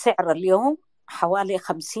بسعر اليوم حوالي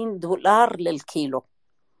 $50 للكيلو،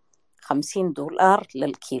 $50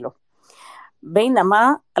 للكيلو،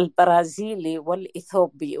 بينما البرازيلي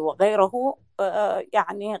والإثيوبي وغيره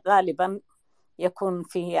يعني غالبا يكون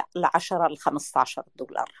في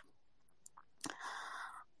 $10-15.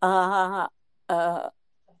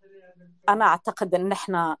 أنا أعتقد أن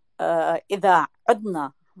احنا إذا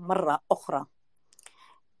عدنا مرة أخرى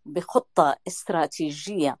بخطة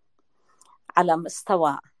استراتيجية على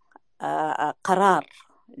مستوى قرار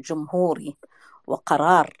جمهوري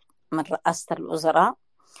وقرار من رئاسة الوزراء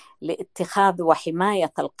لاتخاذ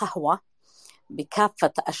وحماية القهوة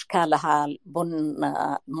بكافة أشكالها، البن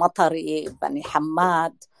مطري، بني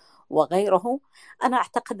حماد وغيره، أنا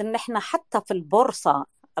أعتقد أن احنا حتى في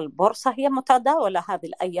البورصة هي متداولة هذه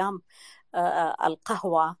الأيام.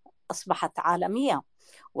 القهوة أصبحت عالمية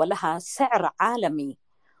ولها سعر عالمي،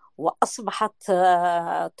 وأصبحت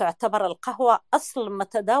تعتبر القهوة أصل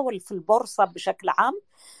متداول في البورصة بشكل عام.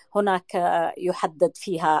 هناك يحدد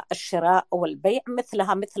فيها الشراء والبيع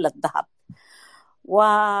مثلها مثل الذهب،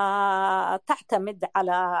 وتعتمد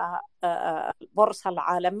على البورصة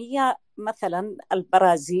العالمية مثلا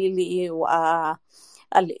البرازيلي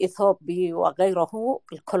والإثيوبي وغيره،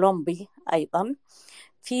 الكولومبي أيضا،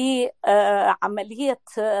 في عملية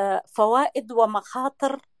فوائد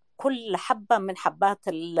ومخاطر كل حبة من حبات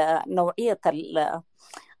نوعية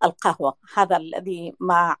القهوة. هذا الذي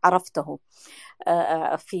ما عرفته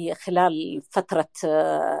في خلال فترة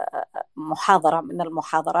محاضرة من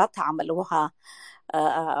المحاضرات عملوها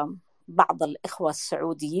بعض الإخوة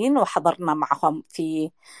السعوديين، وحضرنا معهم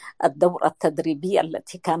في الدورة التدريبية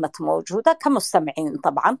التي كانت موجودة كمستمعين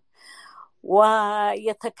طبعا،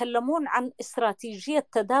 ويتكلمون عن استراتيجية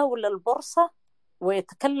تداول البورصة،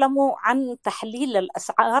 ويتكلموا عن تحليل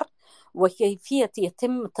الأسعار وكيفية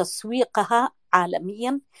يتم تسويقها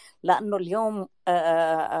عالميا، لأنه اليوم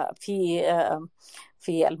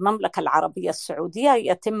في المملكة العربية السعودية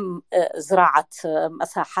يتم زراعة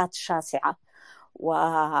مساحات شاسعة،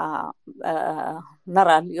 ونرى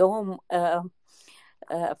اليوم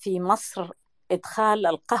في مصر إدخال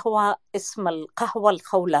القهوة اسم القهوة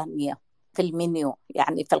الخولانية، في المنيو،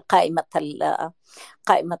 يعني في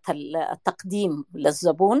قائمة التقديم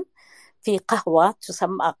للزبون، في قهوة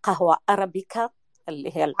تسمى قهوة أرابيكا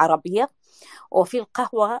اللي هي العربية، وفي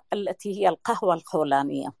القهوة التي هي القهوة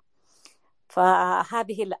الخولانية.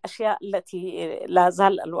 فهذه الأشياء التي لا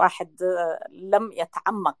زال الواحد لم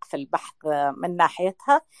يتعمق في البحث من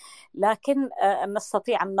ناحيتها، لكن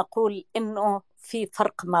نستطيع أن نقول أنه في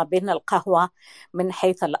فرق ما بين القهوة من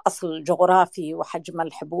حيث الأصل الجغرافي وحجم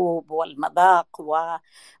الحبوب والمذاق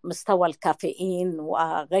ومستوى الكافيين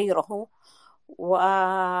وغيره.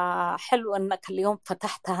 وحلو أنك اليوم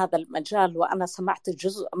فتحت هذا المجال، وأنا سمعت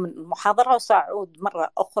جزء من المحاضرة وسأعود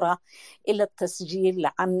مرة أخرى إلى التسجيل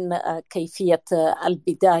عن كيفية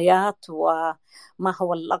البدايات وما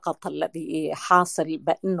هو اللغط الذي حاصل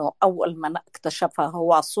بأنه أول من اكتشفه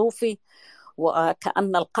هو صوفي،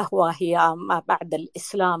 وكأن القهوة هي ما بعد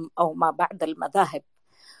الإسلام أو ما بعد المذاهب،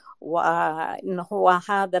 وإنه هو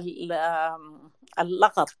هذا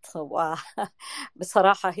اللغط.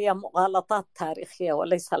 وبصراحة هي مغالطات تاريخية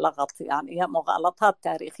وليس لغط، يعني هي مغالطات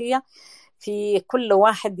تاريخية في كل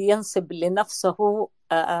واحد ينسب لنفسه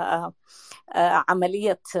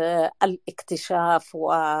عملية الاكتشاف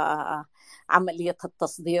وعملية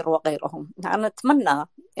التصدير وغيرهم. أنا أتمنى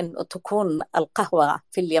أن تكون القهوة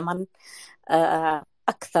في اليمن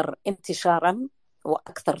أكثر انتشاراً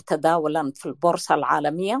وأكثر تداولاً في البورصة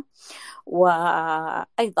العالمية.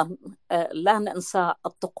 وأيضاً لا ننسى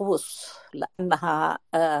الطقوس، لأنها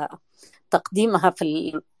تقديمها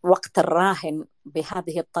في الوقت الراهن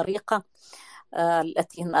بهذه الطريقة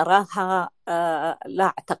التي نراها لا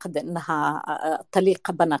أعتقد أنها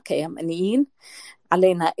تليق بنا كيمنيين.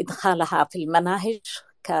 علينا إدخالها في المناهج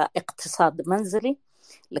كاقتصاد منزلي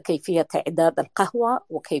لكيفية إعداد القهوة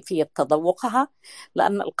وكيفية تذوقها،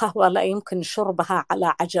 لأن القهوة لا يمكن شربها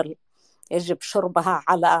على عجل، يجب شربها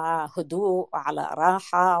على هدوء، على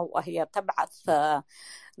راحة، وهي تبعث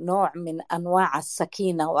نوع من أنواع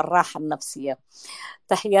السكينة والراحة النفسية.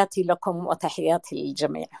 تحياتي لكم وتحياتي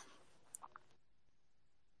للجميع.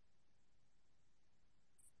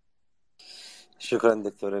 شكرا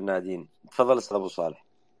دكتور نادين. تفضل أستاذ أبو صالح.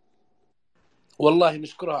 والله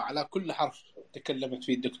نشكرها على كل حرف تكلمت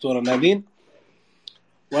فيه الدكتورة نادين،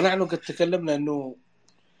 ونحن قد تكلمنا أنه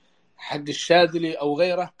حق الشاذلي أو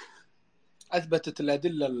غيره أثبتت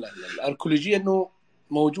الأدلة الأركولوجية أنه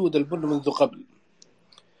موجود البن منذ قبل،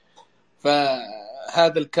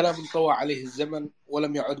 فهذا الكلام انطوى عليه الزمن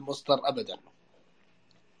ولم يعد مصدر أبدا.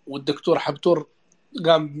 والدكتور حبتور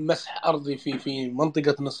قام بمسح أرضي في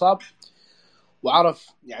منطقة نصاب، وعرف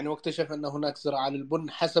يعني واكتشف أن هناك زراعة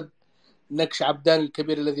للبن حسب نكش عبدان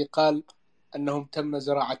الكبير الذي قال أنهم تم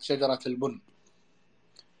زراعة شجرة البن.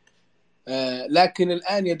 لكن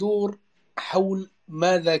الآن يدور حول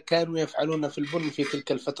ماذا كانوا يفعلون في البن في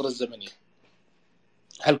تلك الفترة الزمنية،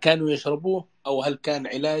 هل كانوا يشربوه أو هل كان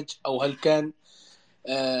علاج أو هل كان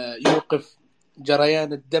يوقف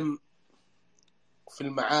جريان الدم في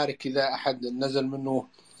المعارك إذا أحد نزل منه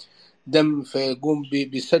دم فيقوم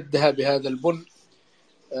بسدها بهذا البن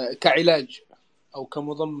كعلاج أو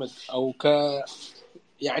كمضمد أو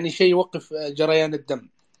يعني شيء يوقف جريان الدم.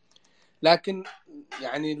 لكن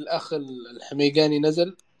يعني الأخ الحميقاني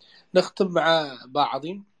نزل، نختم مع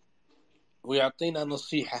بعضين ويعطينا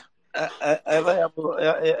نصيحة. أيضا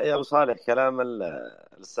يا أبو صالح، كلام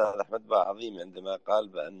الأستاذ أحمد بقى عظيم عندما قال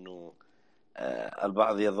بأنه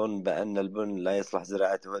البعض يظن بأن البن لا يصلح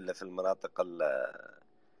زراعته إلا في المناطق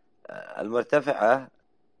المرتفعة.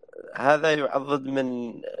 هذا يعضد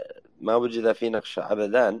من ما وجد في نقش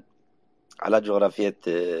عبدان على جغرافية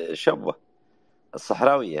شبوة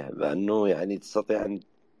الصحراوية، بأنه يعني تستطيع أن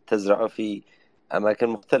تزرعه في أماكن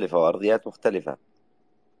مختلفة وأرضيات مختلفة.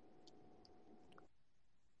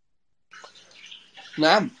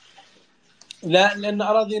 نعم، لا، لأن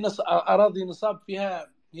أراضي نصاب فيها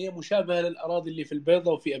هي مشابهة للأراضي اللي في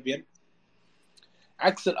البيضة وفي أبين،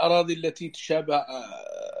 عكس الأراضي التي تشابه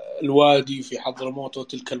الوادي في حضرموت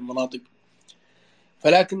وتلك المناطق.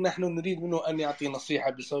 فلكن نحن نريد منه أن يعطي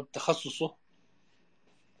نصيحة بسبب تخصصه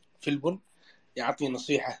في البن، يعطي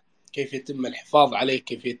نصيحة كيف يتم الحفاظ عليه،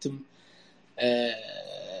 كيف يتم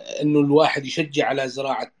أنه الواحد يشجع على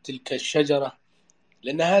زراعة تلك الشجرة،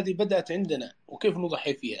 لأن هذه بدأت عندنا وكيف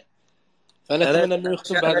نضحي فيها. فنتمنى أنه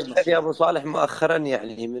يختم بهذا النص. يا أبو صالح مؤخرا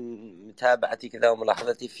يعني من متابعتي كذا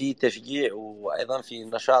وملاحظتي في تشجيع وأيضا في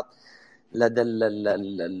نشاط لدى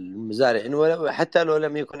المزارعين، وحتى لو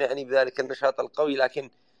لم يكن يعني بذلك النشاط القوي، لكن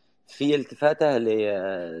في التفاته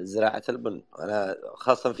لزراعة البن. أنا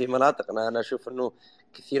خاصة في مناطقنا أنا أشوف أنه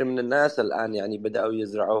كثير من الناس الآن يعني بدأوا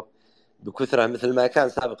يزرعوه بكثرة مثل ما كان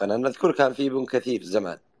سابقا. أنا أذكر كان في بن كثير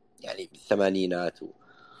زمان يعني بالثمانينات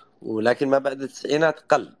ولكن ما بعد التسعينات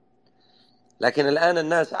قل. لكن الآن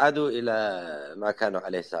الناس عادوا إلى ما كانوا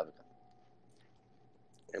عليه سابقا،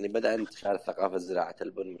 يعني بدأ انتشار ثقافة زراعة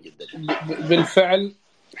البن مجددا. بالفعل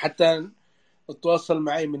حتى تواصل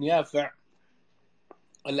معي من يافع،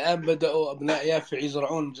 الآن بدأوا أبناء يافع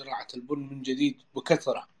يزرعون زراعة البن من جديد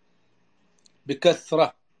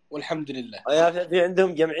بكثرة والحمد لله. في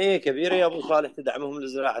عندهم جمعية كبيرة يا أبو صالح تدعمهم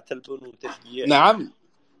لزراعة البن وتشجيع. نعم.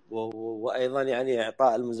 وأيضا يعني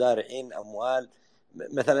إعطاء المزارعين أموال.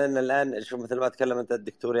 مثلا الآن شوف مثل ما تكلم أنت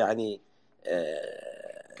الدكتور، يعني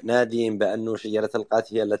نادين بأنه شجرة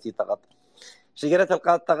القات هي التي طغت. شجرة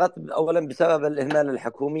القات طغت أولا بسبب الإهمال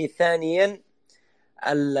الحكومي، ثانيا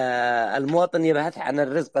المواطن يبحث عن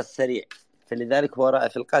الرزق السريع، فلذلك هو رأى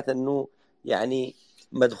في القات أنه يعني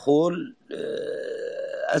مدخول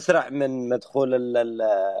أسرع من مدخول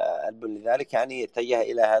البن، لذلك يعني اتجه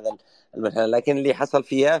إلى هذا المنحنى. لكن اللي حصل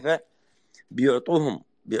في يافع بيعطوهم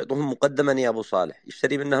مقدما يا أبو صالح،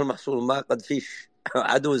 يشتري منها المحصول ما قد فيش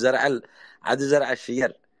عدو زرع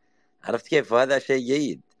الشجر، عرفت كيف؟ وهذا شيء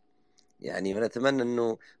جيد يعني. ونتمنى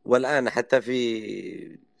أنه والآن حتى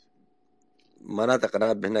في مناطق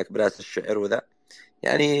ناب هناك براس الشعر وذا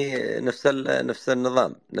يعني نفس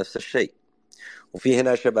النظام نفس الشيء. وفي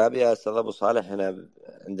هنا شباب يا أستاذ أبو صالح هنا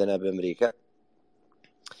عندنا بأمريكا،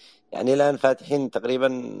 يعني الآن فاتحين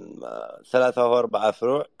تقريبا 3 أو 4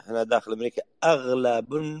 فروع هنا داخل أمريكا،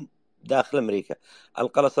 أغلب داخل أمريكا.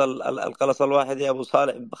 القلص الواحد يا أبو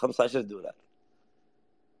صالح $15،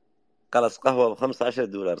 قلص قهوة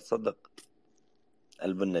 $15 تصدق،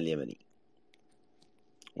 البن اليمني،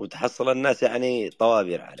 وتحصل الناس يعني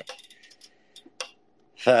طوابير عليه.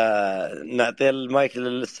 فنعطي المايك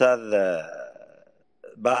للأستاذ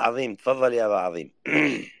باء عظيم، تفضل يا باء عظيم.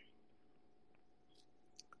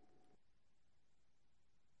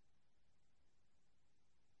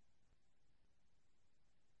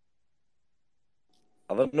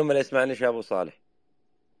 أظن ما يسمعني يا أبو صالح،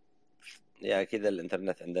 يا كذا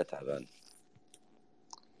الإنترنت عنده تعبان.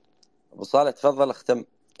 أبو صالح تفضل اختم.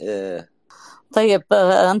 طيب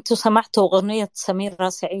أنتوا سمعتوا أغنية سميرة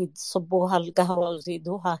سعيد صبوها القهوة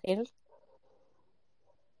وزيدوها هيل؟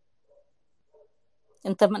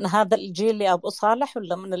 أنت من هذا الجيل يا أبو صالح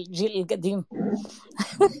ولا من الجيل القديم؟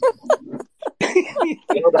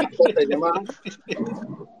 واضح الصوت يا جماعه؟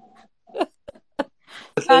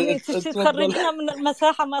 يعني تخرجنا من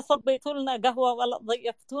المساحة، ما صبيتوا لنا قهوة ولا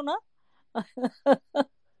ضيفتونا.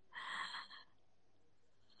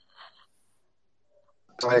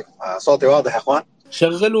 صوتي واضح يا اخوان؟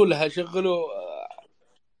 شغلوا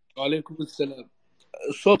وعليكم السلام.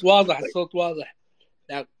 الصوت واضح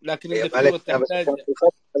لكن الدكتورة تحتاج.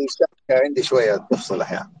 الشبكه عندي شويه تفصل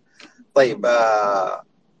احيانا. طيب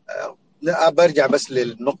لا برجع بس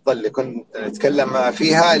للنقطة اللي كنت نتكلم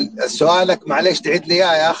فيها. سؤالك معلش تعيد لي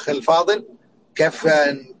يا أخ الفاضل، كيف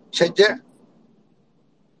نشجع؟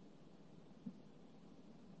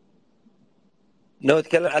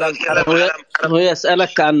 نتكلم على هو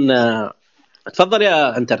يسألك عن، تفضل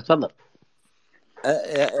يا أنتر تفضل.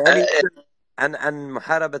 يعني عن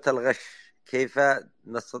محاربة الغش، كيف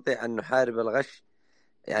نستطيع أن نحارب الغش،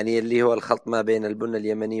 يعني اللي هو الخلط ما بين البن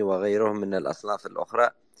اليمني وغيره من الأصناف الأخرى،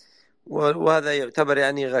 وهذا يعتبر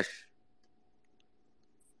يعني غش.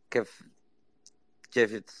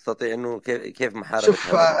 كيف تستطيع أنه كيف محاربة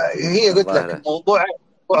شوف هذا هي قلت لك موضوع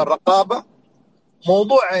الرقابة،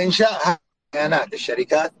 موضوع إنشاء بيانات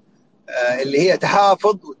الشركات اللي هي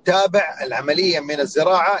تحافظ وتتابع العملية من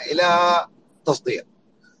الزراعة إلى تصدير.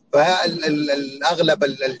 فأغلب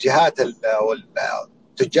الجهات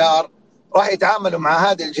والتجار راح يتعاملوا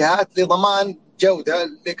مع هذه الجهات لضمان جودة،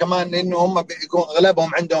 كمان إنه هم بيكون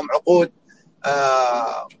أغلبهم عندهم عقود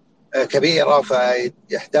كبيرة،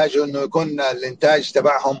 فيحتاجوا إنه يكون الإنتاج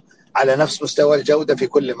تبعهم على نفس مستوى الجودة في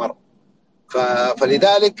كل مرة.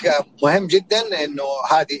 فلذلك مهم جدا إنه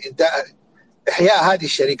هذه إحياء هذه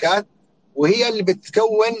الشركات، وهي اللي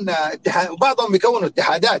بتكون اتحاد، وبعضهم بيكونوا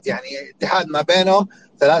اتحادات، يعني اتحاد ما بينهم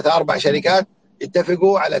 3 4 شركات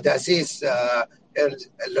يتفقوا على تأسيس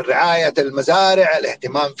رعاية المزارع،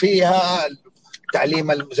 الاهتمام فيها،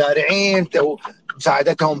 تعليم المزارعين،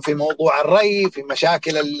 مساعدتهم في موضوع الري، في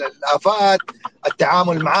مشاكل الآفات،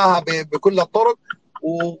 التعامل معها بكل الطرق،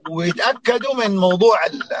 ويتأكدوا من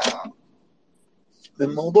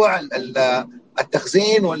موضوع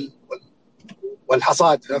التخزين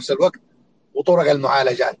والحصاد في نفس الوقت، وطرق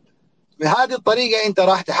المعالجات. بهذه الطريقة أنت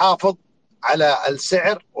راح تحافظ على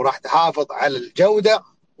السعر، وراح تحافظ على الجودة،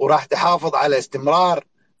 وراح تحافظ على استمرار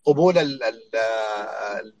قبول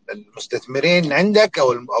المستثمرين عندك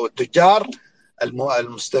أو التجار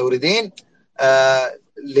المستوردين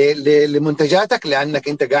لمنتجاتك، لأنك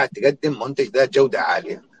أنت قاعد تقدم منتج ذات جودة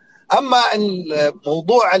عالية. اما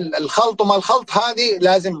موضوع الخلط وما الخلط هذه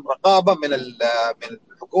لازم رقابه من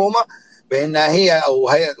الحكومه، بانها هي او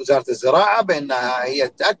هيئه وزاره الزراعه بانها هي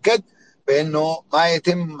تتاكد بانه ما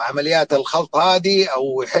يتم عمليات الخلط هذه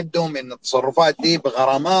او يحدوا من التصرفات دي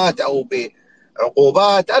بغرامات او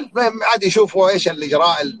بعقوبات. المهم عاد يشوفوا ايش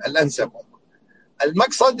الاجراء الانسب.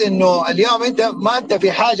 المقصد انه اليوم انت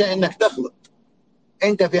في حاجه انك تخلط،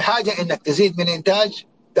 انت في حاجه انك تزيد من انتاج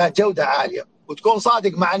ذات جوده عاليه، وتكون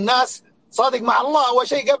صادق مع الناس، صادق مع الله اول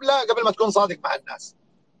شيء قبل ما تكون صادق مع الناس.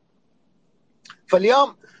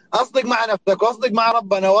 فاليوم اصدق مع نفسك واصدق مع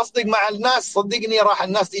ربنا واصدق مع الناس، صدقني راح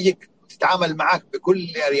الناس تيجيك تتعامل معك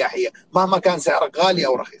بكل اريحيه مهما كان سعرك غالي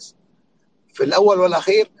او رخيص. في الاول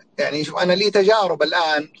والاخير يعني شوف، انا لي تجارب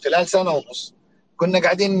الان خلال سنه ونص. كنا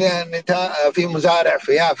قاعدين في مزارع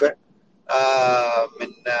في يافع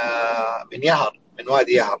من يهر، من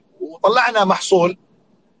وادي يهر، وطلعنا محصول.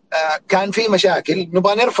 كان في مشاكل،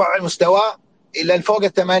 نبغى نرفع المستوى الى فوق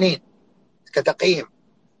ال80 كتقييم،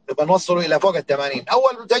 نبغى نوصله الى فوق ال80.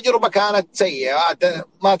 اول تجربه كانت سيئه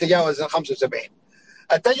ما تجاوز 75.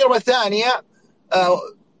 التجربه الثانيه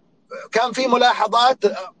كان في ملاحظات،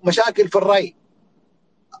 مشاكل في الري،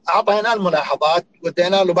 اعطينا الملاحظات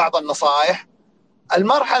ودينا له بعض النصائح.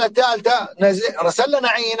 المرحله الثالثه رسل لنا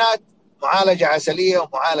عينات معالجه عسليه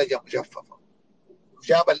ومعالجه مجففه،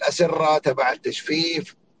 جاب الاسره تبع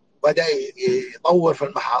التجفيف، بدا يطور في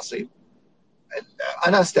المحاصيل.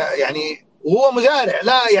 انا يعني وهو مزارع،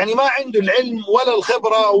 لا يعني ما عنده العلم ولا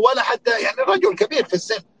الخبره ولا حتى يعني رجل كبير في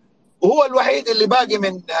السن، وهو الوحيد اللي باقي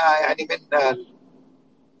من يعني من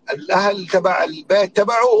الاهل تبع البيت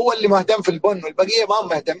تبعه هو اللي مهتم في البن، والبقيه ما هم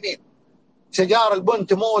مهتمين. شجار البن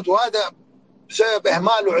تموت، وهذا بسبب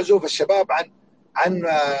اهمال وعزوف الشباب عن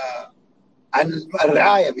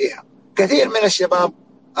الرعايه بها. كثير من الشباب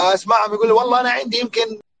اسمعهم يقول والله انا عندي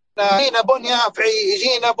يمكن يجينا بن يافعي،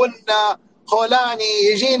 يجينا بن خولاني،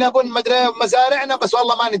 يجينا بن مدري مزارعنا، بس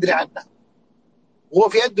والله ما ندري عنه. وهو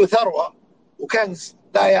في يده ثروه وكنز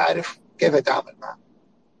لا يعرف كيف يتعامل معه.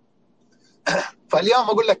 فاليوم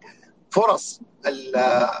اقول لك فرص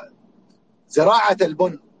زراعه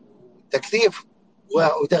البن، تكثيف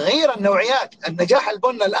وتغيير النوعيات. النجاح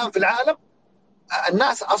البن الان في العالم،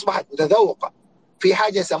 الناس اصبحت متذوقه. في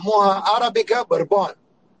حاجه يسموها ارابيكا بربون،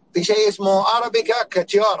 في شيء اسمه ارابيكا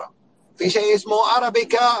كاتيورا، في شيء اسمه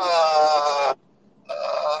ارابيكا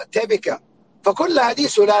تيبيكا. فكل هذه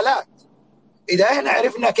سلالات، اذا احنا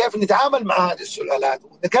عرفنا كيف نتعامل مع هذه السلالات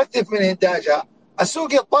ونكثف من انتاجها،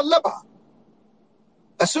 السوق يتطلبها،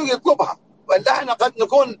 السوق يطلبها. والا احنا قد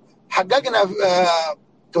نكون حققنا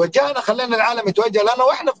توجهنا، خلينا العالم يتوجه لنا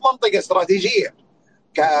واحنا في منطقه استراتيجيه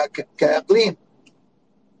كاقليم،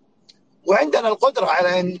 وعندنا القدره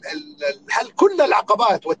على حل كل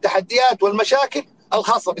العقبات والتحديات والمشاكل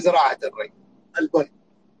الخاصه بزراعه البن.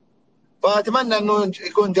 فاتمنى انه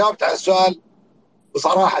يكون جاوبت على السؤال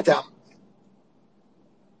بصراحه تامه.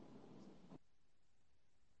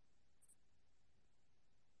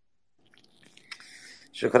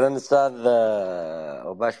 شكرا استاذ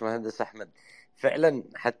وباش مهندس احمد. فعلا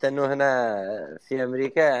حتى انه هنا في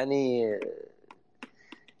امريكا يعني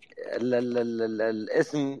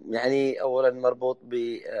الاسم يعني اولا مربوط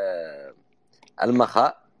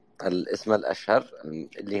بالمخاء، الاسم الاشهر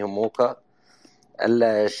اللي هو موكا.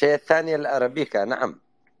 الشيء الثاني الارابيكا،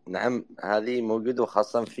 نعم هذه موجوده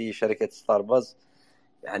خاصه في شركه ستاربكس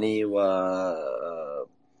يعني، و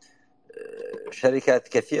شركات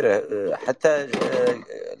كثيره، حتى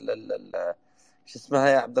شو اسمها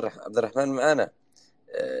يا عبد الرحمن معانا،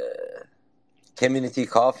 كوميونتي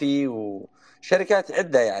كافي، وشركات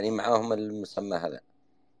عده يعني معاهم المسمى هذا.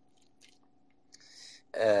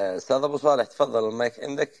 استاذ ابو صالح تفضل، المايك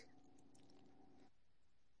عندك.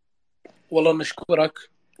 والله نشكرك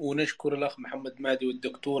ونشكر الأخ محمد مادي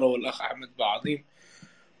والدكتورة والأخ أحمد بعظيم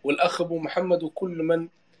والأخ أبو محمد وكل من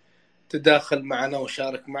تداخل معنا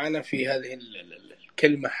وشارك معنا في هذه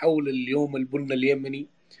الكلمة حول اليوم البن اليمني.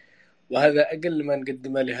 وهذا أقل ما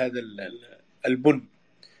نقدمه لهذا البن.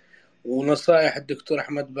 ونصائح الدكتور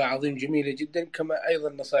أحمد بعظيم جميلة جدا، كما أيضا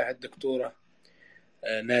نصائح الدكتورة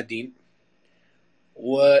نادين.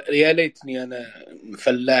 ويا ليتني أنا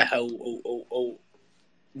فلاح أو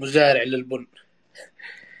مزارع للبن،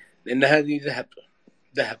 لأن هذه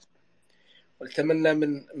ذهب. واتمنى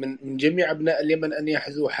من جميع أبناء اليمن أن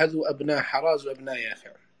يحذوا أبناء حراز وأبناء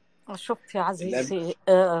يافع. شوف يا عزيزي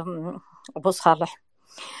أبو صالح،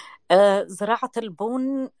 زراعة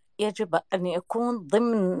البن يجب أن يكون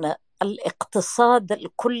ضمن الاقتصاد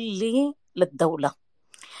الكلي للدولة.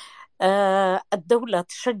 الدولة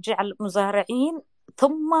تشجع المزارعين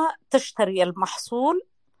ثم تشتري المحصول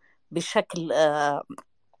بشكل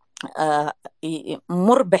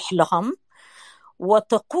مربح لهم،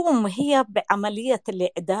 وتقوم هي بعملية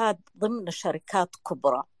الإعداد ضمن شركات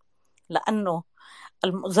كبرى، لأنه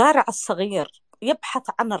المزارع الصغير يبحث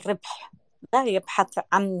عن الربح، لا يبحث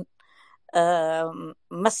عن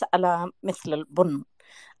مسألة مثل البن.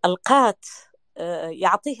 القات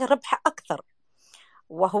يعطيه ربح أكثر،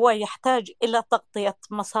 وهو يحتاج إلى تغطية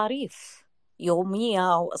مصاريف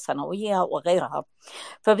يومية وسنوية وغيرها،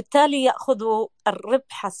 فبالتالي يأخذ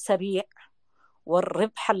الربح السريع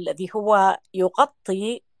والربح الذي هو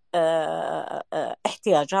يغطي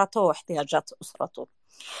احتياجاته واحتياجات أسرته.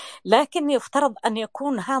 لكن يفترض أن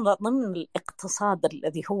يكون هذا ضمن الاقتصاد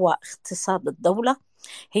الذي هو اقتصاد الدولة،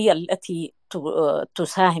 هي التي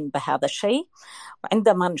تساهم بهذا الشيء.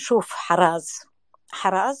 وعندما نشوف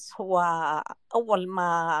حراز هو أول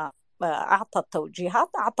ما أعطى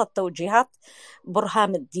التوجيهات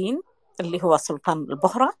برهان الدين اللي هو سلطان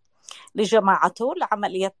البهرة لجماعته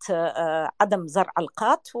لعملية عدم زرع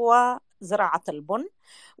القات وزراعة البن.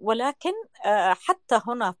 ولكن حتى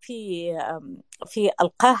هنا في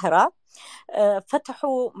القاهرة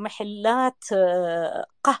فتحوا محلات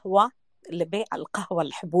قهوة لبيع القهوة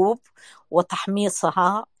الحبوب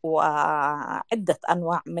وتحميصها وعدة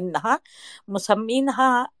أنواع منها،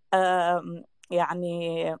 مسمينها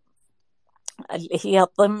يعني اللي هي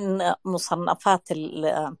ضمن مصنفات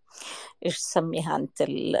إيش تسميها أنت،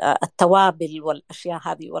 التوابل والأشياء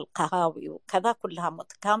هذه والقهاوي وكذا، كلها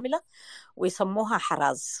متكاملة ويسموها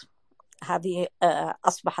حراز. هذه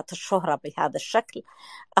أصبحت الشهرة بهذا الشكل،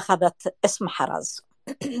 أخذت اسم حراز.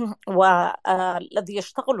 والذي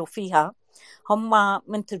يشتغلوا فيها هم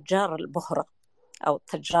من تجار البهرة أو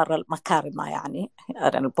تجار المكارمة، يعني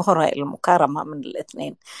البهرة المكارمة من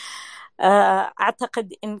الاثنين.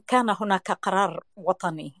 أعتقد إن كان هناك قرار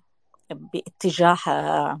وطني باتجاه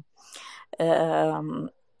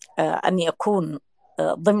أن يكون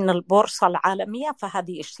ضمن البورصة العالمية،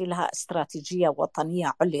 فهذه يشتي لها استراتيجية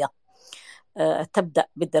وطنية عليا تبدأ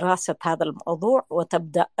بدراسة هذا الموضوع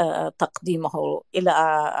وتبدأ تقديمه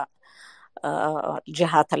إلى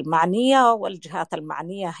الجهات المعنية، والجهات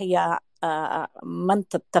المعنية هي من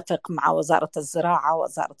تتفق مع وزارة الزراعة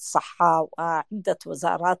ووزارة الصحة وعدة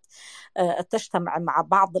وزارات تجتمع مع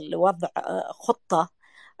بعض لوضع خطة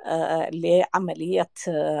لعملية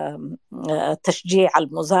تشجيع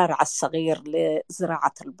المزارع الصغير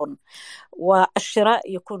لزراعة البن،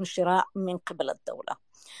 والشراء يكون شراء من قبل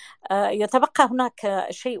الدولة. يتبقى هناك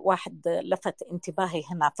شيء واحد لفت انتباهي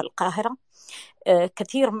هنا في القاهرة.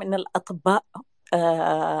 كثير من الأطباء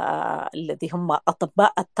الذي هم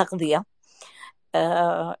أطباء التغذية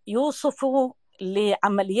يوصفوا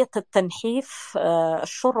لعملية التنحيف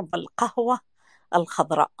شرب القهوة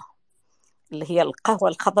الخضراء، اللي هي القهوة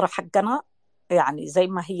الخضراء حقنا، يعني زي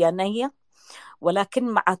ما هي نية ولكن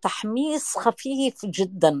مع تحميص خفيف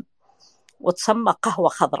جدا وتسمى قهوة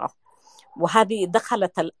خضراء. وهذه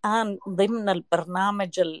دخلت الآن ضمن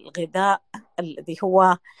البرنامج الغذاء الذي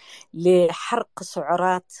هو لحرق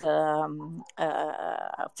سعرات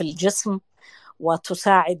في الجسم،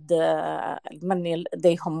 وتساعد من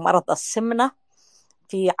لديهم مرض السمنة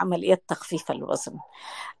في عملية تخفيف الوزن.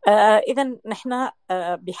 إذن نحن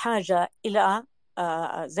بحاجة إلى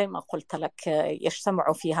زي ما قلت لك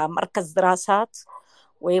يجتمع فيها مركز دراسات،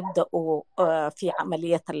 ويبدأوا في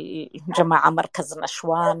عملية الجماعة مركز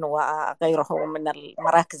نشوان وغيره من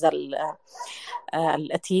المراكز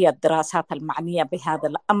التي هي الدراسات المعنية بهذا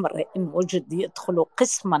الأمر، إن وجد يدخلوا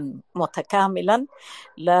قسما متكاملا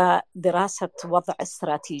لدراسة وضع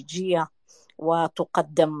استراتيجية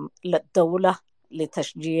وتقدم للدولة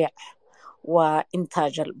لتشجيع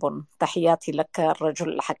وإنتاج البن. تحياتي لك الرجل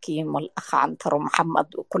الحكيم والأخ عنتر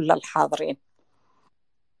ومحمد وكل الحاضرين.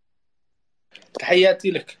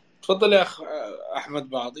 تحياتي لك. تفضل يا أخ أحمد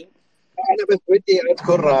بعضي. أنا بس بدي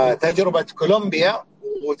أذكر تجربة كولومبيا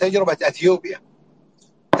وتجربة أثيوبيا.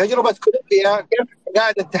 تجربة كولومبيا كيف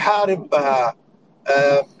قاعدة تحارب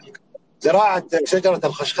زراعة شجرة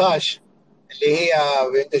الخشخاش اللي هي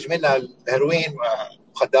بينتج منها الهيروين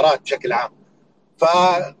ومخدرات بشكل عام.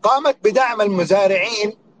 فقامت بدعم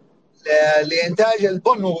المزارعين لإنتاج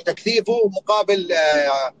البن وتكثيفه مقابل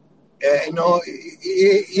انه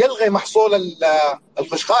يلغي محصول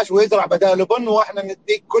الخشخاش ويزرع بداله بن، واحنا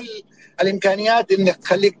نديك كل الامكانيات انك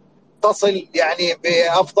تخليك تصل يعني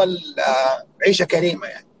بافضل عيشه كريمه.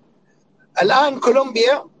 يعني الان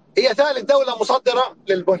كولومبيا هي ثالث دوله مصدره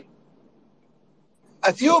للبن.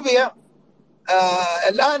 اثيوبيا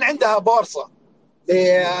الان عندها بورصه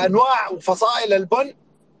لانواع وفصائل البن،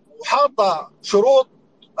 وحاطه شروط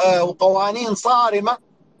وقوانين صارمه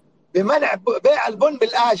بمنع بيع البن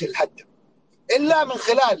بالاجل حتى، إلا من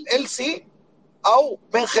خلال LC أو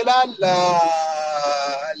من خلال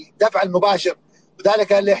الدفع المباشر،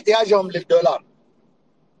 وذلك لاحتياجهم للدولار.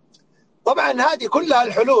 طبعا هذه كلها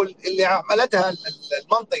الحلول اللي عملتها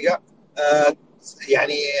المنطقة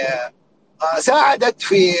يعني ساعدت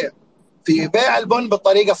في بيع البن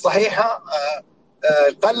بالطريقة الصحيحة،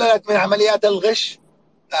 قللت من عمليات الغش،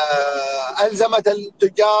 ألزمت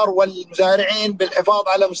التجار والمزارعين بالحفاظ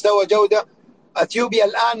على مستوى جودة. أثيوبيا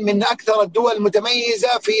الآن من أكثر الدول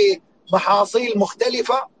المتميزة في محاصيل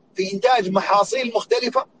مختلفة، في إنتاج محاصيل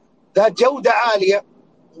مختلفة ذات جودة عالية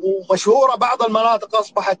ومشهورة. بعض المناطق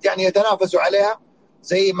أصبحت يعني يتنافسوا عليها،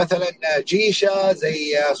 زي مثلا جيشة،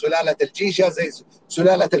 زي سلالة الجيشة، زي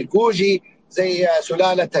سلالة الكوجي، زي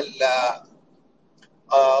سلالة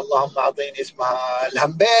اللهم أعطيني اسمها،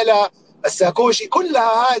 الهمبيلة، الساكوشي.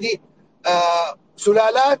 كلها هذه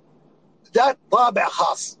سلالات ذات طابع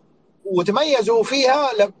خاص، وتميزوا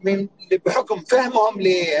فيها بحكم فهمهم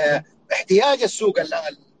لاحتياج السوق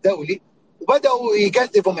الدولي، وبدأوا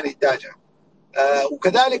يكثفوا من إنتاجها.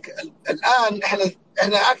 وكذلك الآن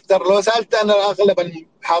احنا أكثر، لو سألت أنا أغلب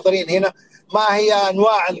الحاضرين هنا ما هي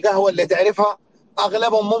أنواع القهوة اللي تعرفها،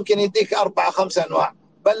 أغلبهم ممكن يديك 4-5 أنواع،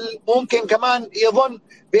 بل ممكن كمان يظن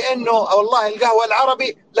بأنه والله القهوة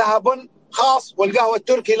العربي لها بن خاص، والقهوة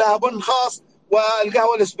التركي لها بن خاص،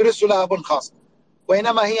 والقهوة الإسبريسو لها بن خاص،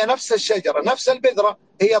 وإنما هي نفس الشجرة، نفس البذرة،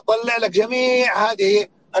 هي تطلع لك جميع هذه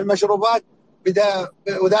المشروبات،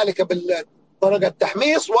 وذلك طرق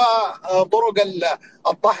التحميص وطرق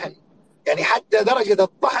الطحن، يعني حتى درجة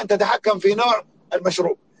الطحن تتحكم في نوع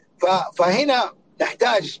المشروب. فهنا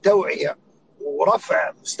نحتاج توعية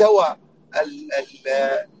ورفع مستوى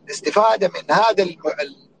الاستفادة من هذا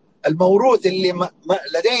الموروث اللي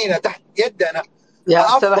لدينا تحت يدنا يا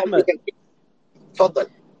أستاذ أفضل أحمد، بكثير. تفضل.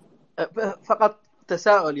 فقط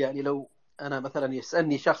تساؤل، يعني لو أنا مثلا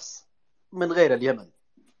يسألني شخص من غير اليمن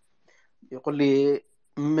يقول لي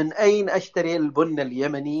من أين أشتري البن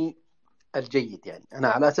اليمني الجيد، يعني أنا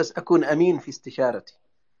على أساس أكون أمين في استشارتي،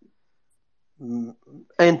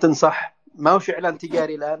 أين تنصح؟ ما هو إعلان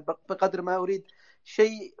تجاري الآن، بقدر ما أريد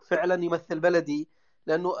شيء فعلا يمثل بلدي،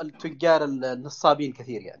 لأنه التجار النصابين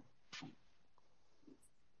كثير يعني.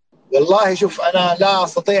 والله شوف، أنا لا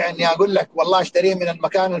أستطيع أني أقول لك والله اشتريه من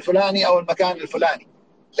المكان الفلاني أو المكان الفلاني،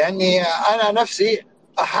 لأني أنا نفسي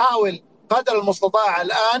أحاول قدر المستطاع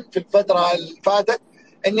الآن في الفترة اللي فاتت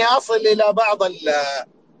أني أصل إلى بعض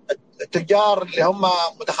التجار اللي هم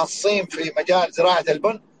متخصصين في مجال زراعة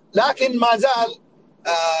البن، لكن ما زال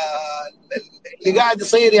اللي قاعد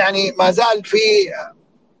يصير يعني ما زال في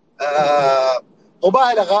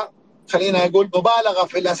مبالغة، خلينا نقول مبالغة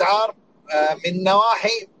في الأسعار من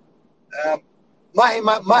نواحي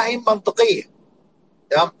ما هي منطقية.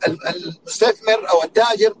 المستثمر أو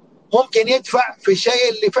التاجر ممكن يدفع في الشيء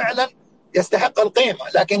اللي فعلا يستحق القيمة،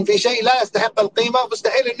 لكن في شيء لا يستحق القيمة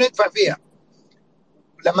مستحيل إنه يدفع فيها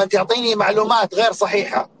لما تعطيني معلومات غير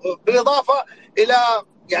صحيحة، بالإضافة إلى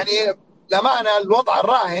يعني لمعنى الوضع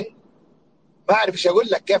الراهن، ما أعرف إيش أقول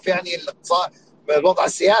لك كيف يعني الاقتصاد، الوضع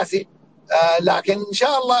السياسي. لكن إن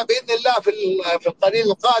شاء الله بإذن الله في القليل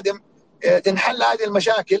القادم تنحل هذه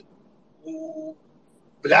المشاكل،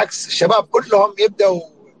 وبالعكس الشباب كلهم يبدأوا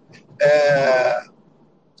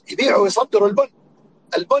يبيعوا ويصدروا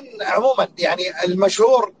البن عموما. يعني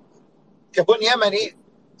المشهور كبن يمني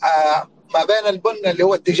ما بين البن اللي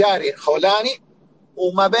هو التجاري خولاني،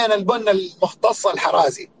 وما بين البن المختص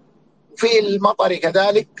الحرازي، وفي المطري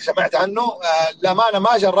كذلك سمعت عنه. للأمانة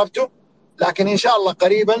ما جربته، لكن إن شاء الله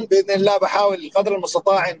قريبا بإذن الله بحاول قدر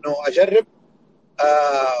المستطاع إنه أجرب.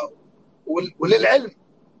 وللعلم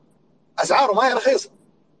أسعاره ما هي رخيصة،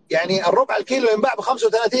 يعني الربع الكيلو ينباع ب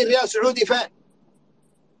 35 ريال سعودي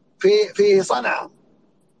في صنعاء،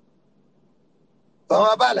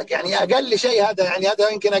 فما بالك يعني أقل شيء هذا، يعني هذا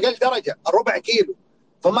يمكن أقل درجة الربع كيلو،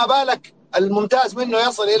 فما بالك الممتاز منه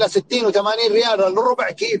يصل إلى 60 و80 ريال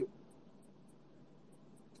للربع كيلو.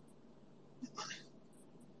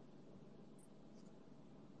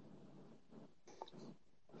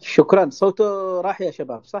 شكرا. صوته راح يا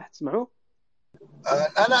شباب، صح تسمعوه؟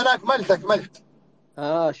 أنا أكملت.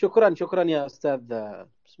 شكرا يا أستاذ.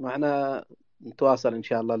 معنا نتواصل إن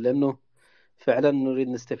شاء الله، لأنه فعلا نريد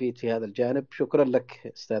نستفيد في هذا الجانب. شكرا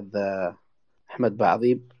لك أستاذ أحمد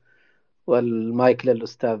بعظيم، والمايك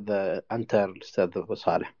للأستاذ عنتر، الأستاذ أبو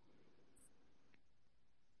صالح.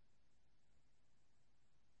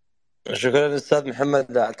 شكرا أستاذ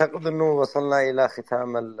محمد. أعتقد أنه وصلنا إلى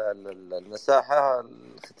ختام المساحة،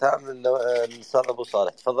 الختام الأستاذ أبو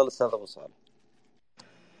صالح. تفضل أستاذ أبو صالح.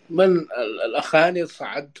 من الأخ هاني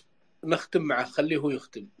صعد نختم معه، خليه هو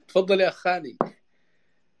يختم. تفضل يا أخ هاني.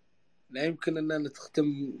 لا يمكن أننا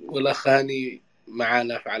نختم والأخ هاني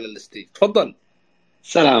معنا على الستيج. تفضل.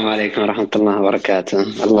 السلام عليكم ورحمة الله وبركاته.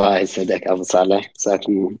 الله يسعدك أبو صالح،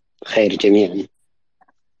 مساكم خير جميعا.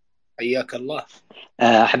 حياك الله.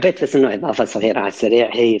 حبيت بس إنه إضافة صغيرة على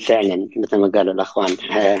السريع. هي فعلا مثل ما قالوا الأخوان،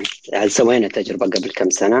 سوينا تجربة قبل كم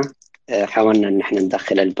سنة. حاولنا إن احنا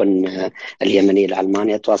ندخل البن اليمني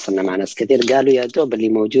لألمانيا، تواصلنا مع ناس كثير قالوا يا دوب اللي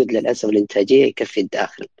موجود للأسف الإنتاجية يكفي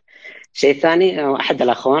الداخل. شيء ثاني، أحد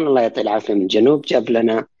الأخوان الله يعطيه العافية من الجنوب جاب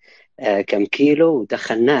لنا كم كيلو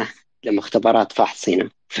ودخلناه لمختبرات فحص هنا.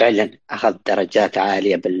 فعلا أخذ درجات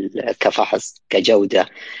عالية كفحص كجودة،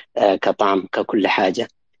 كطعم ككل حاجة.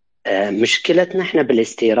 مشكلتنا احنا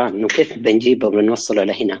بالاستيراد، انه كيف بنجيبه وبنوصله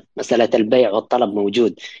لهنا. مسألة البيع والطلب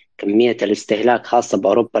موجود، كمية الاستهلاك خاصة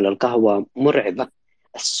بأوروبا للقهوة مرعبة.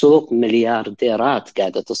 السوق مليارديرات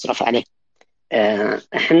قاعدة تصرف عليه.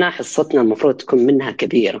 احنا حصتنا المفروض تكون منها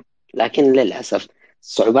كبيرة، لكن للأسف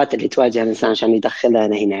الصعوبات اللي تواجه الإنسان عشان يدخلها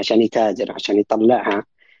هنا، عشان يتاجر، عشان يطلعها،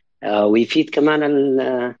 ويفيد كمان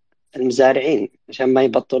المزارعين عشان ما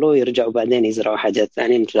يبطلوا يرجعوا بعدين يزرعوا حاجات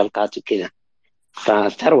ثانية مثل القات وكذا.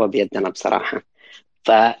 فثروة بيدنا بصراحة.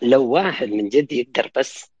 فلو واحد من جد يقدر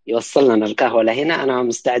بس يوصل لنا القهوة لهنا، أنا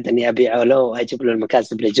مستعد إني أبيعه له وأجيب له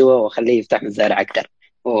المكاسب لجوا وأخليه يفتح مزارع أكثر.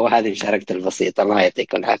 وهذه مشاركتي البسيطة، الله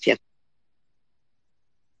يعطيكم العافية.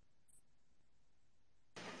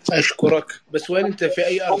 أشكرك. بس وين أنت، في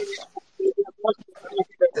أي أرض؟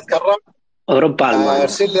 تتكرم. أوروبا ألمانيا.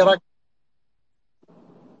 ارسل لي رقم.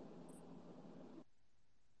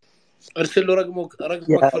 أرسل له رقمك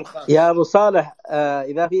في الخاص. يا أبو صالح،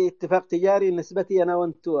 إذا في اتفاق تجاري نسبتي أنا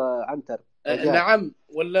وأنت عنتر. نعم،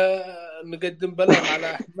 ولا نقدم بلاغ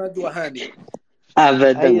على أحمد وهاني؟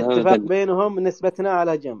 أبدا أي اتفاق أبدا. بينهم نسبتنا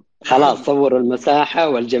على جنب. خلاص صوروا المساحة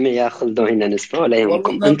والجميع ياخذوا هنا نسبة ولا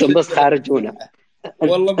يهمكم. والله أنتم بس مسجلة. خارجونا،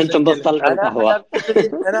 والله أنتم بس مسجلة. طلعوا انا القهوة.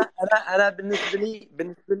 بالنسبه لي انا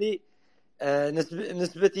بالنسبه لي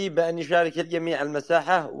نسبتي بأن يشارك الجميع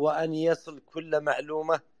المساحة، وأن يصل كل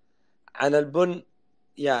معلومة عن البن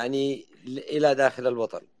يعني إلى داخل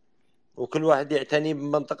الوطن، وكل واحد يعتني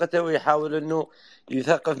بمنطقته ويحاول أنه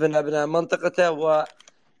يثقف من أبناء منطقته،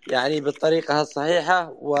 ويعني بالطريقة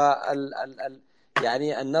الصحيحة،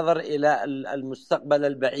 يعني النظر إلى المستقبل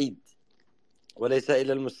البعيد وليس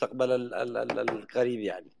إلى المستقبل القريب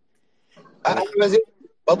يعني.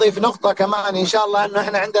 بضيف نقطة كمان إن شاء الله، إنه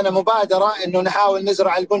إحنا عندنا مبادرة إنه نحاول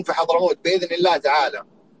نزرع البن في حضرموت بإذن الله تعالى،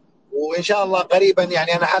 وإن شاء الله قريبا.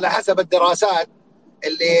 يعني أنا على حسب الدراسات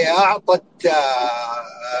اللي أعطت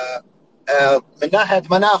من ناحية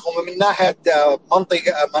مناخ ومن ناحية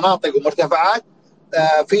مناطق ومرتفعات،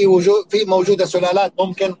 في موجودة سلالات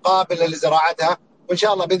ممكن قابلة لزراعتها، وإن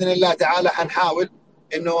شاء الله بإذن الله تعالى حنحاول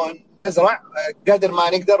إنه نزرع قدر ما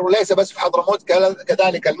نقدر، وليس بس في حضرموت،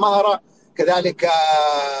 كذلك المهرة، كذلك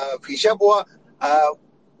في شبوة.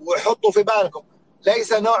 وحطوا في بالكم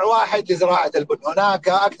ليس نوع واحد لزراعة البن، هناك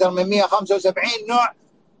أكثر من 175 نوع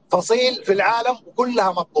فصيل في العالم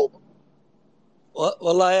وكلها مطلوبة.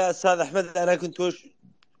 والله يا أستاذ أحمد، أنا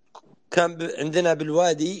كان عندنا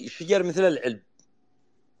بالوادي شجر مثل العلب،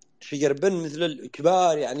 شجر بن مثل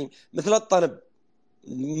الكبار، يعني مثل الطنب.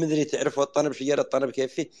 مدري تعرفوا الطنب، شجر الطنب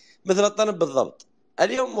كيف فيه؟ مثل الطنب بالضبط.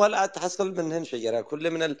 اليوم ولا تحصل منهن شجرة،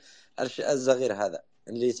 كل من الصغير هذا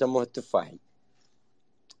اللي يسموه التفاحي،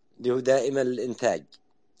 اللي هو دائم الإنتاج.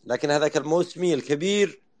 لكن هذاك الموسمي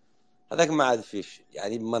الكبير هذاك ما عاد فيش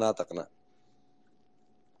يعني بمناطقنا.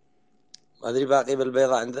 ما أدري باقي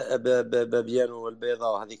بالبيضة عند ببيانو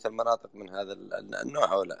والبيضة وهذيك المناطق من هذا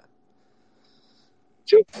النوع أو لا.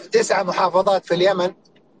 شوف 9 محافظات في اليمن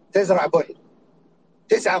تزرع بن،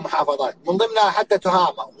 9 محافظات، من ضمنها حتى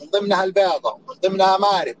تهامة، ومن ضمنها البيضة، ومن ضمنها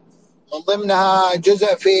مارب، من ضمنها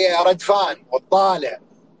جزء في ردفان والطالع،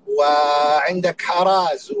 وعندك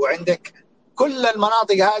حراز، وعندك كل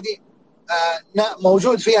المناطق هذه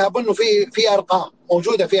موجود فيها بن، وفي ارقام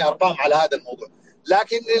موجوده فيها ارقام على هذا الموضوع.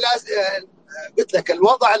 لكن قلت لك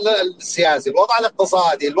الوضع السياسي، الوضع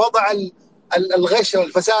الاقتصادي، الوضع الغش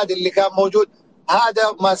والفساد اللي كان موجود،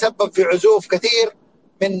 هذا ما سبب في عزوف كثير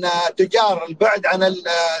من تجار البعد عن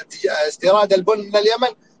استيراد البن من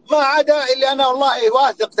اليمن. ما عدا اللي انا والله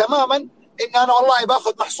واثق تماما ان انا والله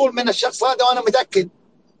باخذ محصول من الشخص هذا وانا متاكد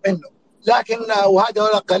منه، لكن وهذا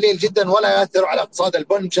قليل جدا ولا يؤثر على اقتصاد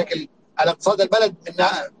البن بشكل، على اقتصاد البلد،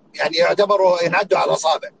 يعني يعتبروا ينعدوا على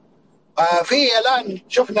الاصابع. في الان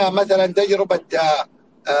شفنا مثلا تجربه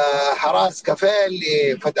حراس كافيه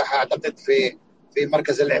اللي فتح اعتقد في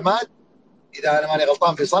مركز العماد، اذا انا ماني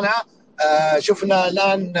غلطان، في صنعاء. شفنا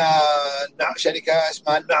الان شركه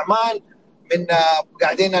اسمها النعمان من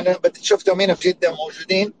قاعدين، انا شفتهم هنا في جده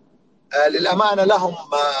موجودين. للامانه لهم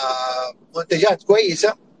منتجات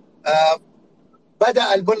كويسه.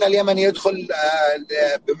 بدأ البن اليمني يدخل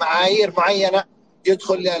بمعايير معينة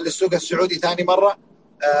يدخل للسوق السعودي ثاني مره.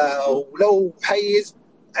 ولو حيز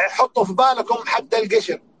حطوا في بالكم حتى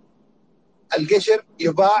القشر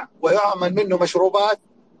يباع ويعمل منه مشروبات،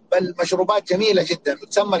 بل مشروبات جميله جدا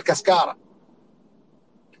وتسمى الكسكاره.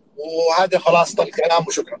 وهذا خلاصة الكلام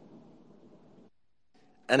وشكرا.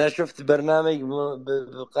 أنا شفت برنامج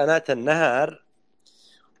بقناة النهار،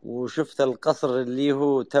 وشفت القصر اللي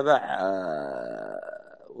هو تبع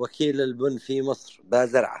وكيل البن في مصر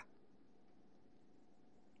بازرعة،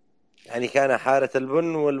 يعني كان حارة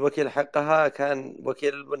البن والوكيل حقها كان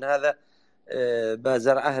وكيل البن هذا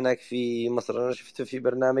بازرعة هناك في مصر. أنا شفته في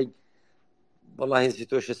برنامج، والله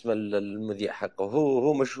نسيت وش اسم المذيع حقه،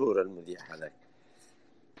 هو مشهور المذيع هذاك.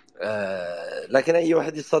 لكن أي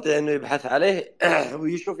واحد يستطيع أنه يبحث عليه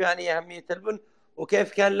ويشوف يعني أهمية البن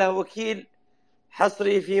وكيف كان له وكيل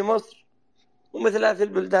حصري في مصر ومثلها في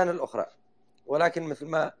البلدان الأخرى. ولكن مثل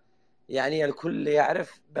ما يعني الكل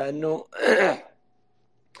يعرف بأنه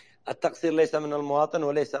التقصير ليس من المواطن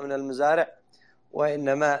وليس من المزارع،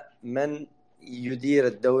 وإنما من يدير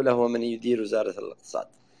الدولة ومن يدير وزارة الاقتصاد.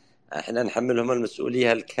 احنا نحملهم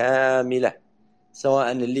المسؤولية الكاملة،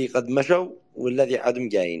 سواء اللي قد مشوا والذي عادهم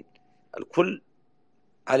جايين، الكل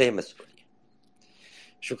عليه مسؤولية.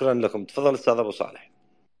 شكرا لكم. تفضل أستاذ أبو صالح.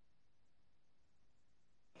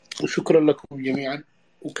 وشكرا لكم جميعا،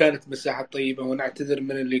 وكانت مساحة طيبة، ونعتذر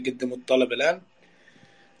من اللي قدموا الطلب الآن،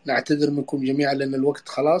 نعتذر منكم جميعا لأن الوقت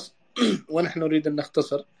خلاص ونحن نريد أن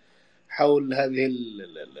نختصر حول هذه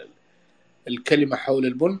الكلمة حول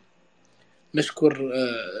البن. نشكر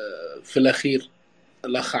في الأخير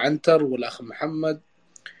الأخ عنتر والأخ محمد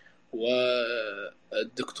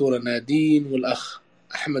والدكتورة نادين والأخ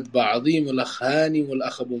أحمد باعظيم والأخ هاني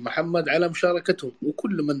والأخ أبو محمد على مشاركتهم،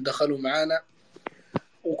 وكل من دخلوا معنا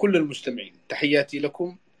وكل المستمعين. تحياتي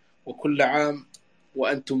لكم، وكل عام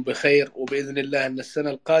وأنتم بخير، وبإذن الله أن السنة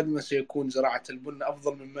القادمة سيكون زراعة البن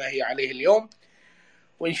أفضل مما هي عليه اليوم،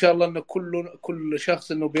 وإن شاء الله أن كل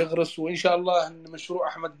شخص أنه بيغرس، وإن شاء الله أن مشروع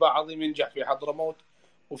أحمد باعظيم ينجح في حضرموت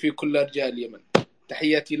وفي كل أرجاء اليمن.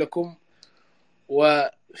 تحياتي لكم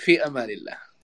وفي أمان الله.